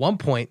of. At one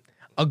point,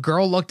 a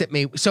girl looked at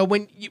me. So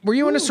were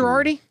you in a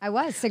sorority? I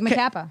was Sigma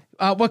Kappa,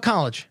 What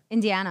college?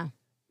 Indiana.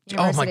 Oh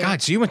my University.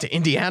 God! So you went to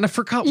Indiana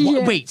for college?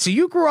 Yeah. Wait, so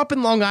you grew up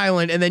in Long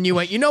Island, and then you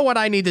went. You know what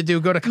I need to do?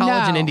 Go to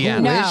college in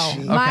Indiana. No, she?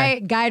 my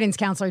guidance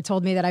counselor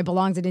told me that I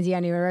belonged at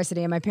Indiana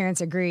University, and my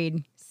parents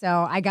agreed. So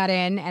I got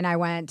in, and I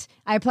went.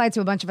 I applied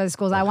to a bunch of other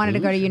schools. I wanted to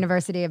go to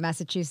University of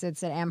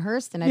Massachusetts at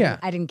Amherst, and Yeah.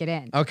 I didn't get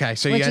in. Okay,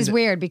 so you which is ended-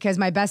 weird because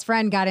my best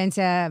friend got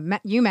into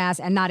UMass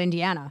and not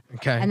Indiana.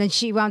 Okay. and then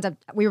she wound up.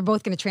 We were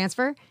both going to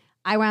transfer.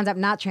 I wound up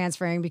not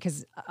transferring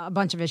because a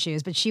bunch of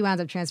issues, but she wound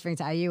up transferring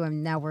to IU,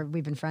 and now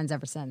we've been friends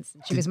ever since.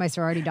 She was my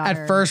sorority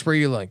daughter. At first, were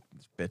you like,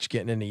 "This bitch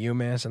getting into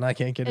UMass, and I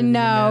can't get into No,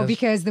 UMass"?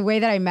 because the way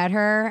that I met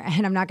her,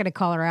 and I'm not going to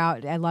call her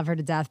out. I love her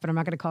to death, but I'm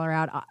not going to call her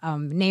out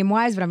name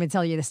wise. But I'm going to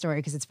tell you the story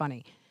because it's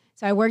funny.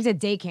 So I worked at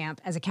day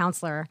camp as a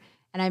counselor,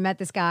 and I met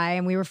this guy,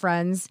 and we were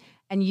friends.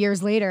 And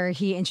years later,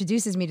 he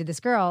introduces me to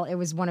this girl. It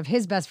was one of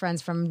his best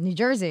friends from New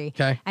Jersey.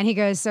 Okay. And he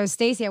goes, "So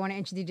Stacy, I want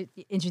to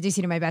introduce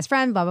you to my best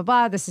friend. Blah blah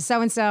blah. This is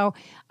so and so.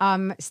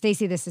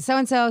 Stacy, this is so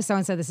and so. So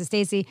and so, this is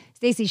Stacy.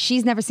 Stacy,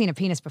 she's never seen a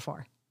penis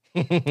before."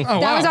 Oh,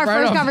 That was our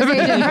first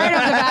conversation right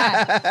off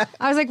the bat.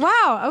 I was like,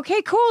 "Wow,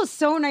 okay, cool.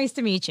 So nice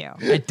to meet you."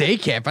 At day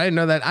camp, I didn't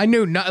know that. I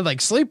knew not like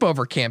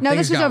sleepover camp. No,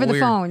 things this was got over the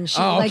weird. phone.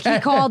 Like he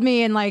called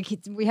me and like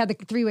we had the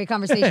three-way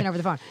conversation over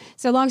the phone.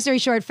 So long story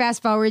short,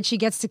 fast forward, she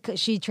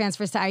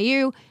transfers to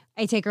IU.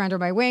 I take her under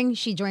my wing.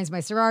 She joins my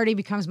sorority,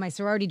 becomes my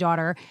sorority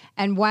daughter.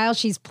 And while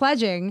she's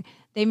pledging,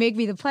 they make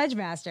me the pledge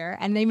master,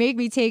 and they make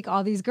me take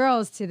all these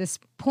girls to this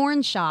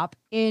porn shop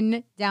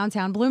in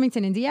downtown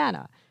Bloomington,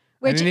 Indiana.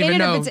 Which didn't in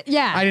even and know. of its-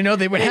 yeah. I didn't know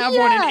they would have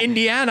one Yeah. in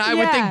Indiana. I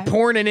would Yeah. think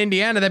porn in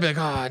Indiana. They'd be like,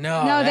 oh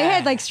no. No, they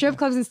had like strip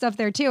clubs and stuff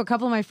there too. A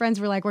couple of my friends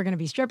were like, we're going to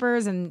be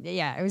strippers. And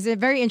yeah, it was a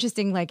very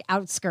interesting like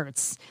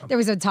outskirts. There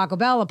was a Taco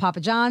Bell, a Papa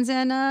John's,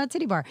 and a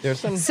titty bar. There's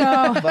some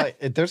So- but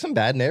there's some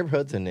bad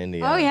neighborhoods in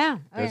Indiana. Oh, yeah.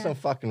 Oh, There's yeah. some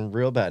fucking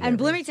real bad And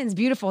neighborhoods. Bloomington's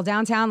beautiful.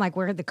 Downtown, like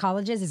where the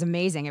college is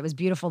amazing. It was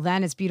beautiful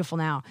then. It's beautiful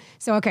now.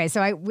 So, okay.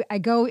 So I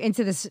go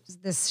into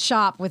this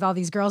shop with all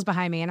these girls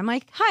behind me and I'm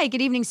like, hi,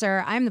 good evening,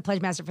 sir. I'm the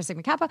pledge master for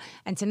Sigma Kappa.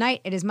 And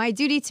tonight it is my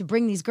duty to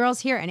bring these girls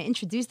here and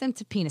introduce them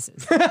to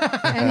penises.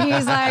 And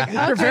he's like,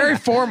 okay. You're very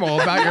formal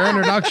about your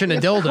introduction to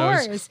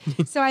dildos. Of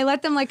course. So I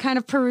let them like kind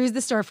of peruse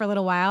the store for a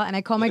little while, and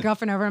I call my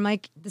girlfriend over. I'm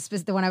like, this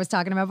was the one I was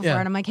talking about before, Yeah.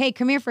 and I'm like, hey,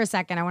 come here for a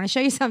second. I want to show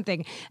you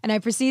something. And I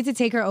proceed to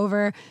take her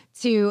over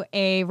to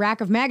a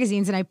rack of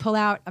magazines, and I pull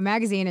out a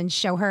magazine and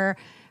show her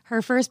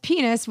her first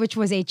penis, which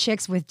was a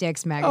Chicks with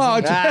Dicks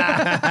magazine.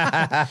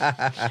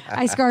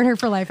 I scarred her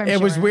for life. I'm It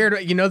sure. was weird.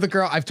 You know, the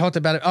girl, I've talked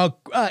about it. Oh,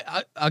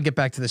 I'll get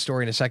back to the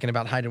story in a second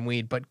about hide and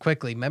weed, but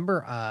quickly,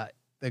 remember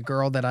the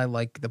girl that I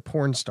like, the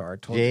porn star,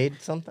 Jade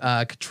something?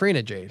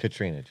 Katrina Jade.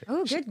 Katrina Jade.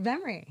 Oh, good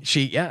memory.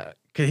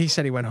 Because he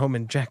said he went home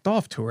and jacked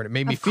off to her, and it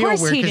made me Of feel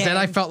course weird he because then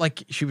I did. felt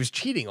like she was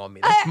cheating on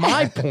me. That's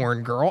my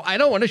porn girl. I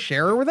don't want to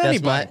share her with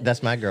anybody.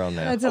 That's my girl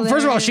now. That's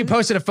First of all, she hilarious.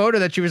 posted a photo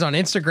that she was on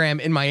Instagram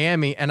in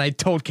Miami, and I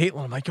told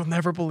Caitlin, I'm like, you'll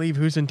never believe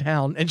who's in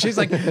town. And she's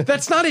like,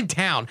 that's not in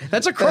town.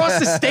 That's across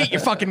the state, you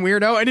fucking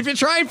weirdo. And if you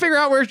try and figure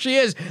out where she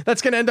is,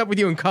 that's going to end up with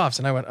you in cuffs.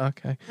 And I went,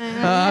 okay.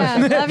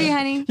 Yeah, love you,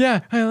 honey. Yeah,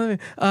 I love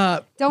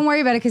it. Don't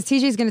worry about it because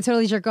TJ's going to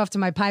totally jerk off to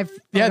my pie.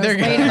 Yeah, there you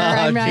go. later.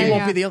 I'm He not-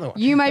 won't be the other one.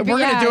 You might be. We're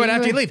going to yeah, do it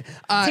after you would- leave.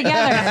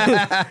 Together.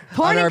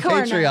 Porn On our and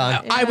corner.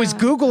 Patreon. I was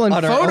Googling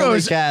On our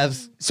photos.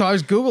 OnlyCavs. So I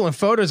was Googling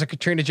photos of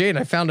Katrina Jade, and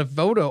I found a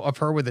photo of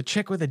her with a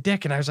chick with a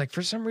dick, and I was like,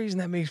 for some reason,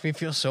 that makes me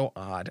feel so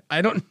odd.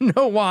 I don't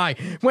know why.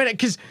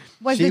 Because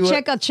Was She the wa-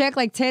 chick a chick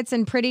like tits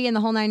and pretty in the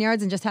whole 9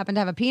 yards and just happened to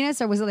have a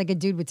penis, or was it like a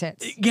dude with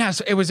tits?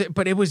 yes, it was,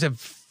 but it was a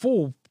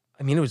full.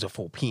 I mean, it was a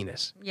full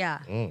penis. Yeah.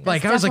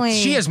 Like I was like,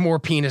 she has more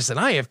penis than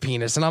I have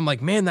penis, and I'm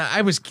like, man, that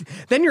I was.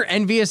 Then you're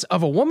envious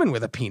of a woman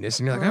with a penis,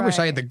 and you're like, I wish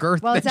I had the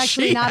girth. Well, that it's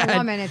actually she not had. a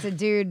woman; it's a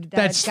dude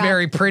That's got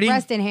very pretty?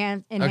 breast Okay,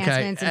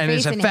 enhancements and face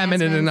is effeminate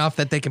enhancements, enough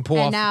that they can pull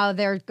And off. now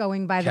they're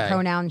going by the Okay.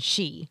 pronoun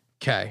she.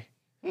 Okay.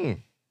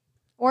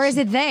 Or is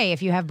it they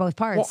if you have both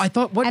parts? Well, I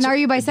thought, what's- and are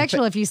you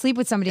bisexual if you sleep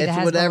with somebody that It's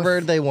has whatever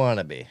both? they want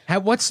to be.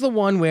 What's the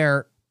one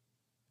where,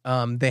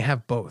 they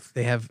have both?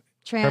 They have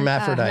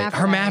Hermaphrodite.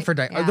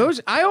 hermaphrodite. Are Yeah.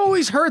 those? I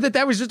always heard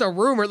that was just a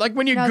rumor. Like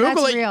when you No,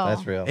 Google that's it, real.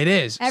 That's real. it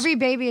is. Every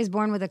baby is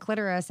born with a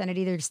clitoris, and it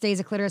either stays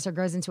a clitoris or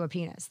grows into a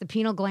penis. The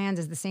penile gland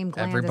is the same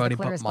gland Everybody as the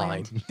but clitoris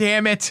mine. gland.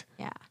 Damn it.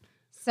 Yeah.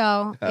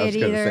 So I was it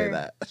going to either say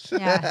that.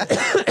 yeah.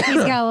 He's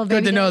got a little baby.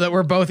 Good to know that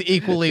we're both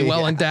equally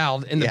well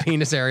endowed in the Yeah.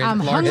 penis area. I'm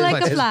hung Largest like a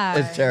place. fly.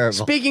 It's terrible.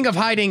 Speaking of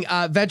hiding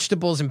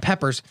vegetables and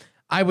peppers,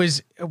 I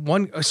was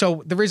one.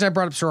 So the reason I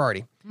brought up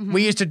sorority, Mm-hmm.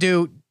 we used to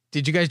do.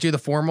 Did you guys do the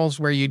formals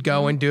where you'd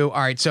go and do? All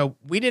right, so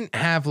we didn't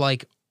have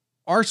like.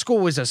 Our school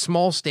was a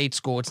small state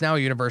school. It's now a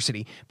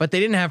university, but they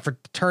didn't have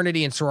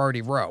fraternity and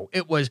sorority row.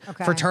 It was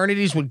Okay.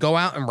 fraternities would go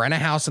out and rent a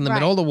house in the Right.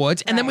 middle of the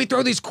woods, and then Right. we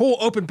throw these cool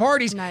open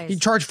parties. Nice. You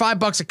charge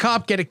 $5 a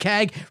cup, get a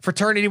keg.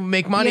 Fraternity would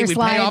make money. Beer We'd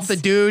pay off slides. the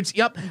dudes.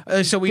 Yep.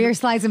 So we Beer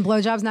slides and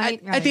blowjobs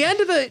night. at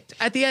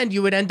the end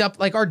you would end up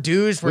like our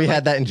dues were We like,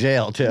 had that in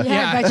jail, too. Yeah,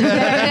 Yeah. I bet you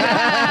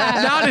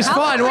did. not as How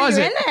fun, long were was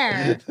you it? in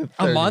there?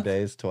 30 month?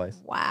 days twice.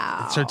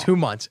 Wow. So 2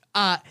 months.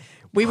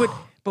 We would,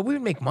 but we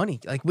would make money.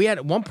 Like we had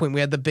at one point, we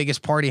had the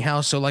biggest party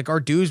house. So like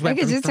our dues I went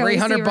could from just totally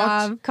see $300.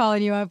 Rob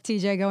calling you up,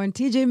 TJ, going,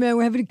 TJ, man,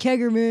 we're having a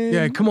kegger, man.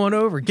 Yeah, come on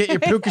over. Get your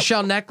puka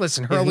shell necklace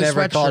and He's Hurley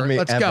never sweatshirt. called me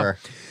Let's ever.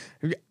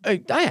 go.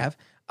 I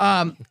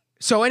have.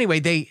 So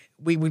anyway,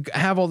 we would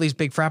have all these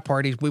big frat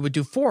parties. We would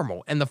do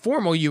formal, and the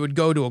formal you would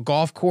go to a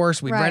golf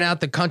course. We'd Right. rent out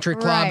the country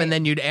club, Right. and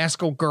then you'd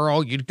ask a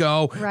girl. You'd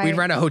go. Right. We'd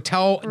rent a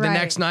hotel the Right.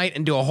 next night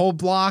and do a whole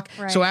block.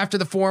 So Right. after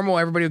the formal,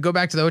 everybody would go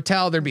back to the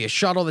hotel. There'd be a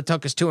shuttle that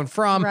took us to and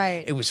from.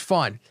 Right. It was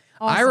fun.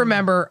 I Awesome.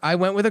 remember I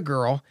went with a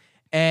girl,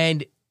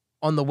 and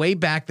on the way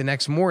back the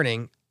next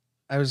morning,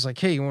 I was like,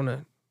 "Hey, you want to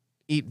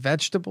eat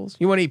vegetables?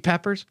 You want to eat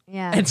peppers?"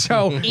 Yeah. And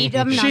so Eat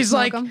 'em, not she's smoke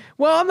like, 'em.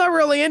 "Well, I'm not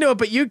really into it,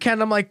 but you can."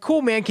 I'm like,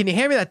 "Cool, man. Can you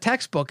hand me that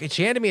textbook?" And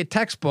she handed me a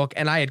textbook,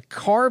 and I had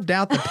carved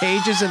out the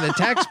pages in the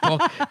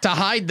textbook to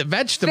hide the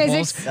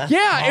vegetables. Physics.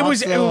 Yeah, it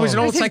was an old This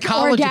is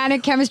psychology.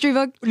 organic chemistry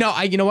book. No,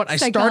 you know what? I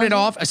started Psychology?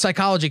 off a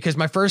psychology because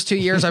my first 2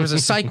 years I was a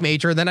psych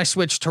major. Then I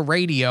switched to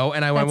radio,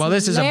 and I went, That's "Well,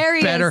 this is a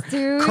hilarious, better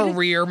dude.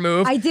 career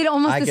move." I did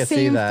almost I the could see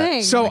same that.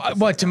 thing. So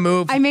what to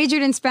move? I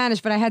majored in Spanish,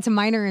 but I had to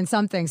minor in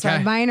something. So I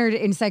Okay. minored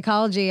in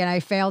psychology and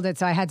I failed it.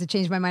 So I had to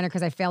change my minor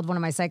because I failed one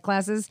of my psych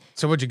classes.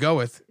 So what'd you go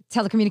with?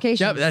 Telecommunications.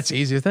 Yeah, that's the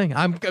easiest thing.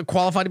 I'm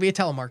qualified to be a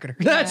telemarketer.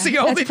 That's the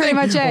That's only pretty thing.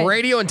 much it.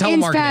 Radio and In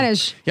telemarketing.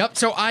 Spanish. Yep.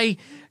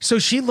 So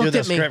she Do looked the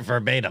at me. script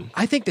verbatim.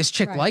 I think this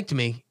chick Right. liked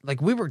me. Like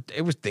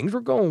things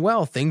were going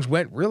well. Things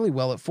went really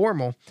well at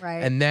formal.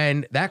 Right. And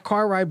then that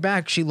car ride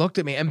back, she looked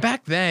at me. And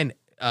back then,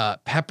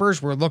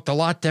 peppers were looked a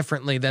lot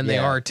differently than they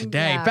Yeah. are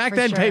today. Yeah, Back for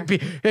then, sure.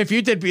 if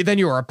you did, then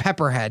you were a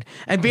pepperhead,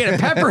 and being a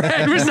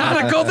pepperhead was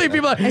not a cool thing.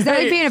 People, Is that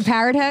hey, like being a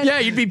parrot head? yeah,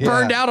 you'd be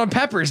burned Yeah. out on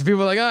peppers.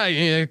 People are like, oh,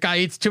 the guy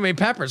eats too many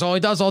peppers. All he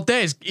does all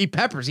day is eat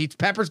peppers. Eats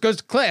peppers, goes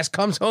to class,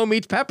 comes home,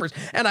 eats peppers.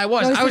 And I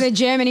was. Goes I to was the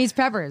gym and eats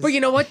peppers. but you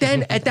know what?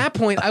 Then at that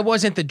point, I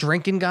wasn't the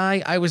drinking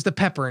guy. I was the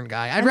peppering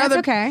guy. I'd And that's rather.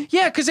 okay.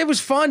 Yeah, because it was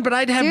fun, but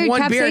I'd have Dude,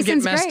 one beer and get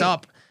capsaicin's messed great.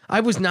 up. I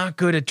was not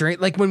good at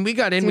drink. Like when we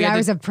got in, Dude, we had I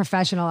was to a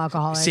professional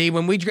alcoholic. see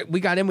when we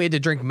got in, we had to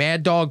drink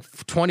Mad Dog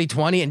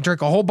 2020 and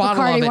drink a whole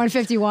bottle Bacardi of it.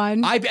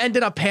 151. I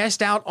ended up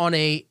passed out on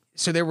a.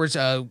 So there was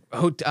a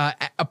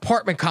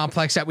apartment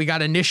complex that we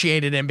got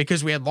initiated in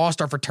because we had lost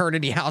our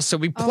fraternity house. So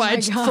we my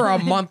pledged God. for a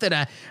month in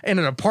an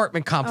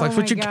apartment complex, Oh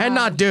which my you God.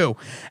 cannot do.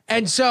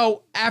 And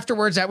so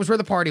afterwards, that was where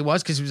the party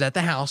was because it was at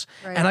the house.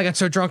 Right. And I got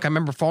so drunk, I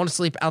remember falling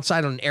asleep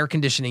outside on an air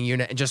conditioning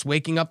unit and just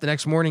waking up the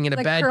next morning in a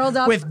Like bed curled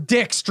up? with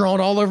dicks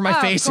drawn all over my Oh,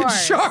 of face and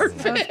course.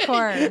 sharp. Of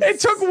course. It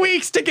took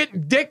weeks to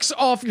get dicks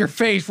off your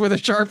face with a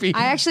Sharpie.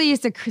 I actually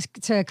used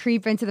to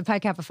creep into the Pi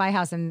Kappa Phi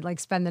house and like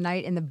spend the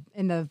night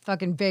in the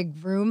fucking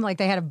big room. Like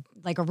they had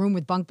a room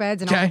with bunk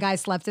beds and all Okay. the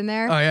guys slept in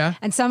there. Oh, yeah?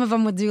 And some of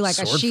them would do like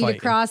a Sword sheet fighting.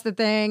 across the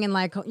thing and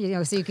like so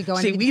you could go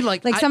in. See, and- we,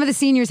 like, I- some of the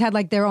seniors had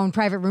like their own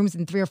private rooms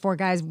and 3 or 4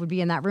 guys would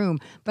be in that room.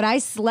 But I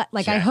slept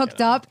I hooked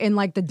up in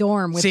like the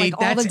dorm with like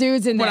all the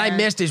dudes in what there. I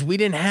missed is we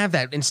didn't have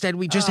that. Instead,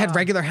 we just had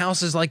regular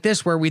houses like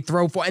this where we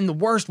throw for. And the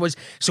worst was,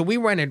 so we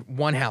rented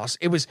one house.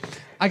 It was,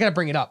 I gotta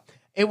bring it up.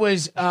 It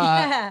was,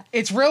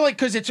 it's really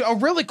because it's a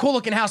really cool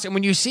looking house, and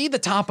when you see the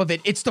top of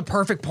it, it's the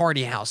perfect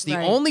party house. The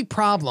Right. only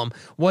problem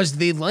was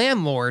the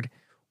landlord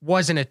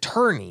was an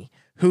attorney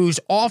whose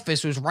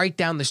office was right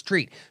down the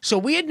street, so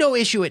we had no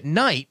issue at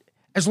night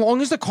as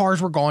long as the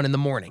cars were gone in the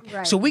morning.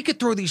 Right. So we could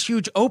throw these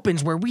huge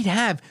opens where we'd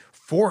have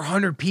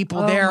 400 people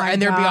Oh there, my and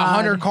there'd be God.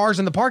 100 cars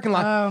in the parking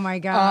lot. Oh my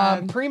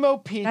God. Primo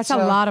Pizza. That's a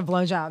lot of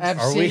blowjobs.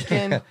 Are we?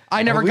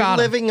 I never Are we got 'em.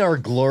 living our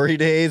glory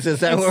days? Is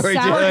that what we're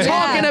Sour- doing? We're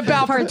talking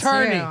about part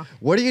fraternity. 2.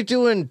 What are you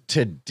doing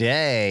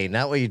today?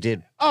 Not what you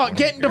did. Oh,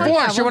 getting divorced.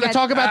 yeah, you we'll want to get-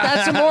 talk about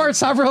that some more?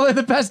 It's not really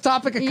the best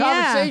topic of Yeah,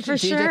 conversation. for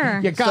TJ. sure.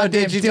 You So goddamn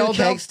did you do dildo.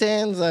 keg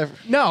stands?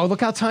 No,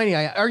 look how tiny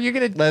I am. Are you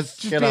going to Let's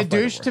just get be a off my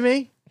douche divorce. to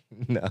me?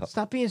 No.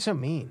 Stop being so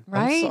mean.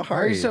 Right? I'm Why are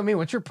sorry. you so mean?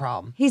 What's your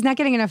problem? He's not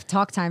getting enough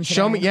talk time today.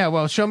 Show me. Yeah,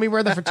 well, show me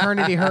where the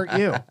fraternity hurt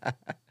you.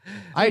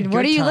 I had What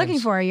good are you times. looking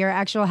for? Your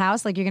actual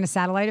house? Like you're going to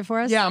satellite it for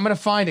us? Yeah, I'm going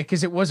to find it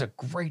because it was a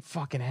great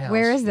fucking house.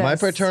 Where is this? My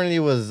fraternity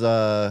was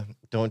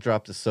don't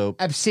drop the soap.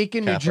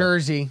 Absecon, New Kappa.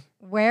 Jersey.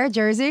 Where?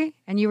 Jersey?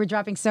 And you were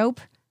dropping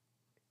soap?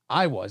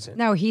 I wasn't.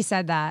 No, he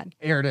said that.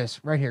 Here it is,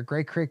 right here,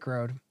 Great Creek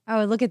Road.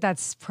 Oh, look at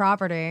that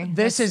property.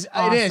 This That's is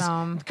it is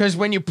awesome. because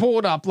when you pull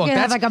it up, look, You could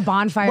have that's like a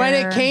bonfire. when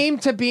it came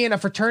to being a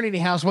fraternity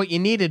house. What you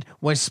needed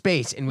was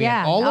space, and we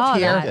had Yeah, all all of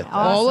of here, that.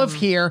 all of Awesome.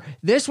 here.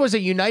 This was a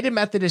United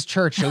Methodist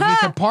church, so you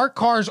could park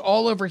cars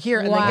all over here.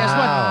 And then guess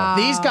Wow.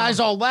 what? These guys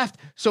all left,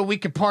 so we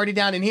could party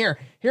down in here.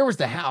 Here was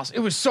the house. It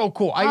was so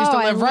cool. I used to Oh,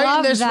 I live right in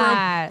love this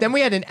that. room. Then we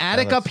had an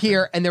attic that's up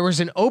here, and there was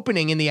an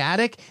opening in the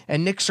attic.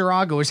 And Nick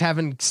Sarago was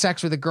having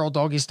sex with a girl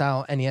doggy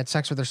style, and he had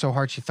sex with her so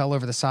hard she fell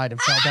over the side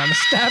and fell down the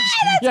steps.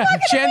 Yeah,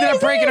 she ended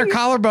up breaking her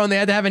collarbone. They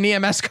had to have an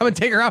EMS come and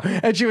take her out,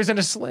 and she was in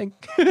a sling.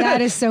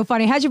 That is so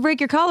funny. How'd you break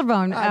your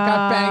collarbone? I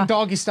got banged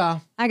doggy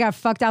style. I got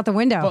fucked out the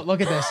window. But look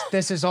at this.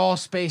 This is all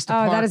space to Oh,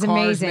 park that is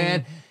cars, amazing.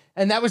 man.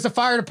 And that was the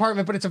fire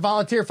department, but it's a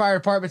volunteer fire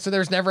department, so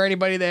there's never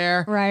anybody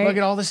there. Right. Look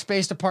at all the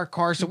space to park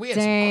cars. So we had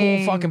some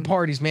Dang. cool fucking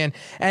parties, man.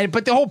 And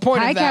but the whole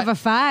point Pi of that Kappa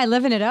Phi,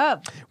 living it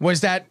up. was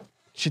that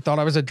she thought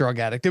I was a drug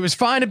addict. It was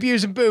fine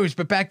abusing booze,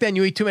 but back then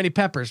you eat too many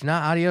peppers.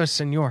 Nah, adios,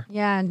 senor.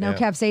 Yeah, no Yeah.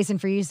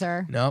 capsaicin for you,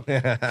 sir. Nope.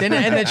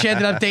 then she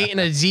ended up dating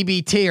a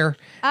ZB tier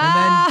and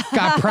then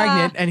got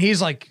pregnant. And he's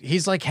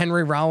like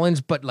Henry Rollins,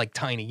 but like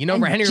tiny. You know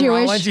And Henry Jewish.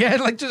 Rollins? Yeah,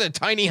 like just a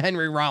tiny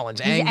Henry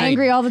Rollins. He's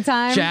angry all the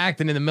time.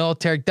 Jacked and in the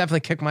military. Definitely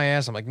kicked my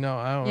ass. I'm like, no,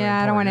 I don't.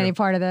 Yeah, I don't want any part.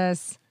 part of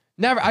this.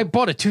 Never. I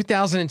bought a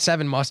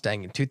 2007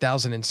 Mustang in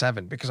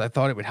 2007 because I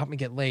thought it would help me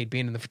get laid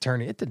being in the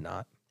fraternity. It did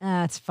not.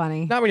 That's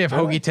funny. Not when you have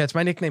hoagie tits.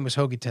 My nickname was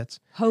Hoagie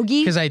Tits.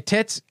 Hoagie? Because I had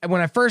tits. And when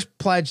I first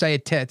pledged, I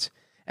had tits.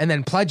 And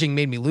then pledging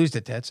made me lose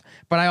the tits.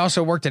 But I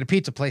also worked at a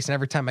pizza place, and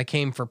every time I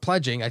came for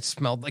pledging, I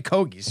smelled like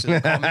hoagies. So they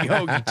called me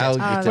Hoagie Tits.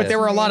 Hoagie Oh, tits. But there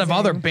were a lot of amazing.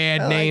 other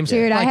bad names.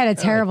 Dude, I Like, had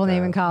a terrible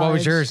name in college. what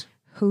was yours?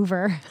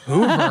 Hoover.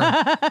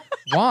 Hoover.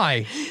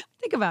 Why?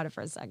 Think about it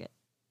for a second.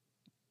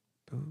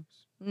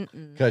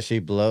 Because she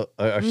blow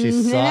or she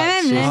Mm-hmm.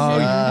 sucked. She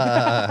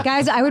Oh,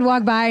 Guys, I would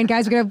walk by and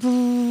guys would go,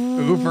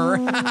 Hoover.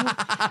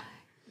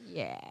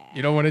 yeah.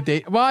 You don't want to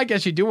date. Well, I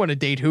guess you do want to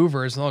date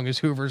Hoover as long as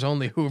Hoover's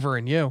only Hoover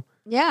and you.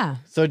 Yeah.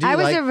 So do you I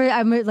was like-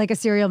 I'm like a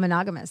serial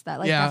monogamist. That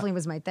like Yeah. definitely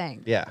was my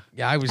thing. Yeah.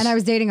 Yeah, I was. And I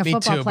was dating a me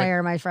football too, but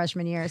player my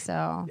freshman year,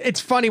 so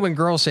It's funny when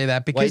girls say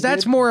that because White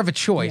that's dude? more of a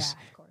choice.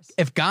 yeah, of course.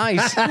 If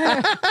guys,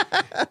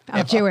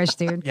 I'm Jewish,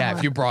 dude. yeah, Come if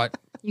on. you brought,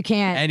 You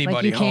can't.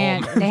 anybody you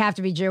can't. home. They have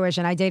to be Jewish.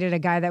 And I dated a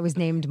guy that was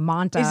named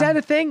Monta. is that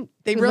a thing?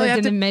 They who really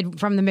lived have in to. the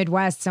from the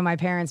Midwest, so my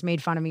parents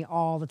made fun of me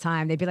all the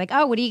time. They'd be like,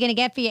 "Oh, what are you gonna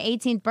get for your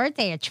 18th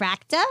birthday? A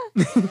tractor?"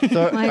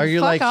 So Like, are you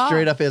fuck like off.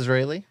 straight up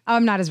Israeli? Oh,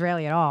 I'm not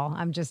Israeli at all.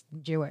 I'm just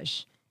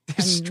Jewish.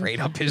 Straight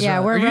up Israel. Yeah,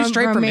 we're Are you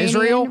straight from Romanian.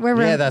 Israel?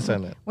 Yeah, that's what I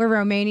meant. We're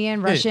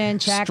Romanian, Russian,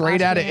 Czech,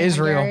 straight outta Austrian,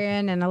 Israel.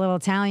 Hungarian, and a little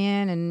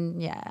Italian,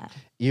 and yeah.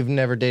 You've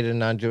never dated a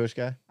non-Jewish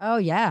guy? Oh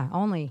yeah,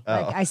 only. Oh.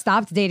 Like, I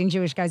stopped dating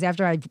Jewish guys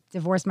after I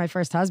divorced my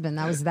first husband.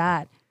 That was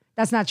that.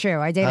 That's not true.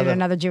 I dated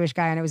another Jewish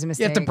guy, and it was a You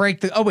mistake. have to break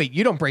the. Oh wait,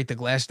 you don't break the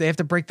glass. They have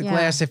to break the Yeah.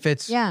 glass if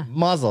it's Yeah,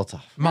 Mazel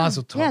tov.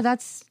 Mazel tov. yeah.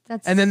 That's.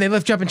 And then they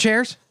lift you up in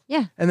chairs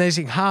yeah, and they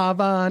sing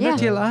Hava Yeah.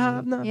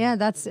 Natila Havna. yeah.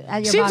 That's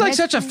at your Seems bat like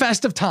such a mitzvah.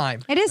 festive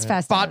time. It is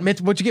festive. Bat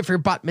mitzvah. What'd you get for your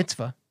bat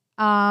mitzvah?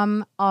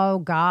 Oh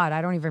God,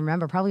 I don't even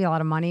remember. Probably a lot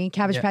of money.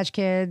 Cabbage Yeah. Patch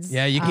Kids.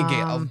 Yeah, you can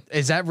get.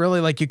 Is that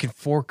really like you can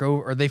fork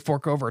over, or they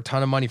fork over a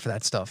ton of money for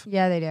that stuff?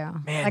 Yeah, they do.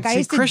 Man, like see, I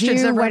used to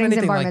Christians do never have weddings and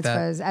anything bar like that.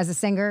 mitzvahs as a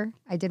singer.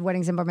 I did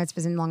weddings and bar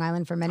mitzvahs in Long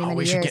Island for many, Oh, many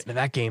we years. should get into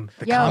that game.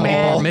 The Yo, comedy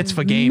man. bar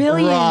mitzvah game.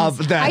 Millions. Rob,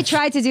 that's- I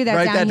tried to do that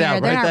write down that here.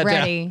 down, They're write not that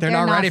down. ready. They're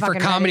not ready for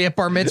fucking comedy ready. at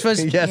bar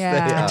mitzvahs. Yes,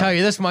 Yeah. they I are. tell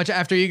you this much: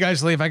 after you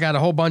guys leave, I got a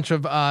whole bunch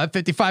of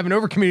 55 and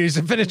over communities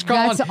to finish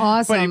calling. That's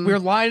awesome. But we're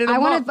lining them I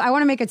want up. to. I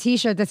want to make a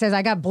T-shirt that says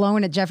 "I got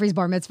blown at Jeffrey's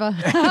bar mitzvah."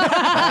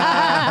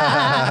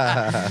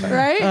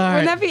 Right?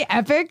 Wouldn't that be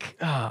epic?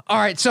 All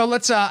right, so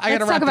let's. I Let's gotta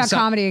talk wrap about this up.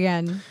 comedy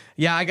again.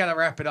 Yeah, I gotta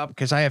wrap it up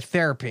because I have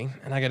therapy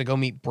and I gotta go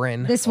meet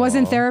Bryn. This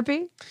wasn't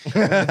therapy.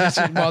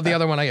 Well, the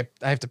other one I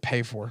have to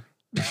pay for.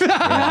 And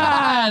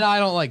I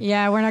don't like.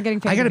 Yeah, we're not getting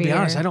paid. I gotta to be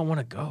honest. here. I don't want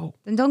to go.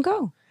 Then don't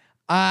go.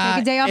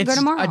 Take a day off, go It's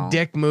tomorrow. a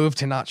dick move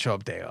to not show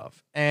up day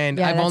off. And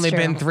Yeah, I've that's only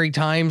been true. 3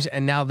 times,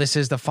 and now this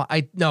is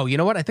the no, you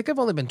know what? I think I've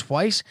only been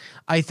twice.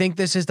 I think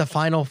this is the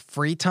final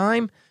free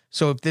time.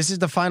 So if this is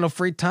the final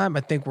free time,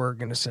 I think we're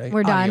gonna say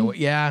We're done? adios.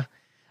 Yeah,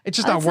 it's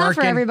just Oh, not it's not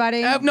working for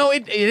everybody. No,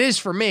 it is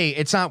for me.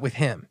 It's not with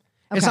him.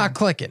 It's Okay. not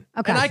clicking.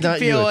 Okay. And I It's can Not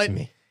feel you, it. it's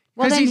me.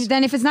 Well, 'Cause he's-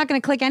 then if it's not going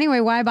to click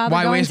anyway, why bother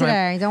Why going waste my-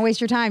 today? Don't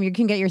waste your time. You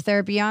can get your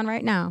therapy on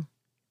right now.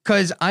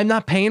 Because I'm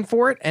not paying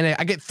for it, and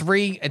I get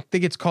 3. I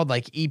think it's called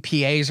like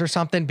EPAs or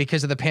something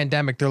because of the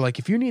pandemic. They're like,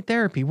 if you need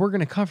therapy, we're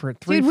going to cover it.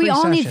 3 Dude, we free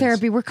all need sessions.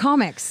 therapy. We're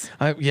comics.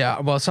 Yeah,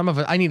 well, some of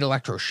it. I need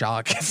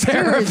electroshock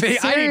therapy.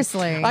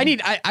 seriously.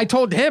 I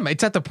told him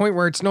it's at the point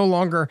where it's no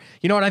longer.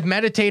 You know what? I've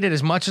meditated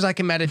as much as I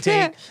can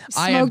meditate.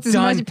 I have Smoked as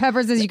done much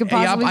peppers as you could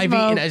possibly I've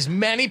smoke. eaten as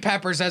many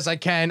peppers as I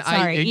can.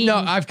 Sorry,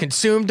 I've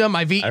consumed them.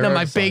 I've eaten I them.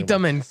 remember I've baked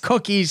them talking and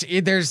cookies.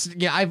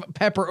 I've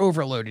pepper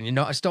overloaded. You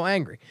know, I'm still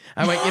angry.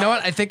 I'm like, you know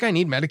what? I think I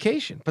need medication.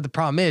 But the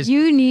problem is,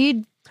 You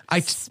need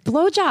I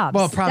blowjobs.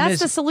 Well, problem That's is-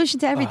 the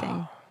solution to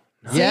everything.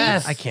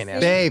 Yes. I can't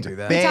ask babe, you to do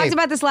that. We talked Babe,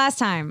 about this last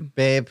time.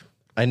 babe.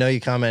 I know you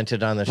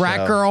commented on the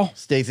Brat show. girl.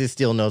 Stacey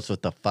Steele knows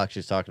what the fuck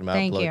she's talking about.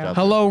 Thank you. Blowjob.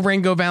 Hello,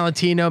 Ringo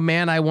Valentino.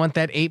 Man, I want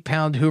that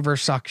 8-pound Hoover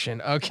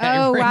suction. Okay.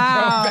 Oh, Ringo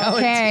wow. Valentino.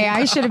 Okay.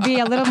 I should be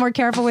a little more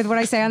careful with what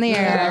I say on the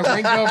air.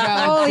 Ringo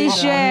Valentino. Holy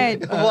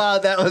shit. Wow,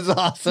 that was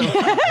awesome.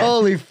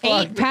 Holy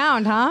fuck. 8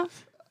 pound, huh?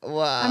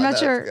 Wow. I'm not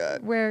that's sure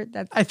good. where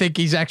that's. I think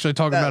he's actually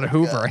talking about a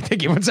Hoover. I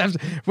think he wants to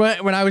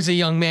when I was a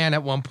young man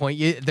at one point,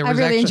 there was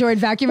I really actually, enjoyed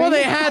vacuuming. Well,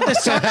 they had the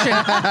suction.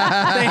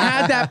 They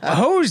had that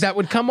hose that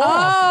would come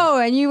off Oh,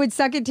 and you would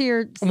suck it to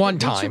your one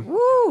time. Woo.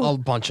 A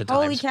bunch of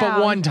times. Holy cow.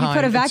 But one time. You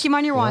put a It's- vacuum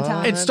on your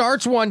wonton. It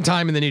starts one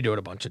time and then you do it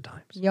a bunch of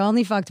times. You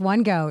only fucked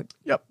one goat.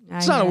 Yep. I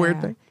It's not a weird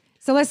know. thing.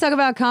 So let's talk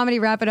about comedy.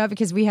 Wrap it up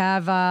because we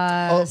have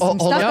some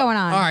hold stuff on. going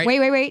on. All right.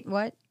 Wait.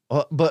 What?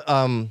 But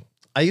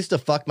I used to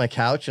fuck my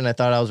couch and I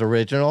thought I was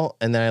original,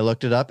 and then I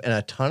looked it up, and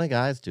a ton of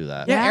guys do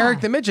that. Yeah, Yeah. Eric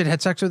the Midget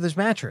had sex with his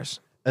mattress.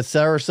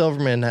 Sarah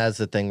Silverman has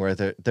the thing where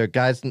their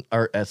guys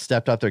are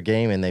stepped up their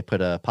game and they put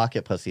a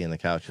pocket pussy in the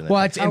couch. And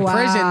Well, it's in Oh,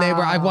 prison. They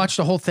were. I wow. watched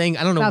the whole thing.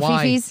 I don't know About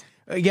why. Fifi's?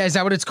 Yeah, is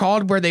that what it's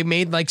called? Where they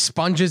made like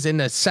sponges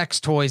into sex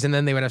toys and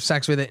then they would have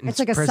sex with it. In It's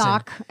like a prison.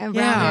 sock around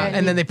Yeah, it.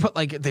 and then they put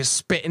like they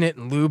spit in it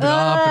and lube it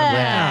up. And I'm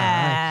like,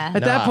 Ah.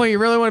 At that Nah. point, you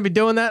really want to be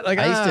doing that? Like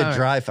I used to ah.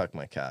 dry fuck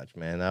my couch,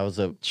 man. I was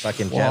a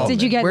fucking Whoa. gentleman.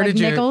 Did you get Where like did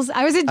you- nickels?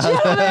 I was a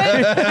gentleman.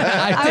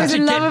 I was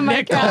in love with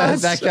my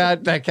couch.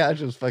 that couch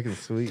was fucking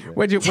sweet,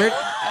 man. Did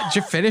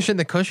you finish in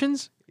the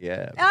cushions?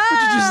 Yeah. Would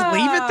you just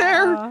leave it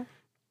there?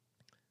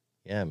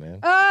 Yeah, man.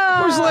 Oh.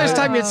 When was the last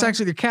time you had sex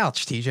with your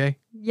couch, TJ?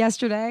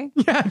 Yesterday.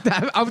 Yeah,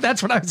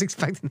 that's what I was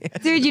expecting.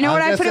 Dude, you know I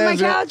what was I put in gonna my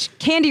say, couch?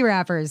 Candy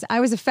wrappers. I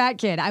was a fat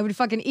kid. I would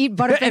fucking eat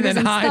Butterfingers And then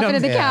and, hide stuff it them.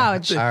 in the Yeah.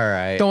 couch. All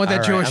right. Don't want that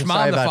all Jewish I'm mom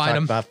sorry to about find talking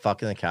him. about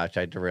fucking the couch.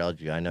 I derailed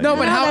you. I know. No, you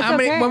but did. how? that's How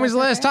many? okay, When was the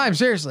that's last time?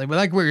 Seriously,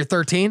 like were you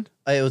 13?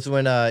 It was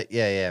when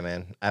yeah,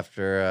 man.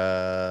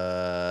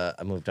 After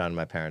I moved on to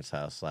my parents'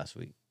 house last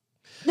week.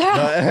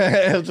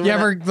 It was when You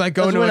ever like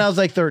go it was to when a, I was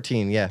like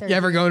 13? Yeah. you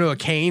ever go to a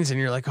Cane's and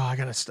you're like, oh, I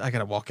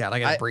gotta walk out. I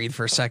gotta breathe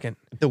for a second.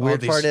 The All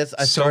weird these part is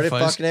I started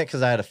sofas. fucking it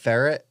because I had a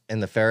ferret,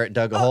 and the ferret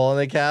dug a hole in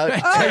the couch.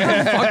 Fuck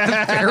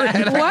the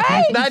ferret.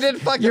 What? No, I didn't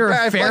fuck You're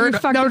the a ferret. I ferret.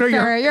 fucking- Fucking No, no,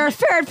 ferret. You're a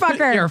ferret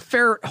fucker. You're a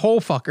ferret hole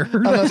fucker.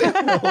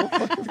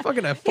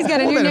 fucking a He's got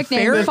a new hole that nickname.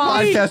 ferret This Foff.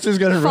 bite? podcast is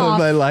gonna ruin Foff.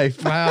 my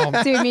life. Wow.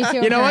 Dude, me too.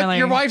 You know what? apparently.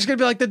 Your wife's gonna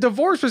be like, the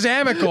divorce was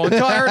amicable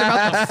until I heard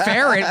about the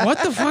ferret. What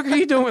the fuck are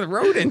you doing with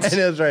rodents?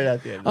 And it was right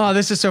at the end. Oh,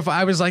 this is so fun.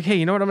 I was like, hey,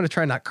 you know what? I'm gonna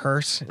try not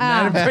curse.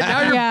 Now, but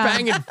now you're Yeah.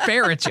 banging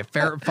ferrets, you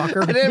ferret I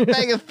fucker. didn't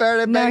bang a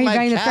ferret. I No, banged he my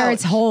banged the couch.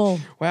 ferret's hole.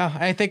 Wow,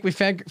 I think we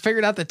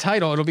figured out the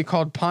title. It'll be be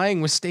called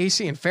Pieing with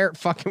Stacy and Ferret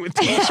Fucking with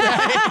TJ.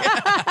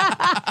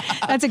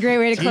 That's a great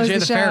way to close TJ the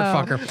the show.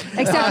 Ferret Fucker.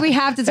 Except we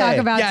have to talk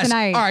about Yes.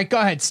 tonight. All right, go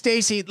ahead.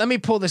 Stacy, let me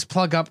pull this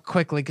plug up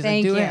quickly because I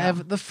Thank do you.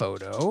 have the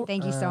photo.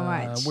 Thank you so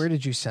much. Where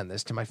did you send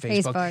this? To my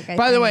Facebook. I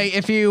By the think. way,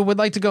 if you would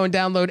like to go and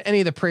download any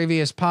of the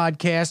previous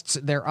podcasts,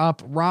 they're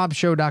up.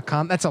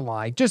 robshow.com. That's a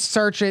lie. Just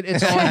search it.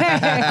 It's on. I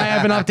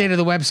haven't updated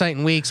the website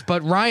in weeks,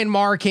 but Ryan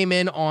Marr came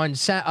in on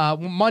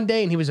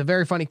Monday, and he was a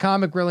very funny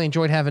comic. Really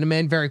enjoyed having him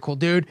in. Very cool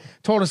dude.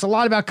 Told us a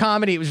lot about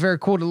comedy. It was very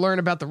cool to learn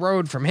about the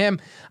road from him.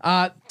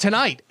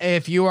 Tonight,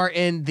 if you are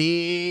in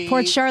the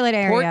Port Charlotte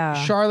area.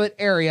 Port Charlotte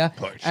area at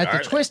the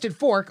Charlotte. Twisted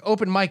Fork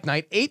open mic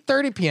night,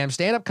 8:30 p.m.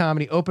 stand-up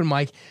comedy open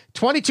mic,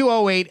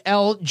 2208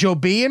 L Joe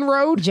Bean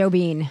Road. Joe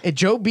Bean. At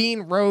Joe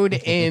Bean Road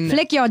in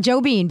Flick your Joe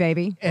Bean,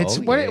 baby. it's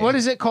Oh, yeah. what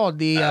is it called?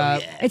 The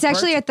It's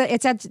actually at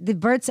the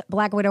Burt's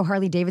Black Widow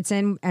Harley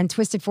Davidson, and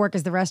Twisted Fork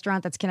is the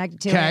restaurant that's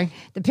connected to Okay. it.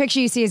 The picture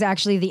you see is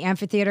actually the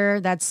amphitheater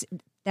that's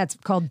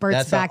called Burt's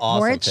That's Back an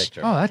awesome Porch.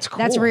 picture. Oh, that's cool.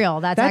 That's real.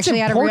 That's actually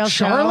in at a Port real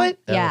Charlotte?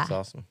 show. That Yeah. looks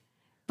awesome.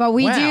 But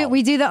we Wow.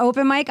 do the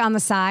open mic on the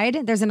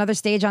side. There's another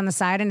stage on the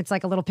side, and it's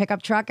like a little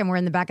pickup truck, and we're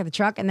in the back of the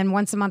truck. And then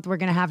once a month, we're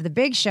going to have the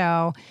big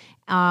show,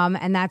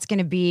 and that's going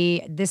to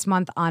be this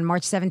month on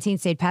March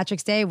 17th, St.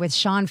 Patrick's Day, with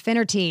Sean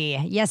Finnerty.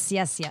 Yes,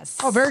 yes, yes.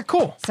 Oh, very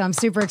cool. So I'm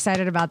super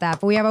excited about that.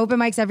 But we have open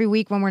mics every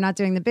week when we're not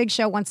doing the big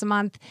show once a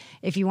month.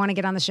 If you want to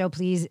get on the show,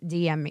 please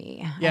DM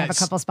me. I have a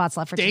couple spots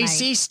left for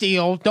Stacy tonight.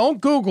 Steele.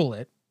 Don't Google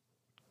it.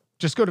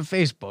 Just go to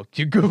Facebook.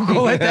 You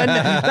Google it, then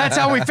that's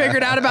how we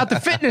figured out about the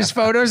fitness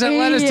photos that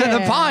led us to the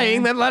Yeah.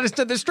 pieing, that led us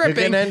to the You're stripping.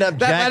 going to end up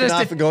that led jacking us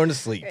off to and going to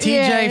sleep.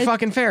 TJ Yeah.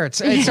 fucking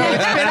ferrets. And so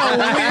it's been a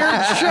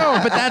weird show,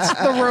 but that's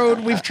the road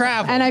we've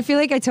traveled. And I feel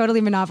like I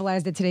totally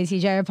monopolized it today,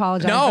 TJ. I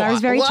apologize. No, but I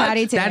was very what?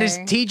 chatty today. That is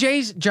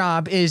TJ's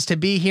job, is to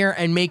be here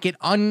and make it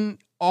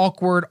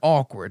awkward.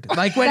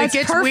 Like when it That's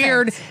gets perfect.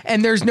 weird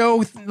and there's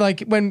no,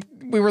 like when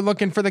we were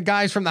looking for the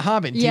guys from The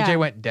Hobbit, Yeah. TJ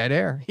went dead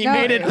air. He No.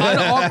 made it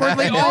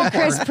unawkwardly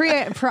awkward.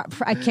 Chris,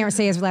 I can't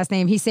say his last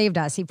name. He saved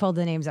us. He pulled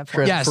the names up for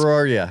Chris us. Yes.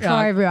 Peroria.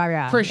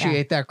 Yeah.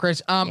 Appreciate that,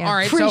 Chris. Yeah, All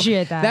right,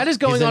 appreciate so that. is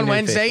going He's a on new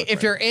Wednesday. Facebook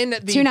If you're in the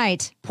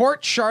Tonight.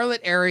 Port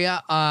Charlotte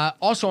area,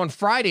 also on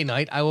Friday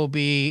night, I will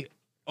be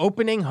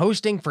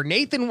hosting for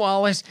Nathan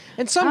Wallace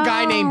and some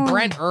guy named Oh.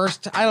 Brent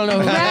Erst. I don't know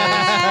who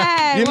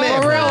that Hey, You may is.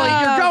 have But heard really,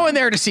 of you're going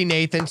there to see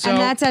Nathan. So and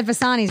that's at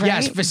Vasani's, right?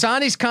 yes,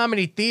 Vasani's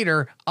Comedy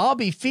Theater. I'll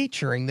be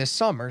featuring this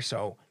summer.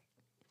 So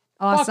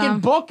fucking Awesome.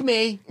 book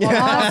me.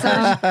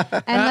 Awesome.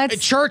 And let's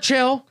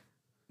Churchill.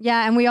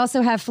 yeah, and we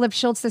also have Flip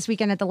Schultz this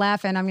weekend at the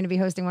Laugh-In. I'm going to be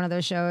hosting one of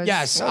those shows.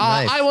 Yes,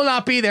 nice. I will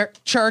not be there,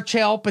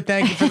 Churchill, but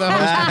thank you for the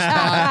hosting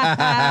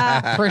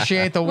spot.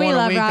 Appreciate the We one a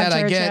love week Rob that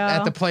I get Churchill.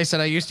 at the place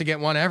that I used to get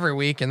one every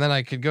week, and then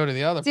I could go to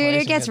the other place. Dude, it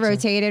and gets get some-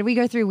 rotated. We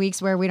go through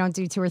weeks where we don't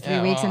do 2 or 3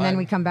 Yeah, weeks, well, and then I-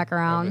 we come back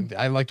around.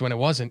 I liked when it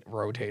wasn't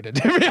rotated.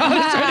 To be honest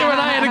with you, when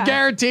I had it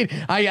guaranteed,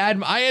 I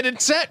had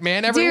it set,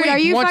 man. Every Dude, week, are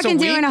you once fucking a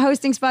week. doing a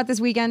hosting spot this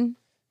weekend?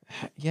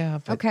 Yeah,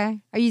 but Okay.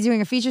 Are you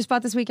doing a feature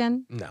spot this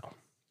weekend? no.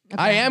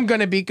 I am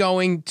going to be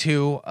going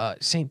to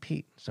St.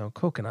 Pete, so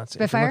Coconuts. If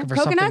you're Spitfire? looking for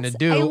something to Coconuts?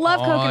 do I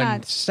love on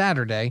Coconuts.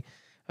 Saturday,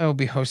 I will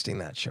be hosting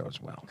that show as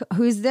well.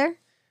 Who's there?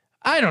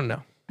 I don't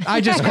know. I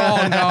just call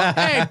and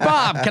go, hey,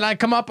 Bob, can I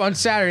come up on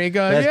Saturday? He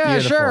goes, That's yeah,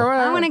 beautiful. sure.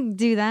 Whatever. I want to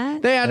do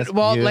that. They had, That's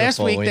well, last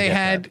beautiful week when they you get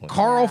had that one.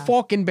 Carl Yeah.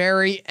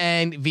 Falkenberry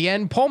and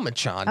Vienne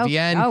Polmachan. Oh,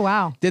 Vienne oh,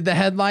 wow. did the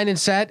headline and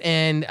set,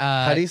 and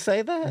How do you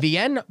say that?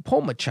 Vienne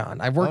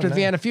Polmachan. I've worked Oh, with nice.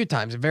 Vienne a few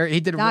times. He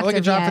did a really Dr.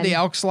 good job for the Vienne.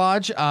 Elks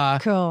Lodge.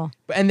 Cool.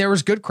 And there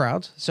was good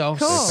crowds. So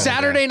Cool.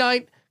 Saturday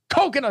night,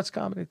 Coconuts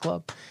Comedy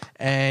Club.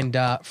 And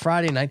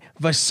Friday night,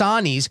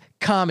 Vasani's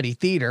Comedy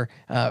Theater.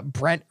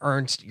 Brent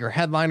Ernst, your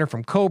headliner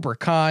from Cobra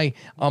Kai,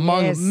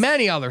 among Yes.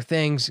 many other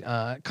things,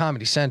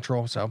 Comedy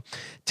Central. So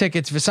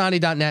tickets,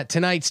 Vasani.net.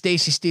 Tonight,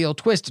 Stacy Steele,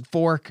 Twisted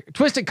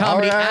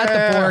Comedy All right.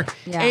 at the Fork,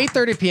 Yeah.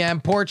 8:30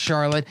 p.m., Port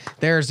Charlotte.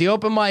 There's the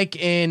open mic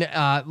in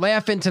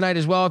Laugh-In tonight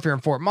as well if you're in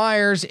Fort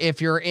Myers. If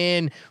you're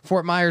in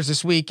Fort Myers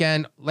this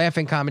weekend,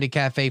 Laugh-In Comedy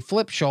Cafe,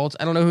 Flip Schultz.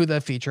 I don't know who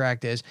the feature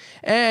act is.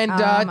 And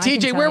I can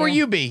TJ, tell where will you.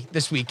 you be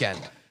this weekend?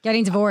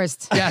 Getting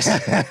divorced. Yes.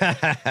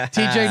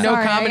 TJ, no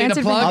Sorry, I comedy to answered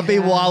for plug? I'll be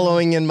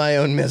wallowing in my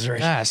own misery.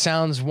 Ah,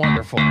 sounds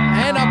wonderful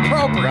and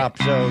appropriate. Rob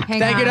Show. Hang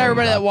Thank you to on.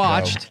 everybody that Rob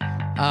watched. Show.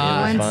 It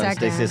was One fun.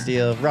 second. Stacey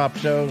Steele, Rob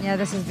Show. Yeah,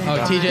 this has been Oh,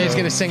 fun. TJ's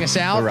going to sing us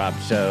The out. Rob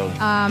Show.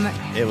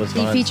 It was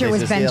The fun. feature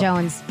was Stacey Ben Steele.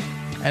 Jones.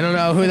 I don't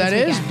know who that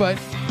This is, weekend.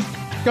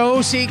 but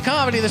go see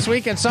comedy this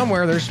weekend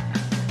somewhere. There's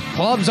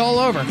clubs all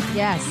over.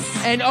 Yes.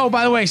 And oh,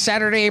 by the way,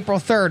 Saturday, April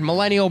 3rd,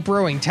 Millennial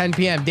Brewing, 10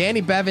 p.m.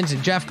 Danny Bevins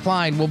and Jeff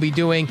Klein will be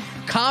doing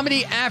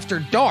Comedy After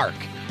Dark.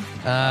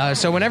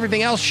 So when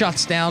everything else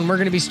shuts down, we're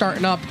going to be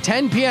starting up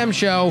 10 p.m.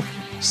 show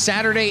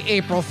Saturday,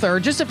 April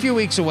 3rd, just a few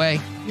weeks away.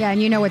 Yeah,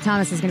 and you know what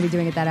Thomas is going to be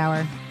doing at that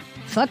hour.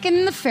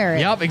 Fucking the ferret.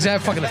 Yep,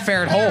 exactly. Fucking the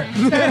ferret hole.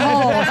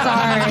 Oh,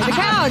 sorry. The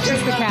couch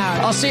is the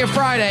couch. I'll see you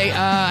Friday.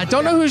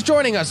 Don't know who's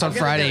joining us on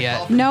Friday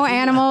yet. No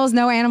animals.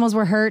 No animals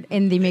were hurt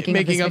in the making of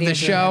Making this of video the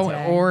show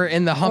today. or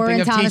in the humping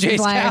in of Thomas's TJ's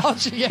life.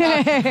 couch.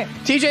 Yeah.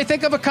 TJ,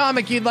 think of a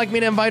comic you'd like me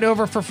to invite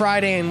over for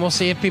Friday, and we'll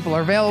see if people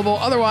are available.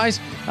 Otherwise,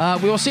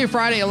 we will see you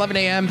Friday, 11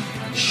 a.m.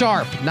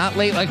 sharp. Not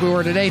late like we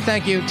were today.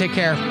 Thank you. Take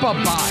care.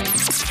 Bye-bye.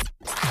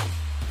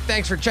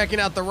 Thanks for checking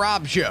out The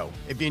Rob Show.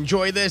 If you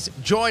enjoy this,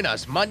 join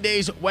us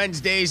Mondays,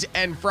 Wednesdays,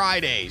 and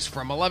Fridays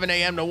from 11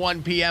 a.m. to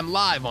 1 p.m.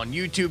 live on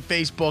YouTube,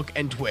 Facebook,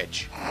 and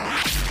Twitch.